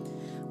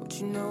 What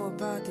you know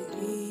about the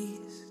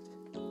East?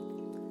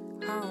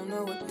 I don't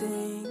know a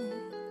thing.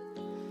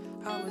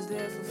 I was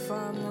there for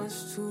 5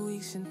 months, 2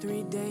 weeks, and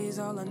 3 days.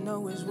 All I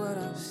know is what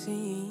I've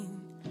seen.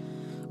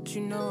 What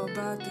you know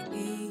about the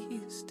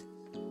East?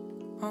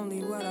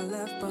 Only what I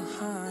left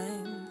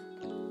behind.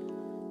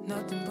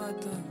 Nothing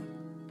but the...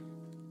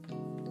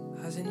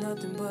 I said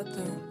nothing but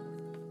the...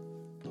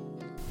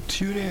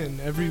 Tune in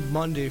every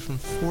Monday from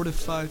 4 to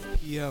 5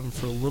 p.m.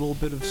 for a little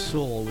bit of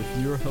soul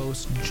with your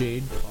host,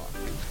 Jade Park.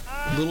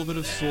 Little Bit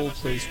of Soul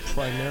plays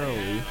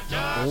primarily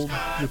old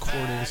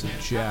recordings of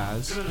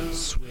jazz,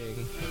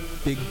 swing,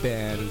 big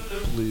band,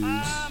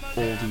 blues,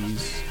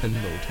 oldies, and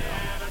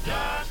Motown.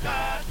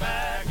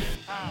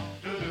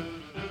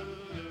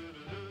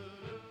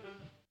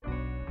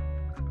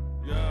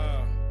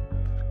 Yeah.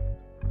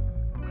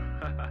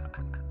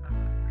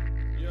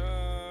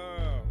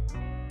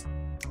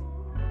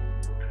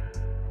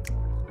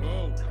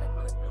 Whoa.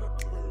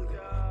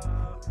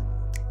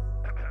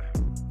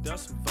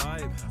 That's a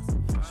vibe.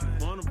 She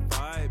wanna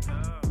vibe.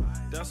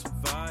 That's a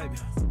vibe.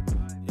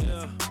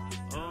 Yeah.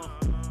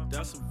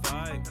 That's a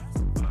vibe.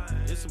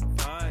 It's a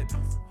vibe.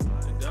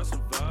 And that's a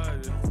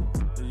vibe.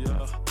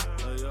 Yeah.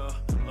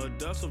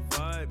 That's a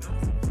vibe.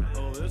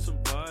 Oh, it's a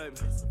vibe.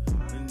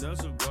 And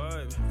that's a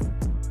vibe.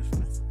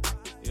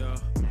 Yeah.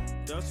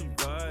 That's a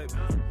vibe.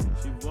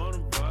 She wanna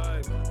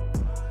vibe.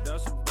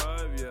 That's a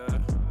vibe.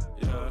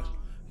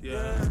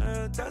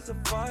 Yeah. That's a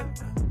vibe.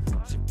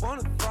 She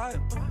wanna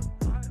vibe.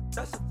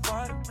 That's a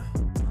vibe.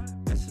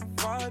 It's a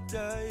vibe,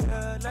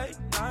 yeah. Late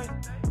night.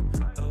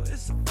 Oh,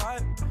 it's a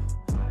vibe.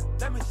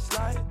 Let me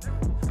slide.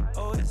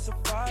 Oh, it's a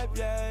vibe,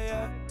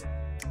 yeah.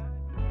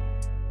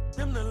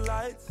 Dim the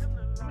lights.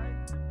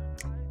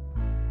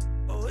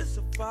 Oh, it's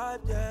a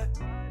vibe, yeah.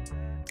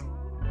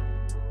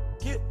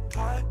 Get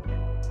high.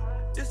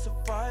 It's a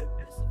vibe.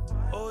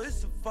 Oh,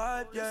 it's a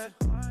vibe, yeah.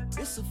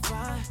 It's a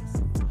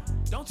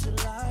vibe. Don't you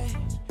lie.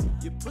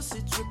 Your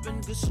pussy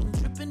dripping, gushing,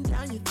 dripping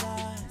down your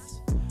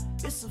thighs.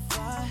 It's a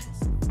vibe.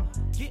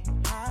 Get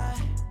high.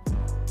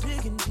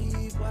 Digging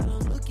deep while I'm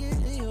looking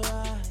in your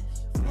eyes.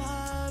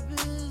 Vibe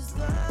is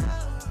the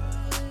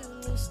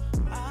realest.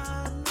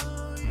 I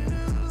know you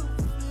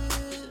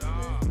feel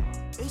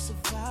it. It's a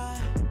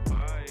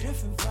vibe.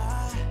 Different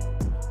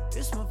vibe.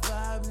 It's my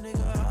vibe,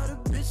 nigga. All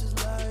the bitches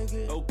like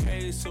it.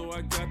 Okay, so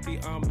I got the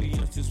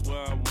ambience just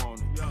where I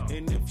want it.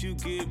 And if you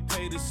get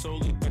paid, it's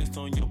solely based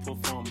on your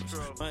performance.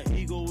 My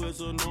ego is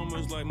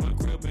enormous like my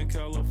crib in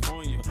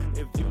California.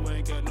 If you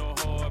ain't got no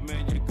heart,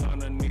 man, you're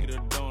gonna need a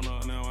donor.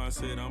 Now I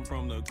said I'm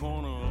from the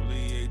corner of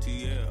the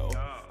ATL.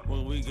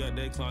 Well, we got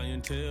that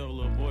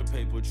clientele, avoid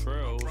paper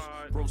trails.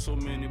 Broke so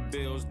many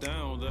bills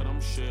down that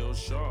I'm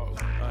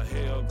shell-shocked. A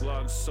hell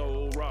Glock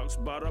sold rocks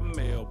by the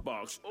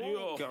mailbox.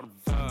 Got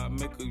a vibe,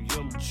 make a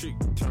yellow chick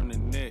turn the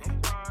neck.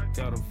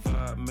 Got a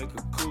vibe, make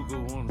a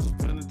cougar wanna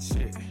spin a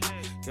check.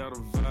 Got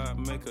a vibe,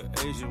 make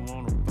a Asian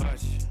wanna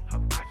botch you.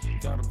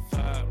 Got a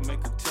vibe,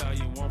 make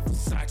Italian want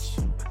Versace.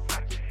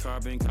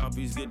 Carbon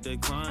copies get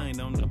declined,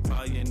 I'm the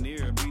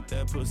pioneer. Beat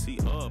that pussy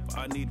up,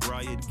 I need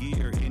riot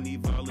gear. Any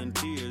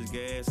volunteers,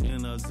 gas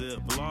in a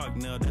zip block.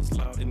 Now that's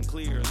loud and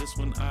clear, this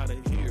one out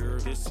of here.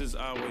 This is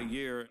our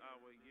year.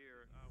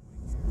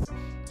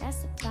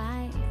 That's a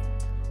vibe,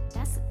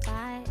 that's a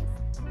vibe,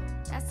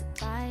 that's a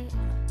vibe.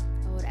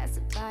 Oh, that's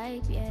a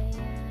vibe, yeah,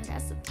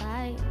 that's a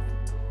vibe.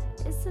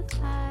 It's a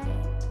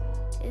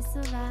vibe, it's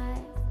a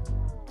vibe.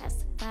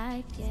 That's a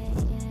vibe,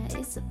 yeah,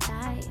 it's a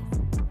vibe.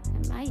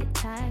 Am I your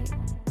type?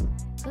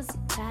 Pussy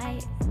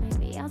tight,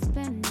 maybe I'll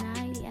spend the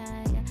night,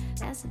 yeah.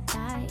 That's a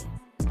vibe,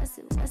 what's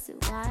it,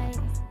 why?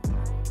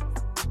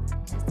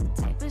 That's the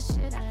type of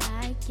shit I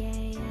like,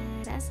 yeah,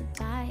 that's a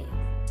vibe.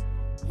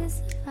 It's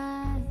a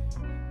vibe,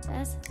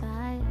 that's a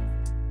vibe.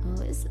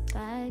 Oh, it's a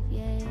vibe,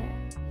 yeah.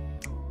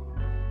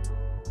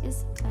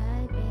 It's a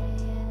vibe,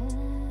 yeah.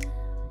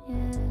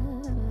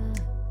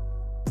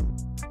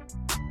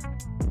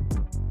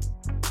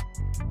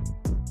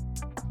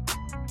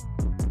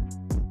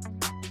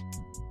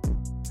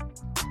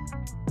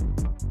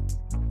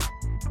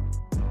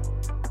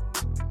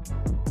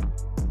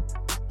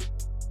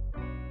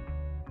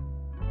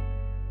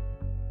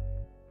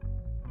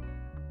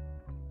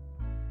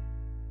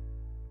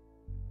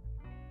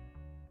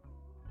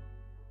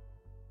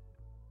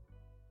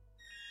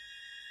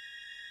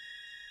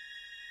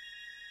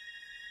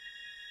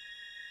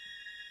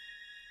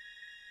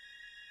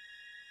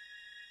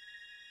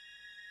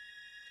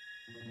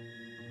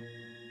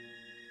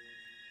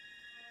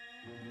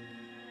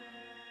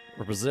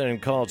 Representing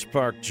College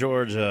Park,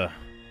 Georgia.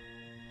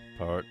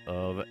 part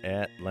of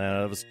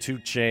Atlanta. That was 2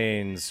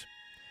 Chainz.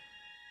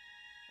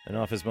 And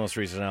off his most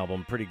recent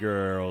album, Pretty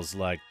Girls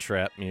Like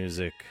Trap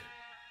Music,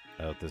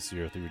 out this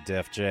year through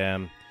Def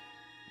Jam,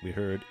 we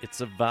heard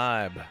It's a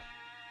Vibe,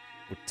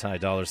 with Ty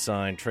Dolla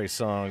 $ign, Trey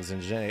Songz,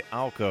 and Jay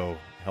Alco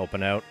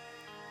helping out.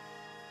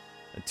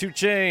 And 2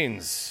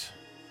 Chainz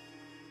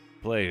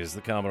plays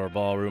the Commodore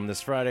Ballroom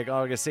this Friday,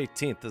 August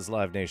 18th, as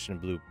Live Nation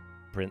and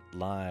Blueprint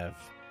Live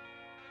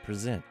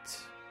present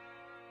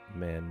a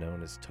man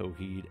known as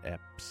Tawheed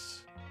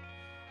Epps.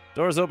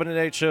 Doors open at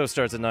 8, show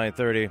starts at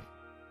 9:30.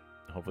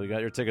 Hopefully you got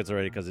your tickets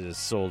already because it is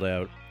sold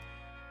out.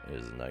 It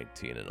is a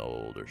 19 and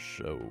older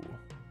show.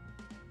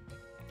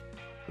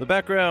 The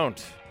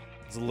background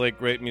is the late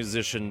great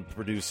musician,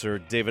 producer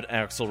David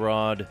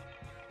Axelrod.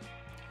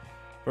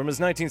 From his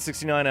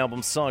 1969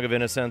 album Song of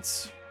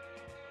Innocence,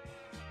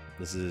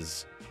 this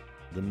is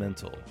The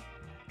Mental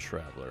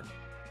Traveler.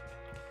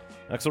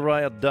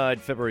 Axelrod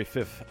died February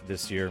 5th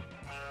this year,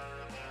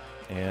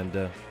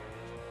 and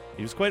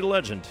he was quite a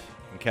legend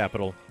in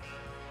Capitol,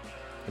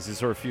 as he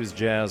sort of fused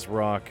jazz,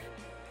 rock,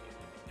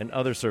 and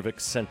other sort of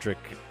eccentric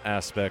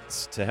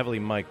aspects to heavily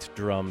mic'd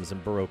drums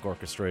and Baroque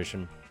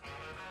orchestration.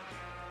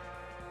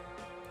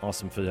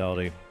 Awesome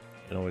fidelity,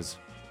 and always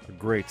a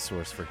great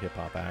source for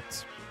hip-hop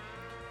acts.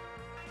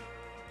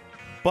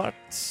 But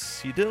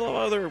he did a lot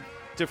of other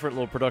different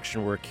little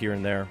production work here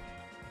and there.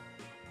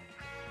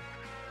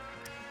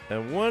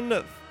 And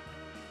one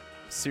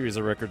series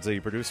of records that he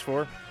produced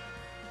for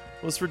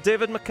was for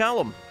David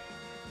McCallum,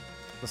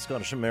 the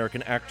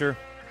Scottish-American actor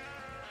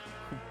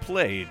who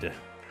played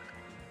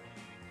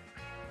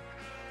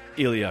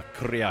Ilya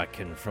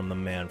Kuryakin from The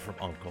Man from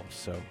U.N.C.L.E.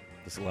 So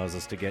this allows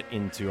us to get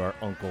into our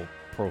Uncle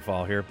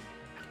profile here.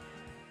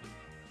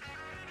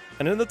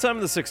 And in the time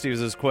of the 60s,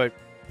 it was quite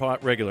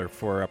regular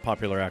for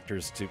popular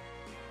actors to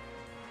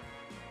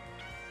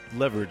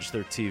leverage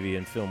their TV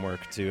and film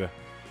work to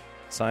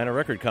sign a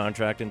record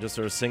contract and just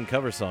sort of sing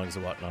cover songs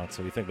and whatnot.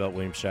 So we think about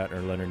William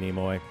Shatner, Leonard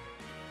Nimoy,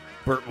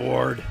 Burt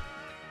Ward,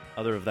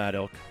 other of that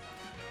ilk.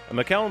 And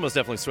McCallum was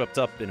definitely swept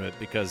up in it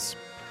because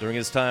during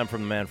his time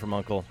from The Man from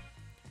U.N.C.L.E.,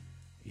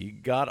 he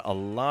got a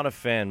lot of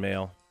fan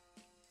mail.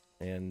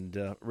 And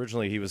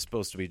originally he was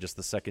supposed to be just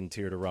the second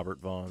tier to Robert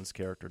Vaughn's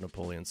character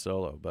Napoleon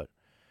Solo, but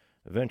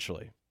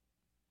eventually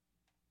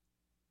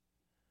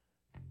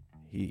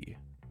he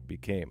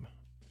became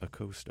a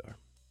co-star.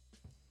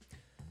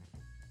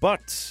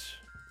 But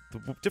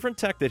the different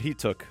tack that he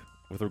took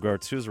with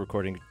regards to his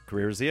recording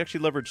career is he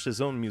actually leveraged his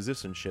own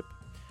musicianship,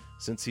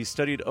 since he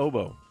studied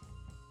oboe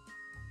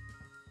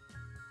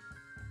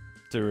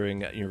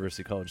during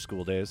University College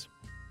school days.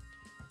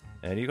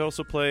 And he could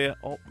also play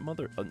all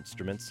other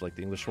instruments like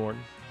the English horn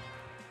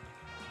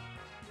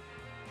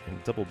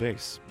and double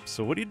bass.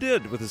 So what he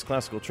did with his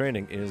classical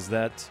training is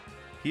that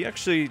he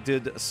actually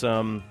did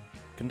some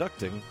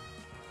conducting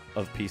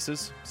of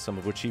pieces, some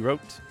of which he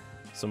wrote,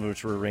 some of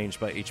which were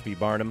arranged by H.B.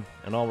 Barnum,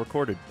 and all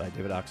recorded by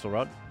David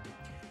Axelrod.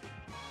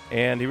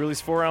 And he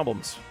released 4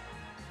 albums.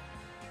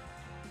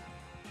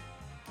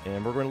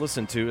 And what we're going to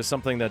listen to is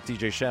something that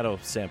DJ Shadow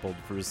sampled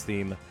for his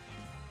theme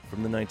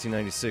from the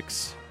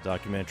 1996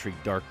 documentary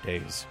Dark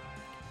Days,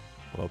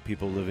 about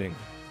people living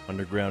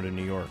underground in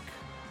New York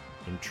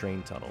in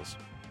train tunnels.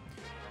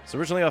 So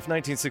originally off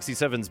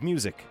 1967's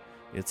Music,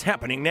 it's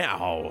happening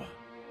now.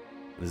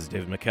 This is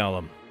David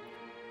McCallum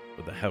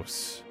with The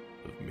House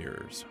of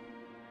Mirrors.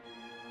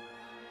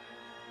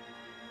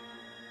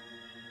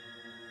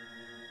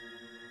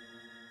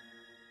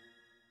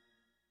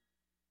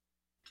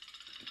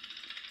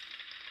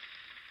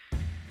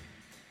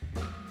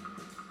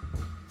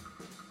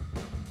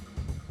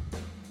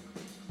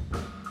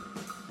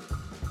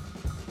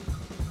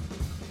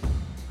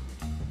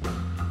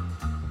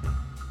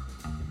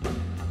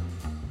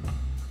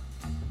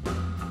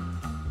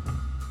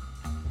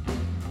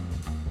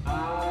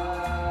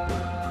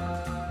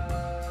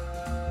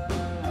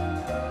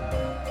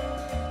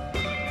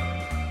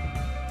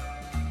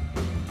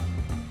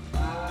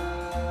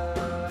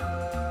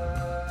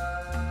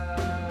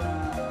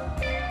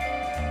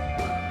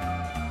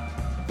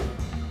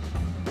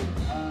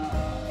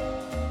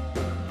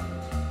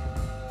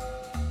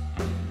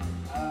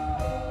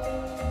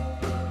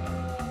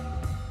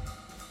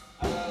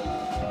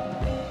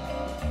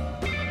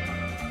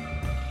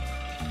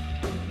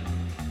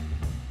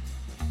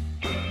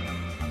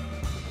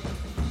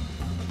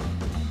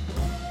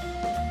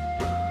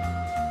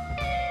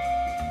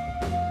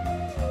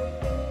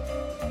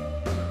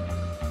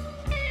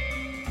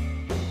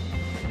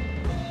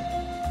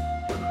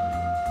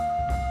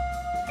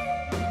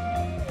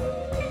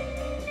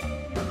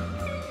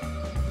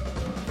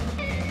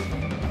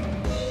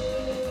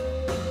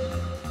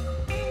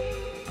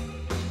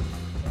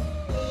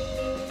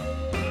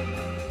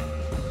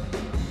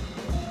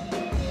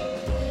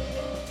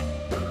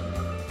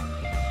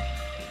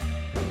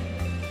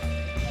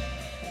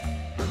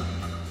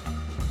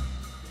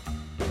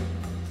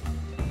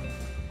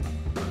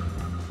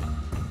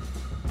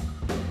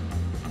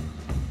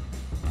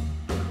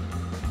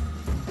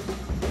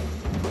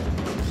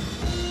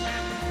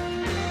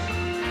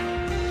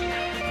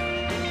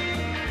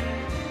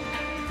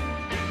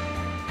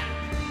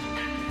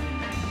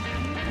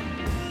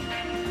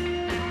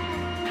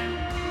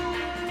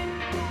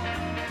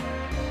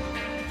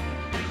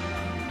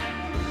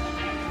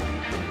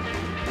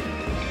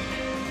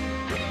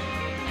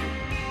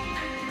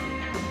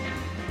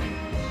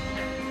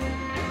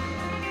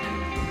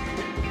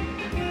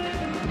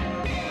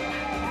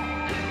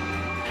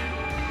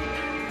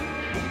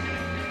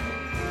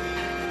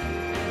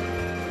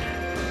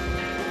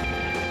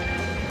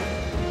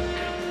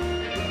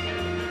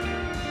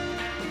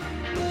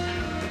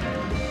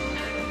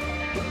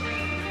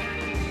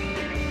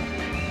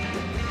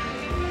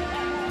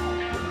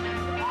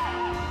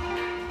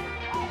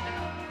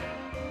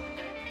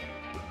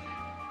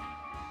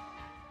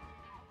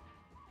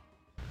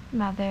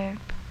 Mother,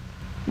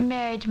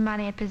 marriage,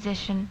 money, a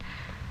position.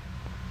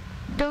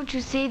 Don't you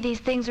see these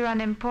things are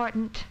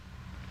unimportant?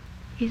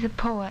 He's a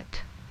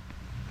poet,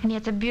 and he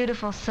has a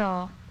beautiful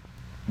soul.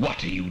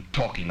 What are you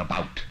talking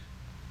about?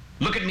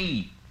 Look at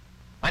me.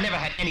 I never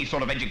had any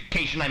sort of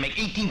education. I make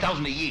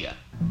 $18,000 a year.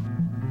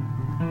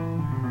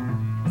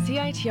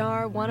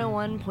 CITR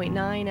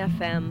 101.9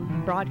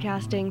 FM,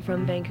 broadcasting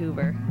from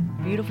Vancouver.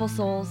 Beautiful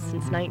souls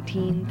since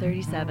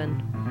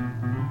 1937.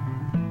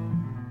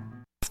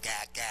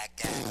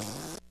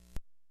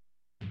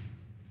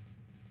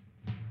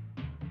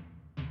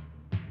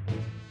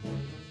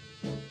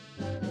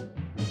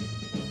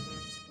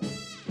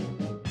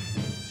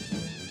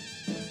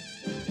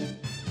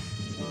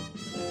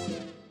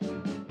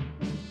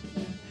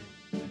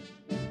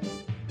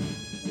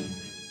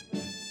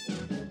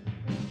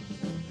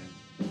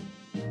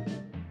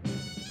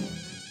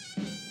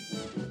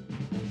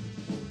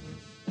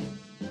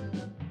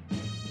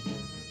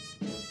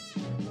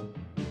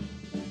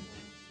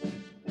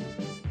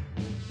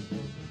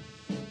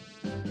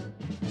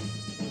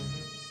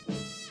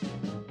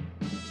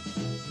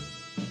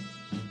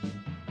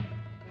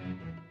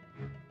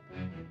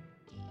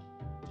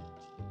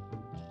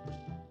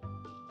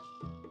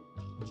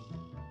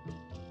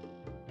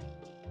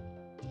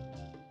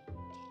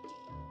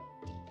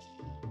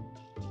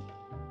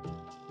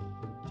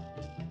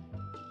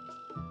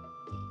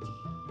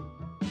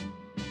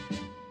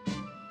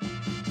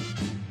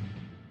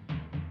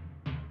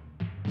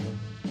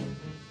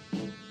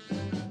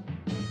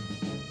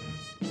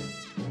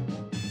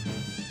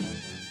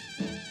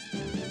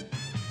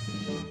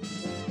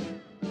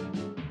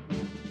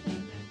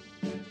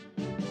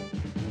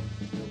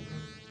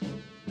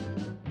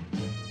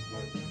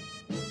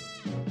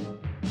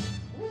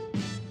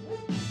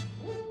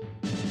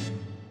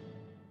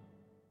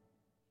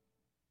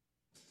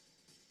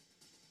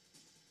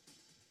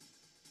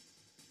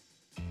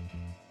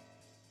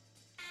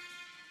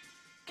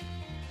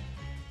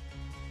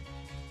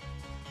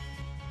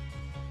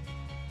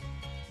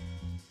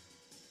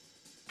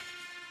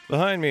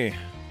 Behind me,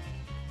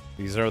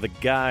 these are the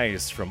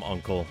guys from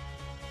Uncle,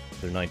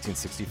 their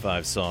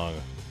 1965 song,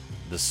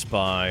 The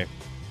Spy.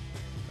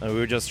 And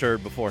we just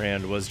heard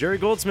beforehand was Jerry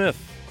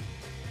Goldsmith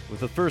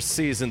with the first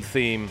season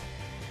theme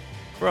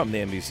from the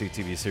NBC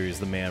TV series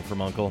The Man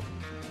from Uncle.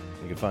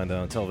 You can find that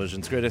on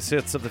television's greatest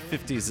hits of the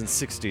 50s and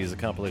 60s, a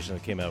compilation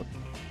that came out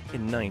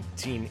in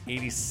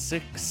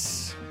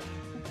 1986.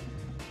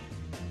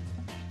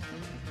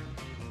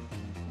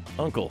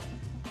 Uncle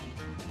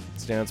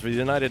stands for the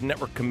United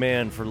Network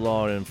Command for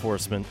Law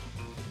Enforcement,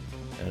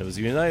 and it was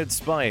a United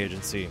Spy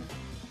Agency.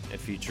 It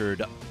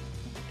featured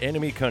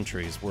enemy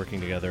countries working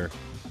together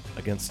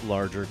against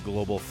larger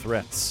global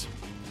threats.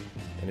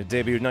 And it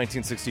debuted in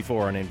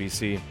 1964 on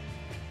NBC,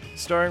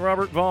 starring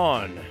Robert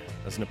Vaughn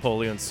as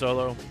Napoleon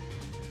Solo.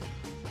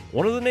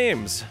 One of the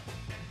names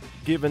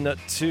given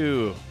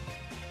to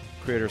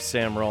creator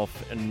Sam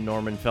Rolfe and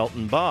Norman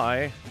Felton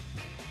by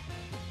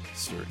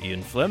Sir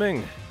Ian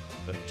Fleming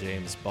of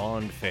James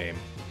Bond fame.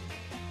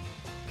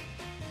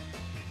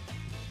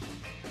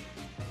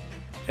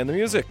 And the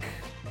music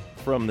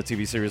from the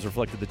TV series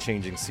reflected the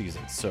changing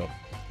seasons. So,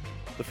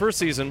 the first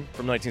season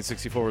from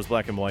 1964 was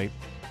black and white,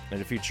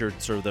 and it featured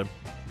sort of the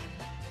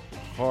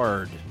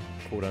hard,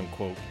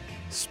 quote-unquote,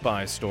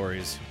 spy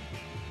stories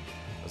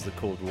as the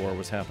Cold War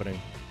was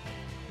happening,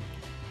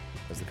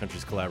 as the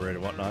countries collaborated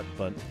and whatnot.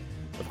 But,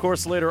 of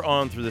course, later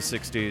on through the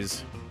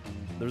 60s,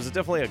 there was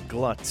definitely a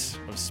glut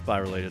of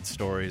spy-related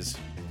stories,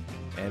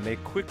 and they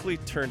quickly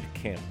turned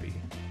campy,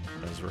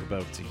 as we're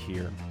about to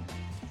hear.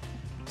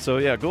 So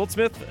yeah,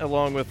 Goldsmith,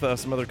 along with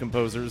some other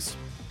composers,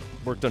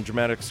 worked on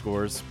dramatic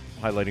scores,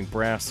 highlighting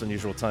brass,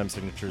 unusual time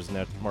signatures,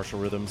 and martial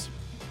rhythms.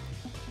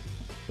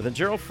 But then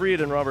Gerald Fried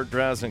and Robert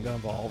Drasnin got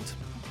involved,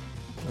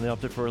 and they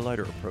opted for a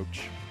lighter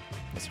approach,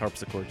 as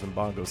harpsichords and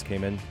bongos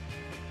came in.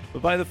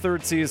 But by the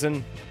third season,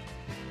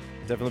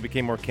 it definitely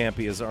became more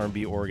campy as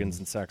R&B organs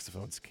and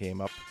saxophones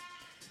came up,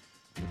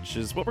 which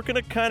is what we're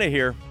going to kind of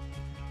hear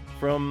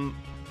from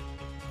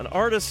an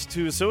artist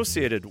who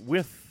associated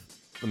with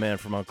The Man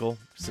from Uncle,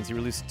 since he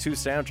released 2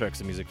 soundtracks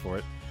of music for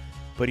it,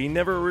 but he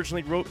never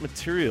originally wrote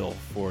material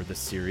for this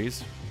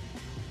series.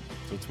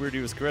 So it's weird he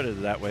was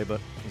credited that way, but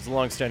he's a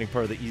long-standing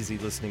part of the easy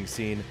listening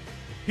scene,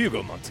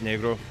 Hugo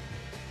Montenegro.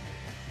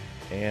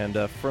 And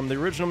from the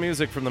original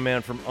music from The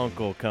Man from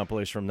Uncle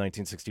compilation from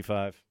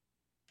 1965.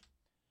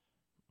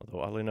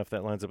 Although, oddly enough,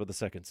 that lines up with the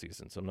second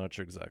season, so I'm not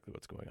sure exactly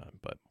what's going on.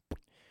 But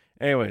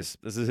anyways,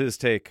 this is his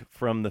take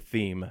from the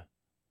theme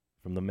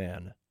from The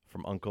Man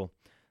from Uncle.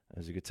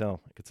 As you can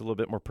tell, it gets a little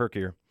bit more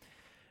perkier.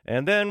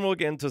 And then we'll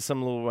get into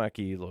some little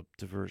wacky little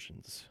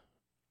diversions,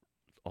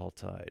 all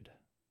tied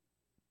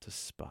to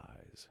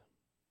spies.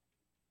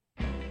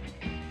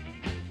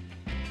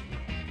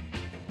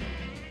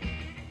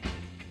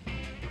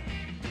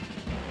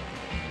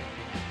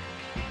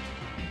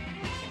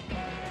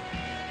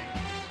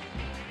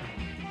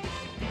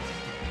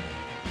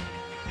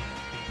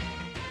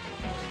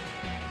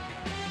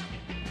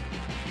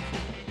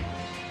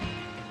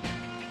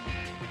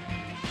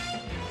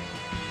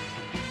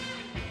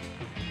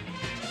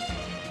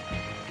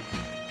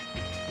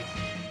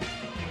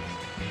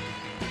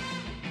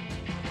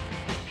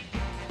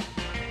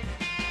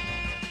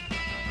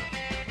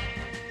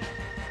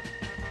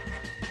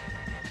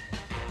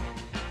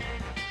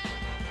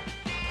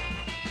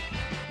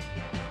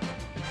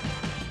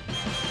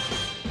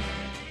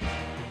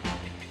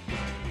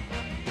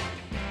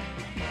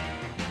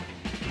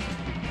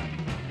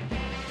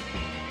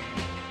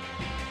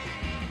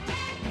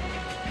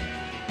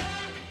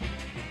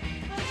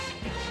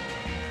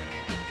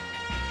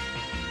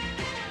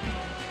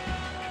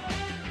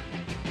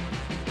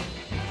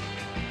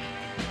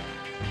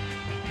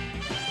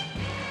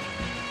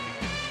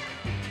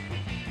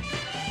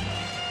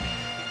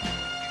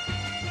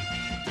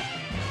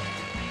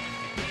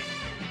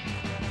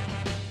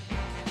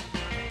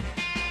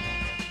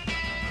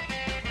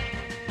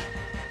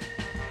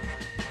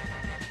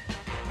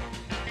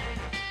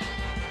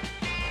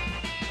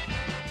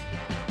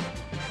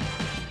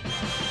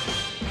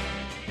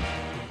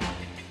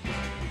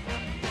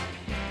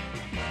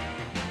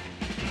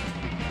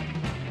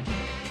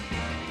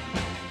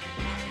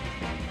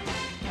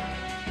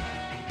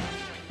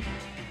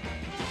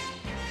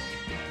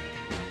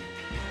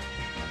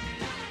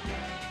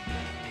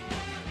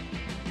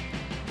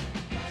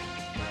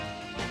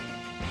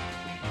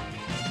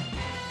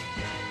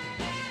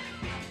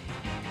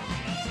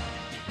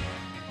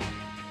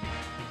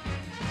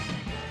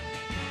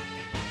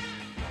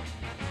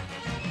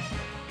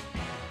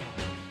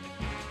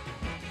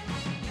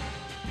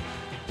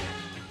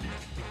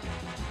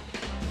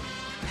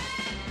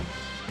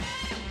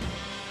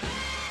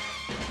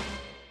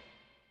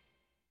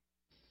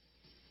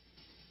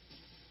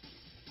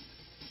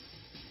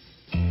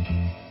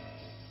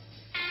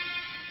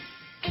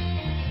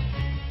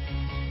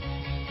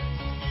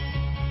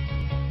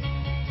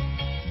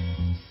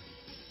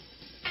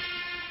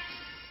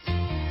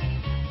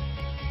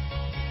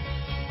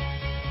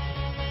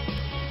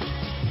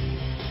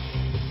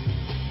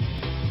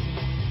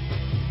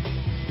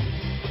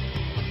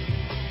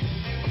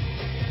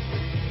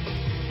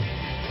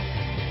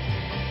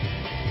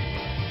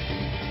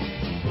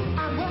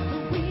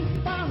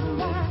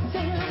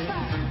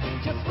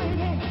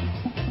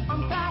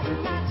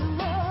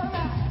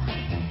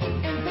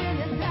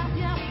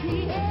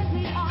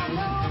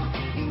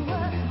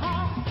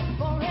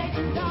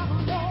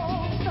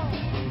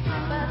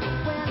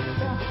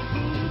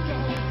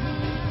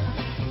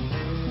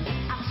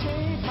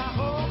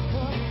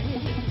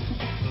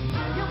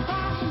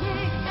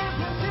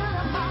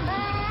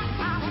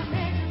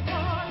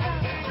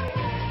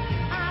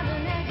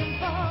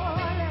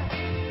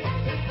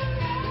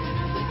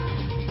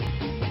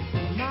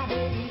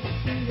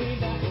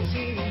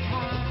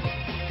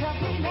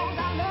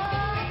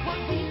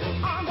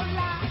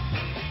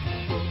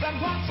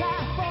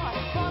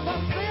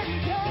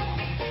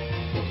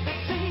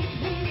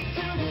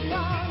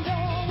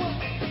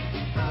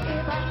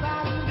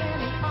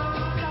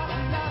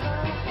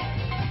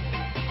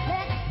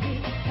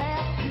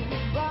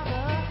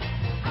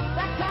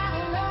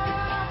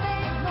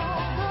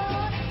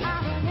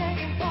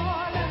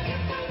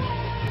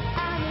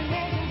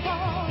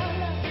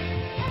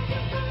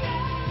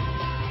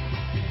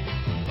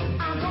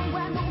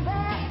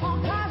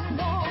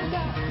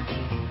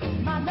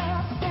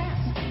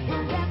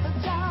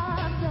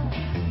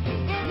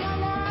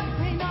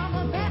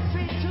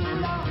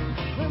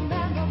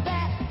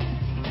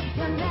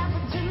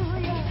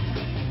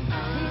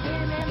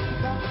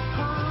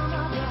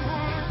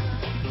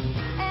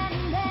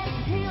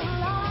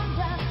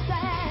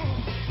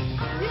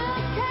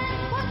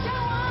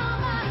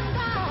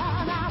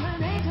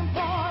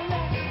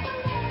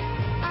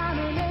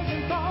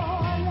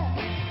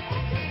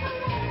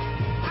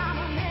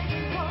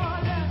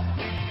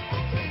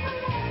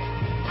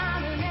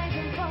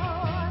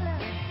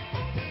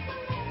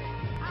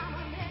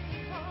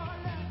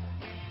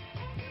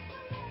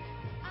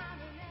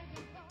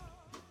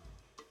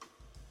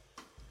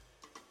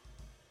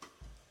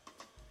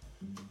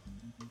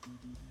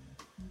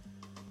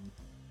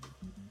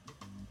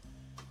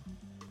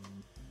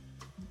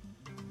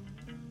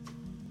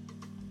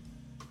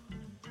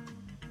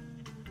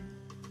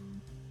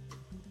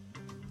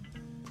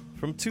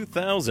 From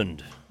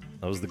 2000,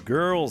 that was the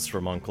Girls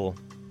from Uncle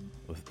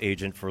with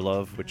Agent for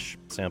Love, which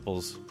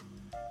samples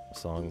a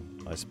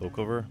song I spoke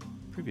over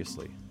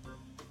previously,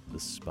 The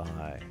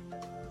Spy.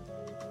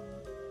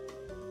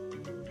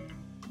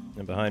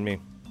 And behind me,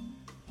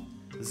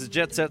 this is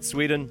Jet Set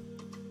Sweden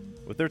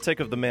with their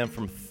take of The Man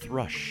from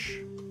Thrush.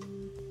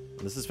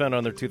 This is found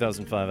on their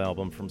 2005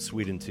 album, From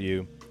Sweden to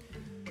You.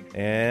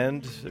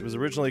 And it was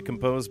originally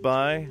composed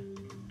by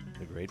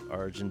the great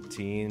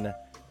Argentine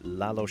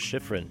Lalo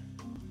Schifrin,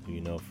 who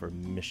you know for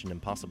Mission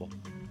Impossible.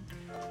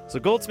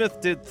 So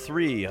Goldsmith did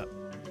 3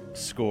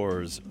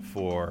 scores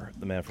for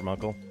The Man from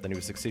U.N.C.L.E. Then he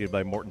was succeeded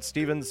by Morton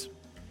Stevens,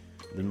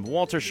 then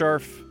Walter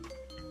Scharf,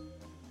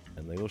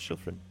 and Lalo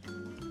Schifrin.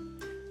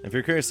 And if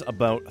you're curious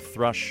about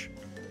Thrush,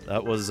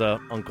 that was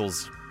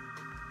Uncle's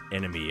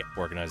enemy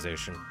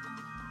organization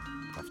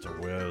after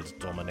world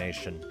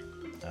domination,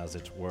 as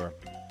it were.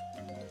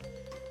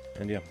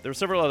 And yeah, there were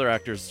several other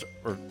actors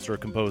or sort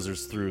of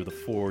composers through the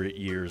 4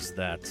 years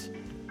that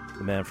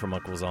The Man from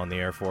U.N.C.L.E. was on the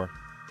air for.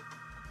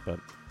 But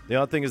the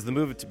odd thing is the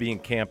move to being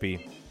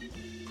campy,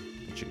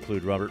 which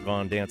include Robert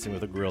Vaughn dancing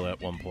with a gorilla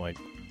at one point,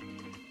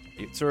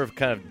 it sort of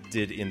kind of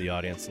did in the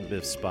audience, and a bit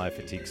of spy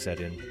fatigue set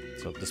in.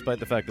 So despite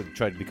the fact that it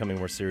tried becoming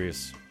more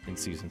serious in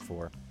season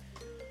 4,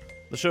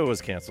 the show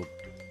was canceled.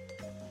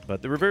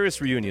 But there were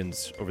various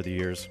reunions over the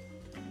years.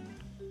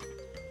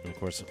 And of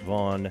course,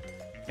 Vaughn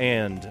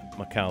and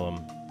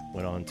McCallum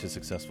went on to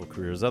successful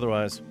careers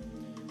otherwise.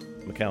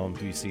 McCallum,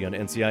 who you see on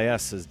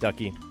NCIS as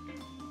Ducky.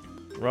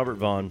 Robert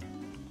Vaughn,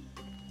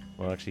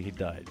 well, actually, he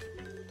died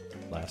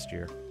last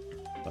year,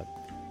 but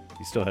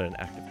he still had an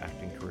active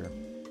acting career.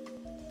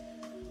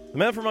 The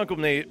Man from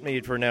U.N.C.L.E.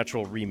 made for a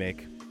natural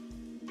remake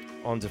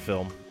onto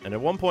film, and at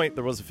one point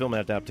there was a film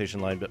adaptation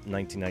lined up in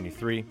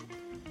 1993,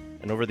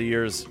 and over the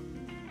years,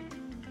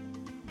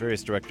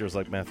 various directors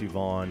like Matthew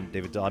Vaughn,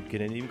 David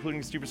Dobkin, and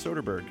including Steven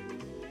Soderbergh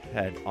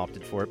had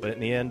opted for it, but in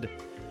the end,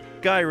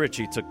 Guy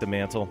Ritchie took the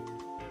mantle,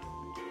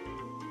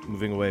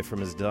 moving away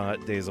from his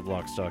days of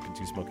Lock, Stock, and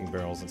Two Smoking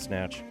Barrels and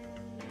Snatch.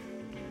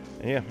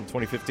 And yeah, in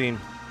 2015,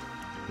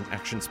 an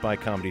action spy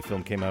comedy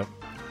film came out.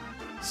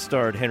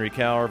 Starred Henry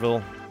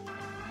Cavill,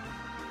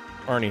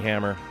 Arnie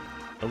Hammer,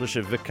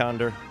 Alicia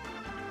Vikander,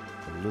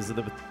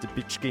 Elizabeth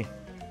Debicki,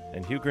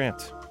 and Hugh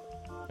Grant,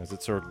 as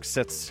it sort of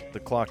sets the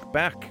clock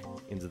back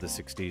into the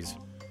 60s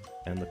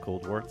and the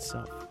Cold War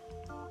itself.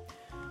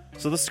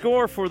 So the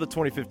score for the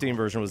 2015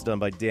 version was done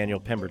by Daniel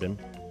Pemberton,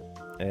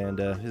 and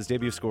his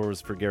debut score was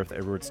for Gareth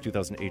Edwards'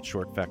 2008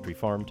 short Factory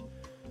Farmed,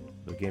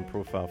 who gained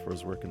profile for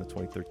his work in the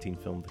 2013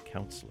 film The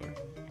Counselor.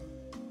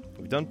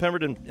 We've done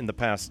Pemberton in the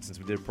past since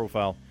we did a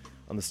profile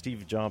on the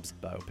Steve Jobs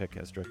biopic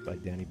as directed by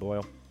Danny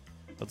Boyle.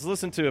 Let's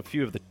listen to a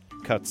few of the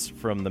cuts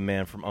from The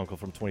Man from U.N.C.L.E.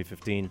 from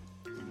 2015.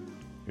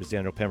 Here's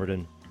Daniel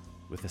Pemberton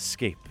with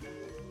Escape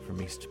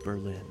from East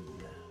Berlin.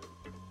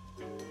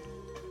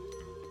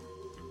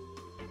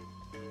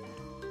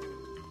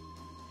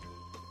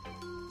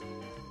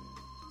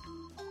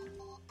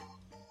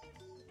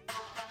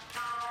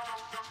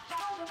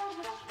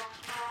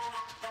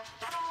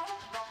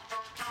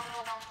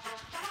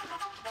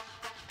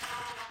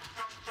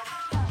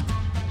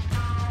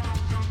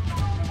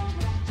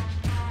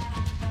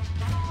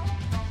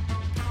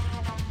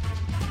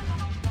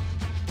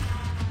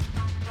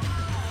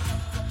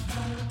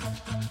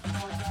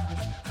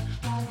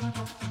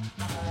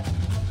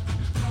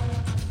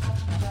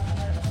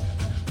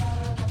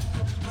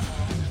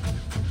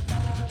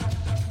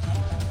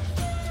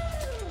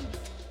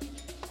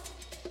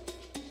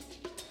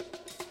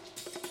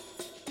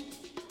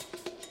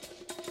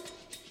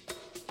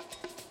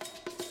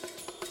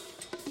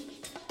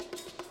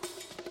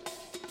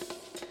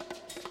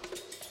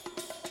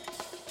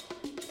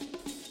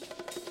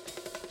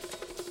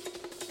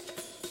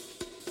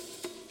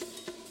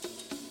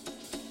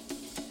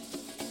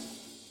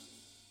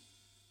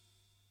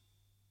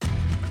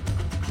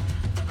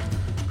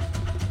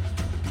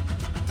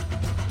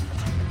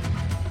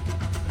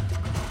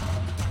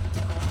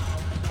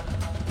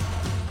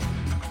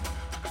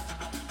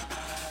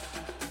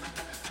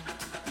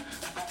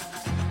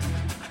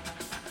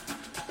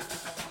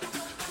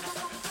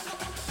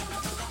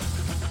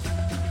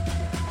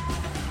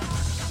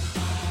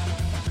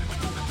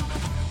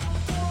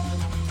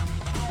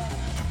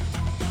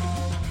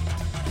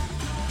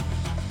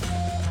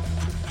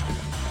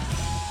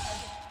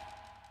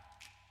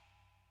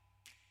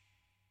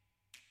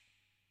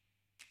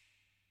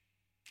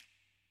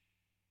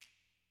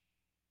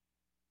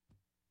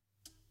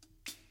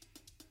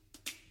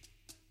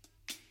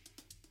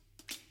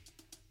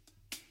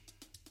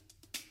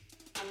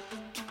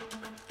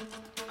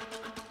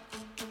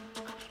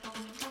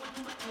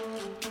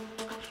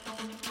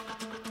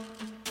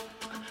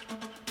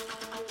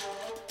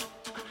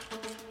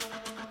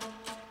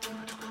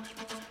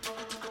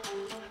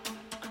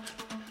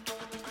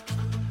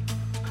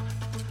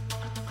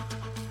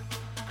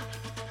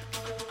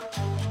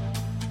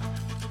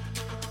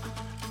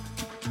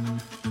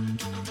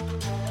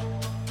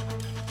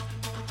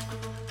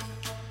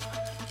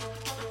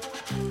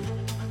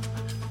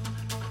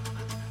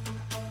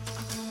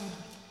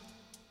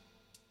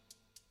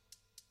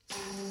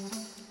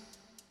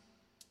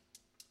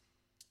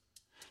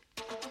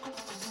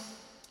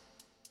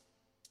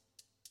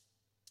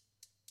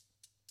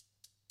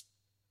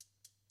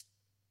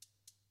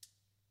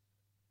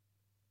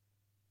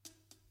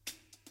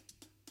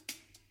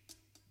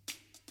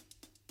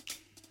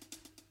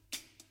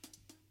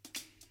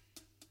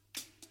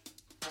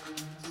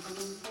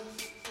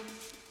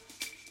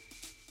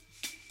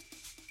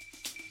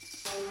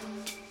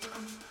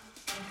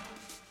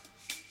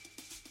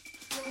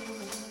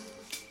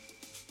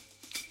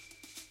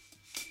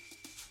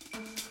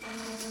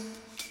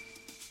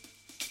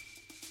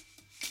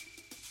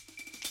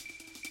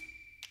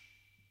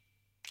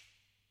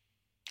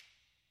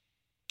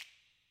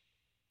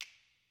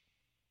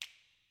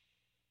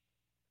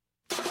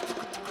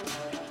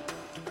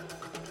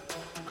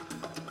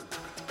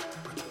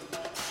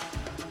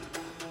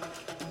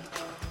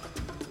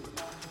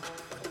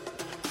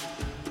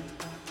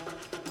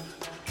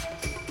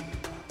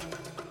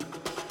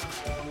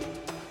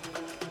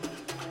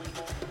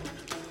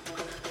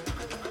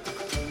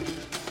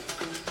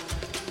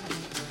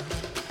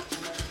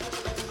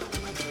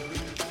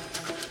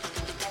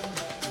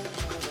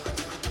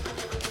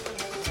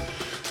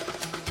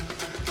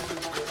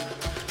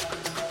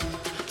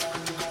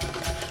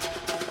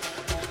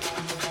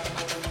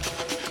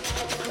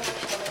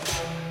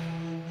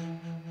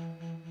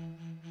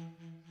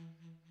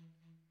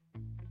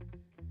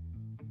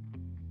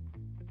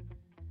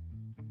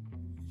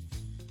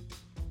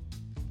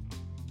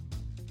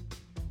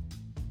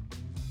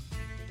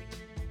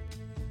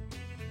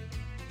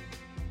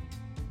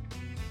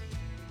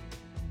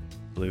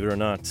 Believe it or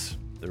not,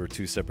 there were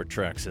 2 separate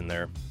tracks in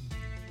there.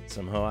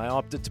 Somehow I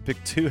opted to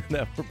pick 2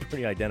 that were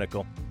pretty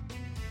identical,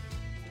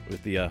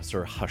 with the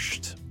sort of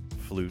hushed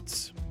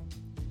flutes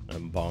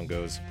and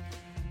bongos.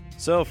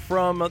 So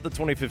from the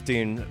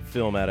 2015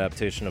 film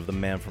adaptation of The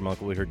Man from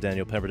U.N.C.L.E., we heard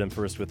Daniel Pemberton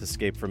first with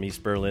Escape from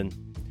East Berlin.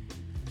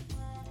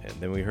 And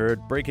then we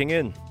heard Breaking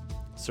In,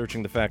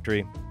 Searching the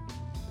Factory.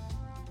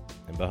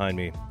 And behind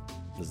me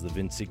is the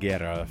Vinci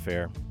Guerra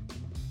Affair.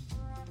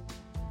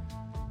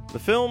 The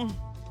film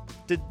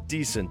did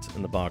decent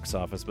in the box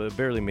office, but it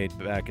barely made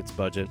back its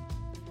budget.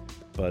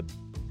 But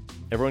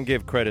everyone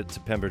gave credit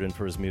to Pemberton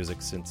for his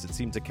music, since it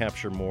seemed to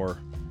capture more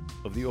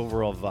of the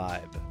overall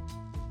vibe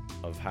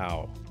of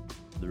how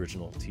the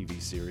original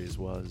TV series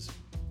was.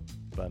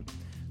 But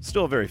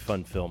still a very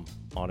fun film,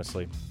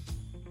 honestly.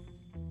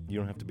 You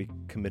don't have to be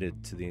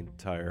committed to the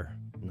entire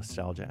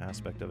nostalgia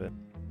aspect of it.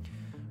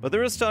 But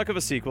there is talk of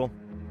a sequel,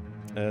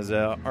 as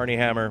Arnie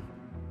Hammer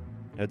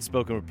had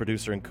spoken with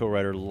producer and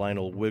co-writer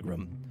Lionel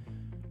Wigram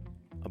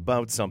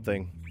about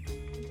something.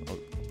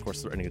 Of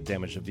course, threatening to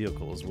damage the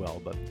vehicle as well.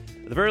 But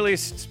at the very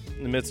least,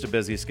 in the midst of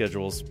busy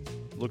schedules,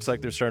 looks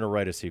like they're starting to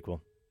write a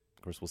sequel.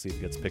 Of course, we'll see if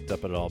it gets picked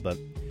up at all. But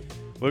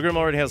Wigram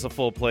already has a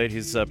full plate.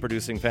 He's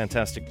producing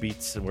Fantastic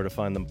Beasts and Where to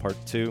Find Them Part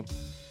 2.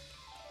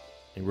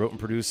 He wrote and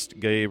produced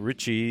Guy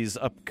Ritchie's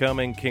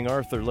upcoming King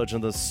Arthur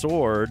Legend of the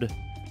Sword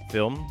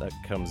film that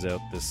comes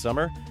out this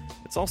summer.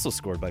 It's also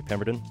scored by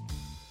Pemberton.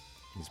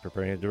 He's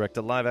preparing to direct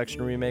a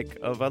live-action remake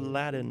of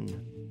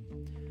Aladdin.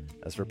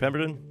 As for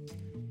Pemberton,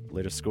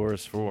 latest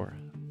scores for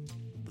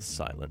The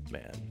Silent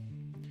Man.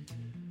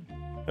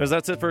 As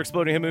that's it for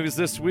Exploding Hit Movies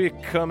this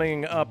week.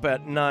 Coming up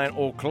at 9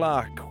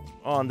 o'clock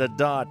on the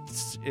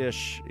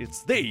dot-ish,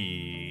 it's the...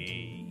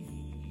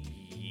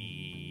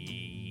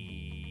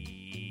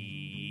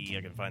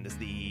 I can find this.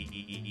 The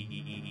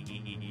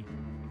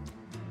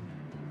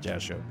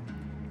Jazz Show.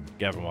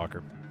 Gavin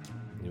Walker.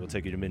 He will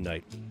take you to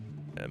midnight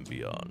and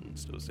beyond.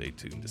 So stay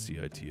tuned to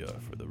CITR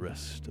for the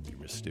rest of your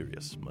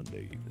mysterious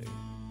Monday evening.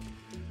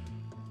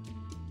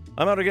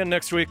 I'm out again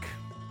next week,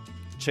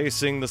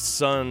 chasing the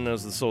sun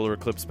as the solar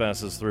eclipse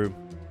passes through,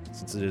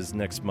 since it is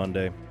next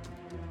Monday.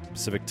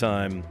 Pacific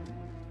time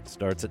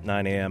starts at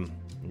 9 a.m.,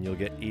 and you'll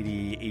get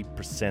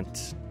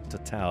 88%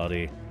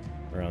 totality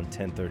around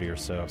 10:30 or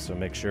so. So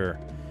make sure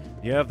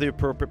you have the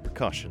appropriate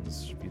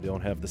precautions. If you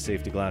don't have the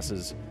safety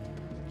glasses,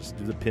 just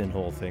do the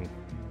pinhole thing.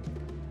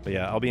 But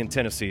yeah, I'll be in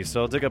Tennessee,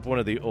 so I'll dig up one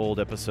of the old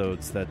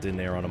episodes that didn't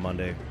air on a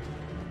Monday.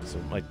 So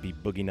it might be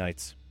Boogie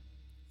Nights.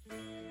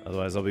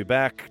 Otherwise, I'll be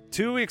back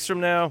 2 weeks from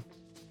now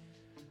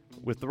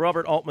with the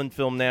Robert Altman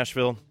film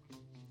Nashville.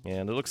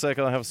 And it looks like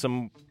I'll have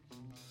some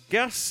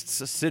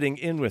guests sitting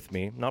in with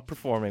me, not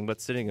performing, but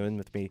sitting in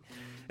with me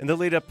in the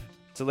lead up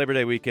to Labor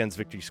Day weekend's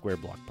Victory Square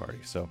block party.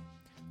 So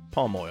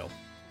Palm Oil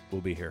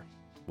will be here.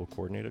 We'll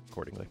coordinate it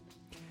accordingly.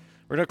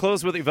 We're going to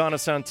close with Ivana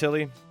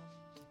Santilli.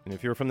 And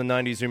if you're from the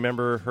 90s,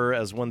 remember her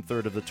as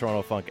 1/3 of the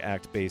Toronto Funk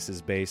act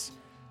Bass's Bass.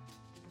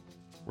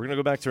 We're going to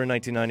go back to her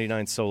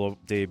 1999 solo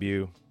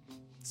debut,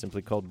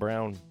 simply called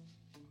Brown.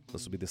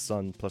 This will be the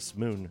sun plus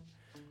moon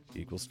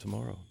equals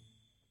tomorrow.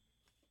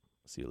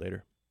 See you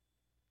later.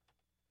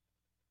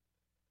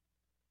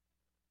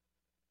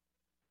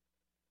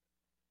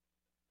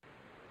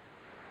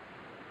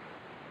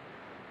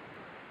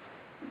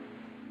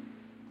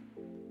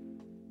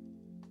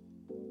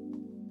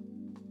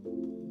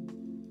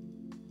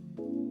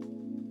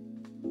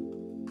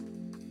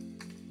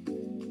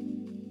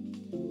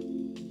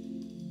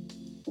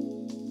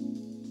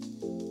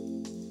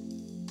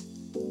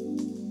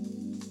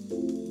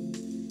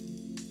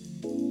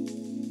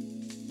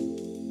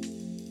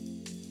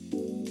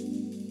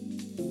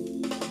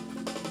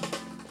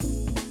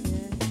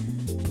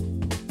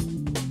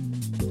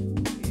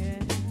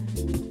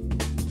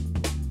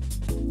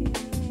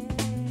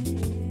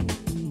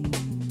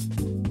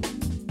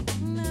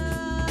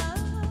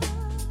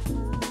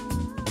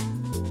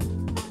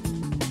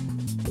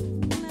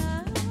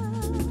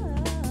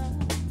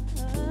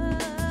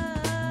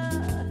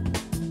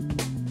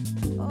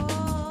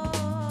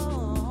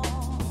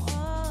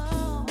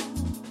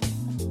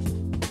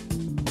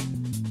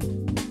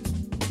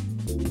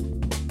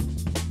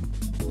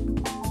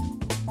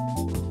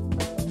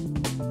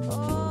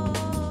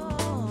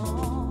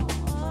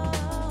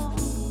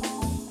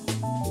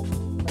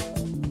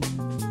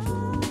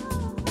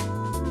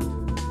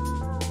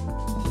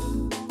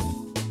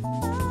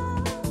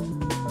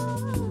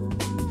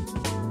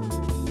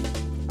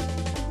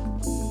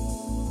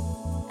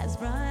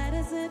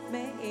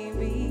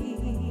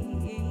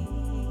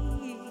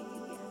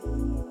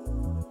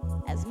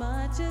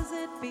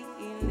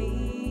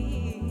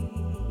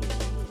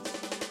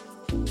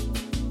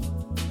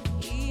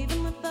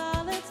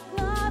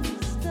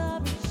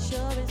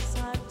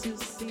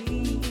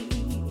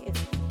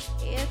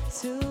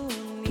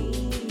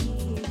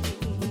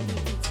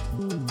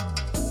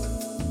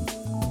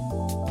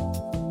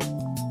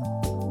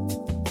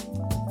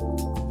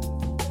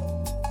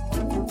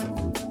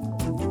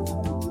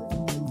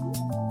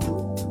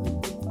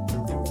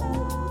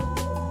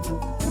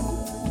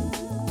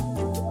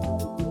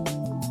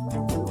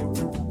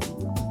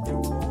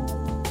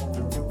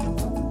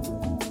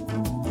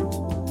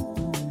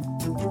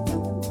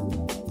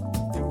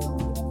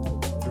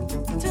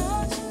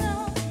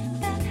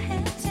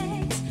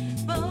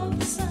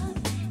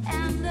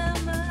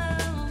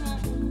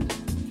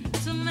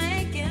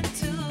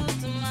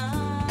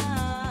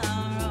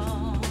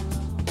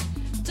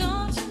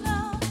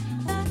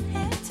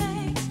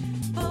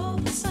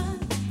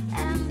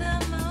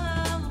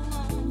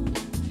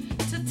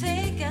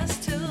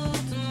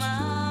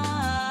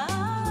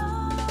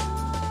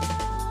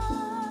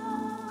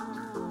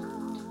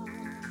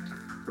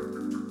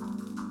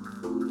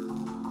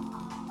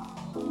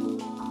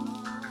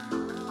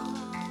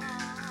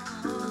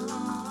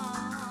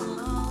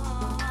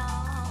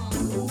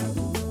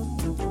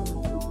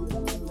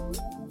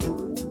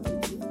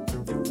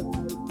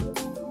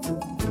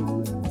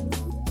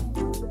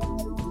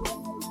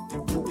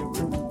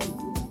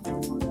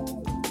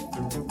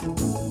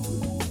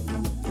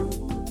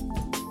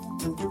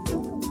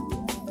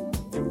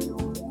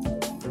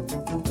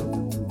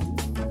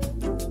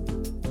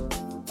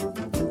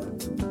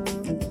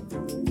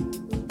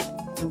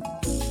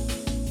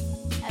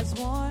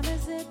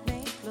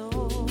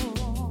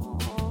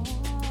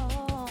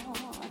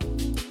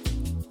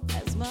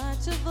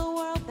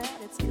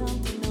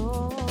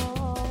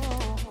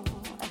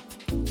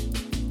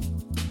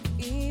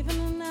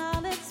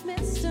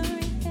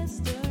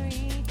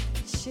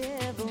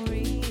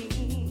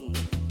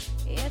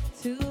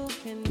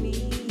 can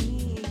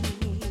need.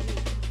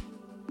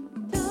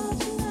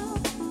 Don't you know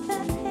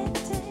that it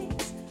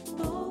takes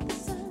both the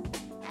sun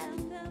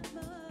and the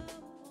moon?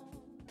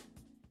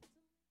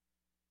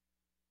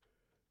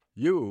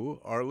 You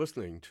are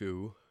listening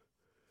to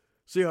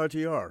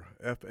CITR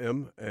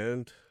FM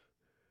and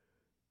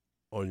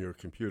on your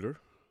computer,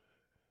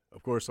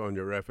 of course on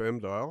your FM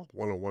dial,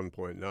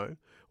 101.9,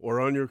 or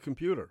on your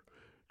computer,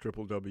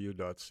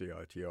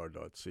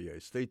 www.citr.ca.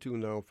 Stay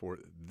tuned now for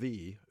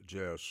The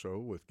Jazz Show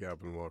with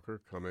Gavin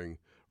Walker, coming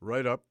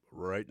right up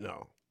right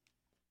now.